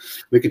too.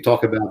 We can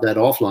talk about that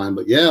offline,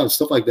 but yeah,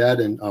 stuff like that.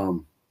 And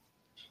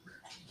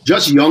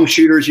just young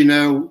shooters,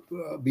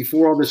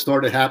 before all this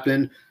started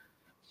happening,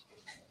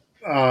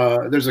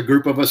 there's a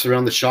group of us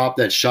around the shop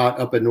that shot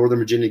up at Northern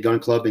Virginia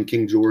Gun Club in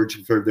King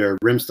George for their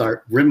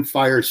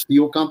rimfire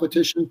steel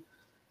competition.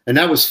 And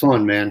that was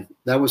fun, man.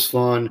 That was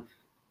fun.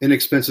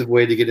 Inexpensive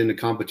way to get into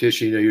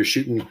competition. You're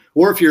shooting,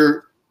 or if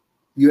you're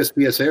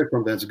USPSA or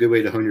something, that's a good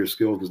way to hone your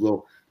skills.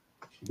 Because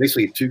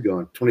basically a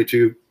 2-gun,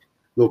 22,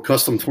 little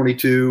custom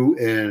 22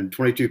 and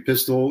 22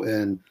 pistol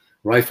and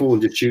rifle,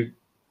 and just shoot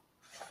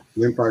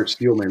rimfire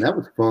steel, man. That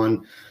was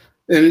fun.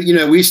 And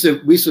we used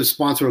to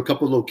sponsor a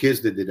couple of little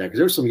kids that did that because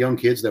there were some young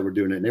kids that were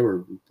doing it, and they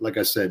were, like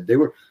I said, they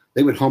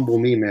would humble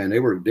me, man. They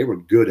were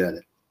good at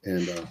it,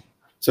 and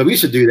so we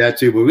used to do that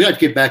too. But we got to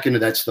get back into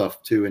that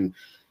stuff too. And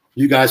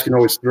you guys can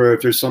always throw,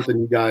 if there's something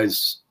you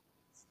guys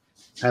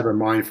have in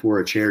mind for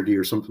a charity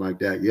or something like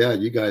that. Yeah,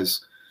 you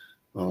guys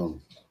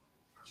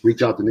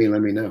reach out to me and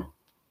let me know.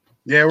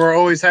 Yeah, we're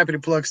always happy to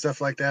plug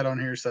stuff like that on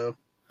here. So,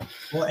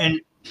 well,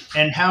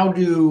 and how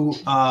do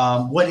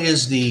what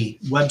is the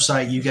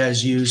website you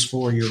guys use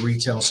for your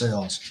retail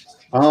sales?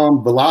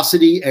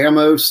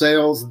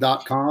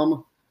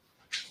 VelocityAmmoSales.com.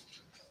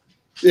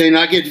 And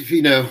I get,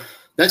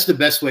 that's the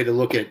best way to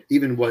look at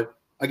even what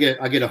I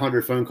get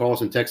 100 phone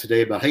calls and texts a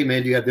day about, hey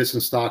man, do you have this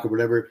in stock or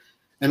whatever?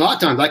 And a lot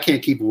of times I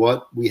can't keep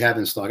what we have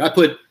in stock. I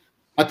put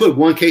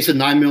one case of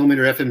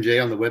 9mm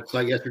FMJ on the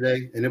website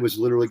yesterday, and it was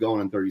literally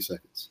gone in 30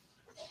 seconds.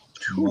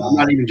 Wow. I'm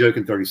not even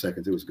joking. 30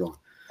 seconds, it was gone.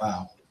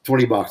 Wow.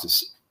 20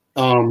 boxes.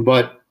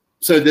 But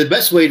so the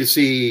best way to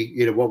see,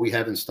 what we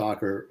have in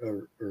stock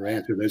or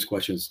answer those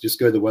questions, just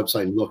go to the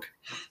website and look.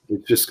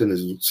 It's just going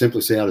to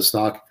simply say out of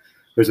stock.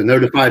 There's a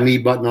notify me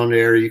button on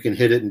there. You can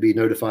hit it and be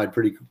notified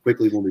pretty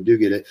quickly when we do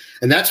get it.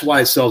 And that's why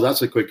it sells out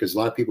so quick, because a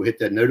lot of people hit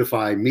that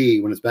notify me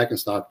when it's back in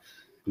stock.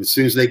 And as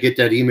soon as they get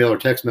that email or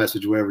text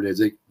message, whatever it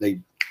is,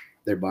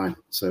 they're buying it.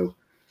 So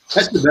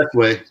that's the best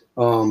way.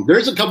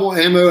 There's a couple of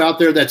ammo out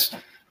there that's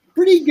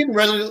getting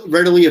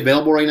readily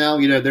available right now.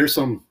 There's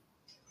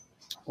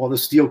all the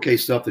steel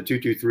case stuff, the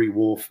 223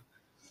 Wolf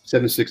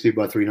 760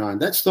 by 39.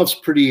 That stuff's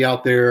pretty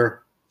out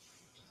there.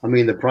 I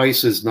mean, the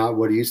price is not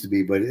what it used to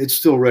be, but it's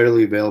still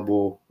readily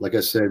available. Like I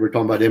said, we're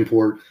talking about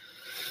import.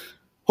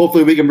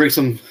 Hopefully we can bring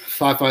some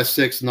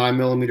 5.56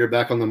 9mm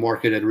back on the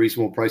market at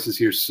reasonable prices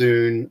here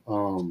soon.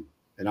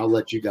 And I'll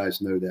let you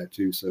guys know that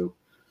too. So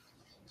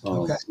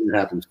okay. It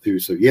happens too.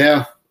 So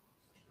yeah,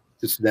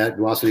 just that,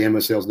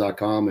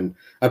 VelocityAmmoSales.com. And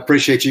I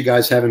appreciate you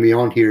guys having me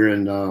on here.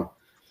 And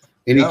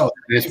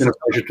it's been a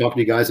pleasure talking to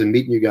you guys and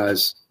meeting you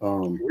guys.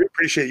 We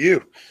appreciate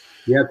you.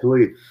 Yeah,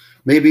 absolutely.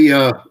 Maybe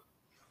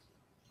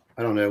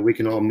I don't know, we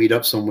can all meet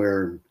up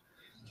somewhere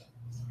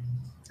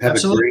and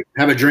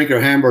have a drink or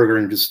a hamburger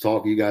and just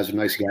talk. You guys are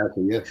nice guys.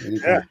 So yeah,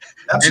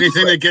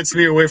 anything that gets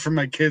me away from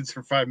my kids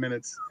for 5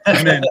 minutes.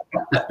 I'm in.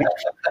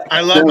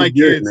 I love my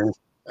kids. Man.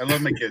 I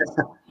love my kids.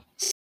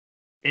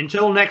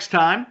 Until next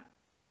time.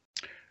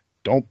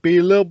 Don't be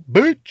a little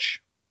bitch.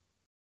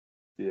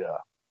 Yeah.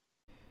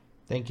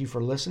 Thank you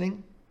for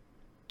listening.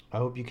 I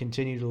hope you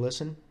continue to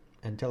listen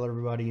and tell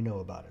everybody you know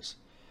about us.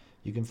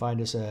 You can find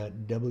us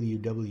at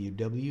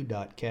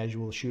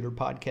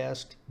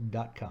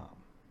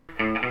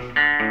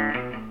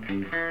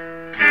www.casualshooterpodcast.com.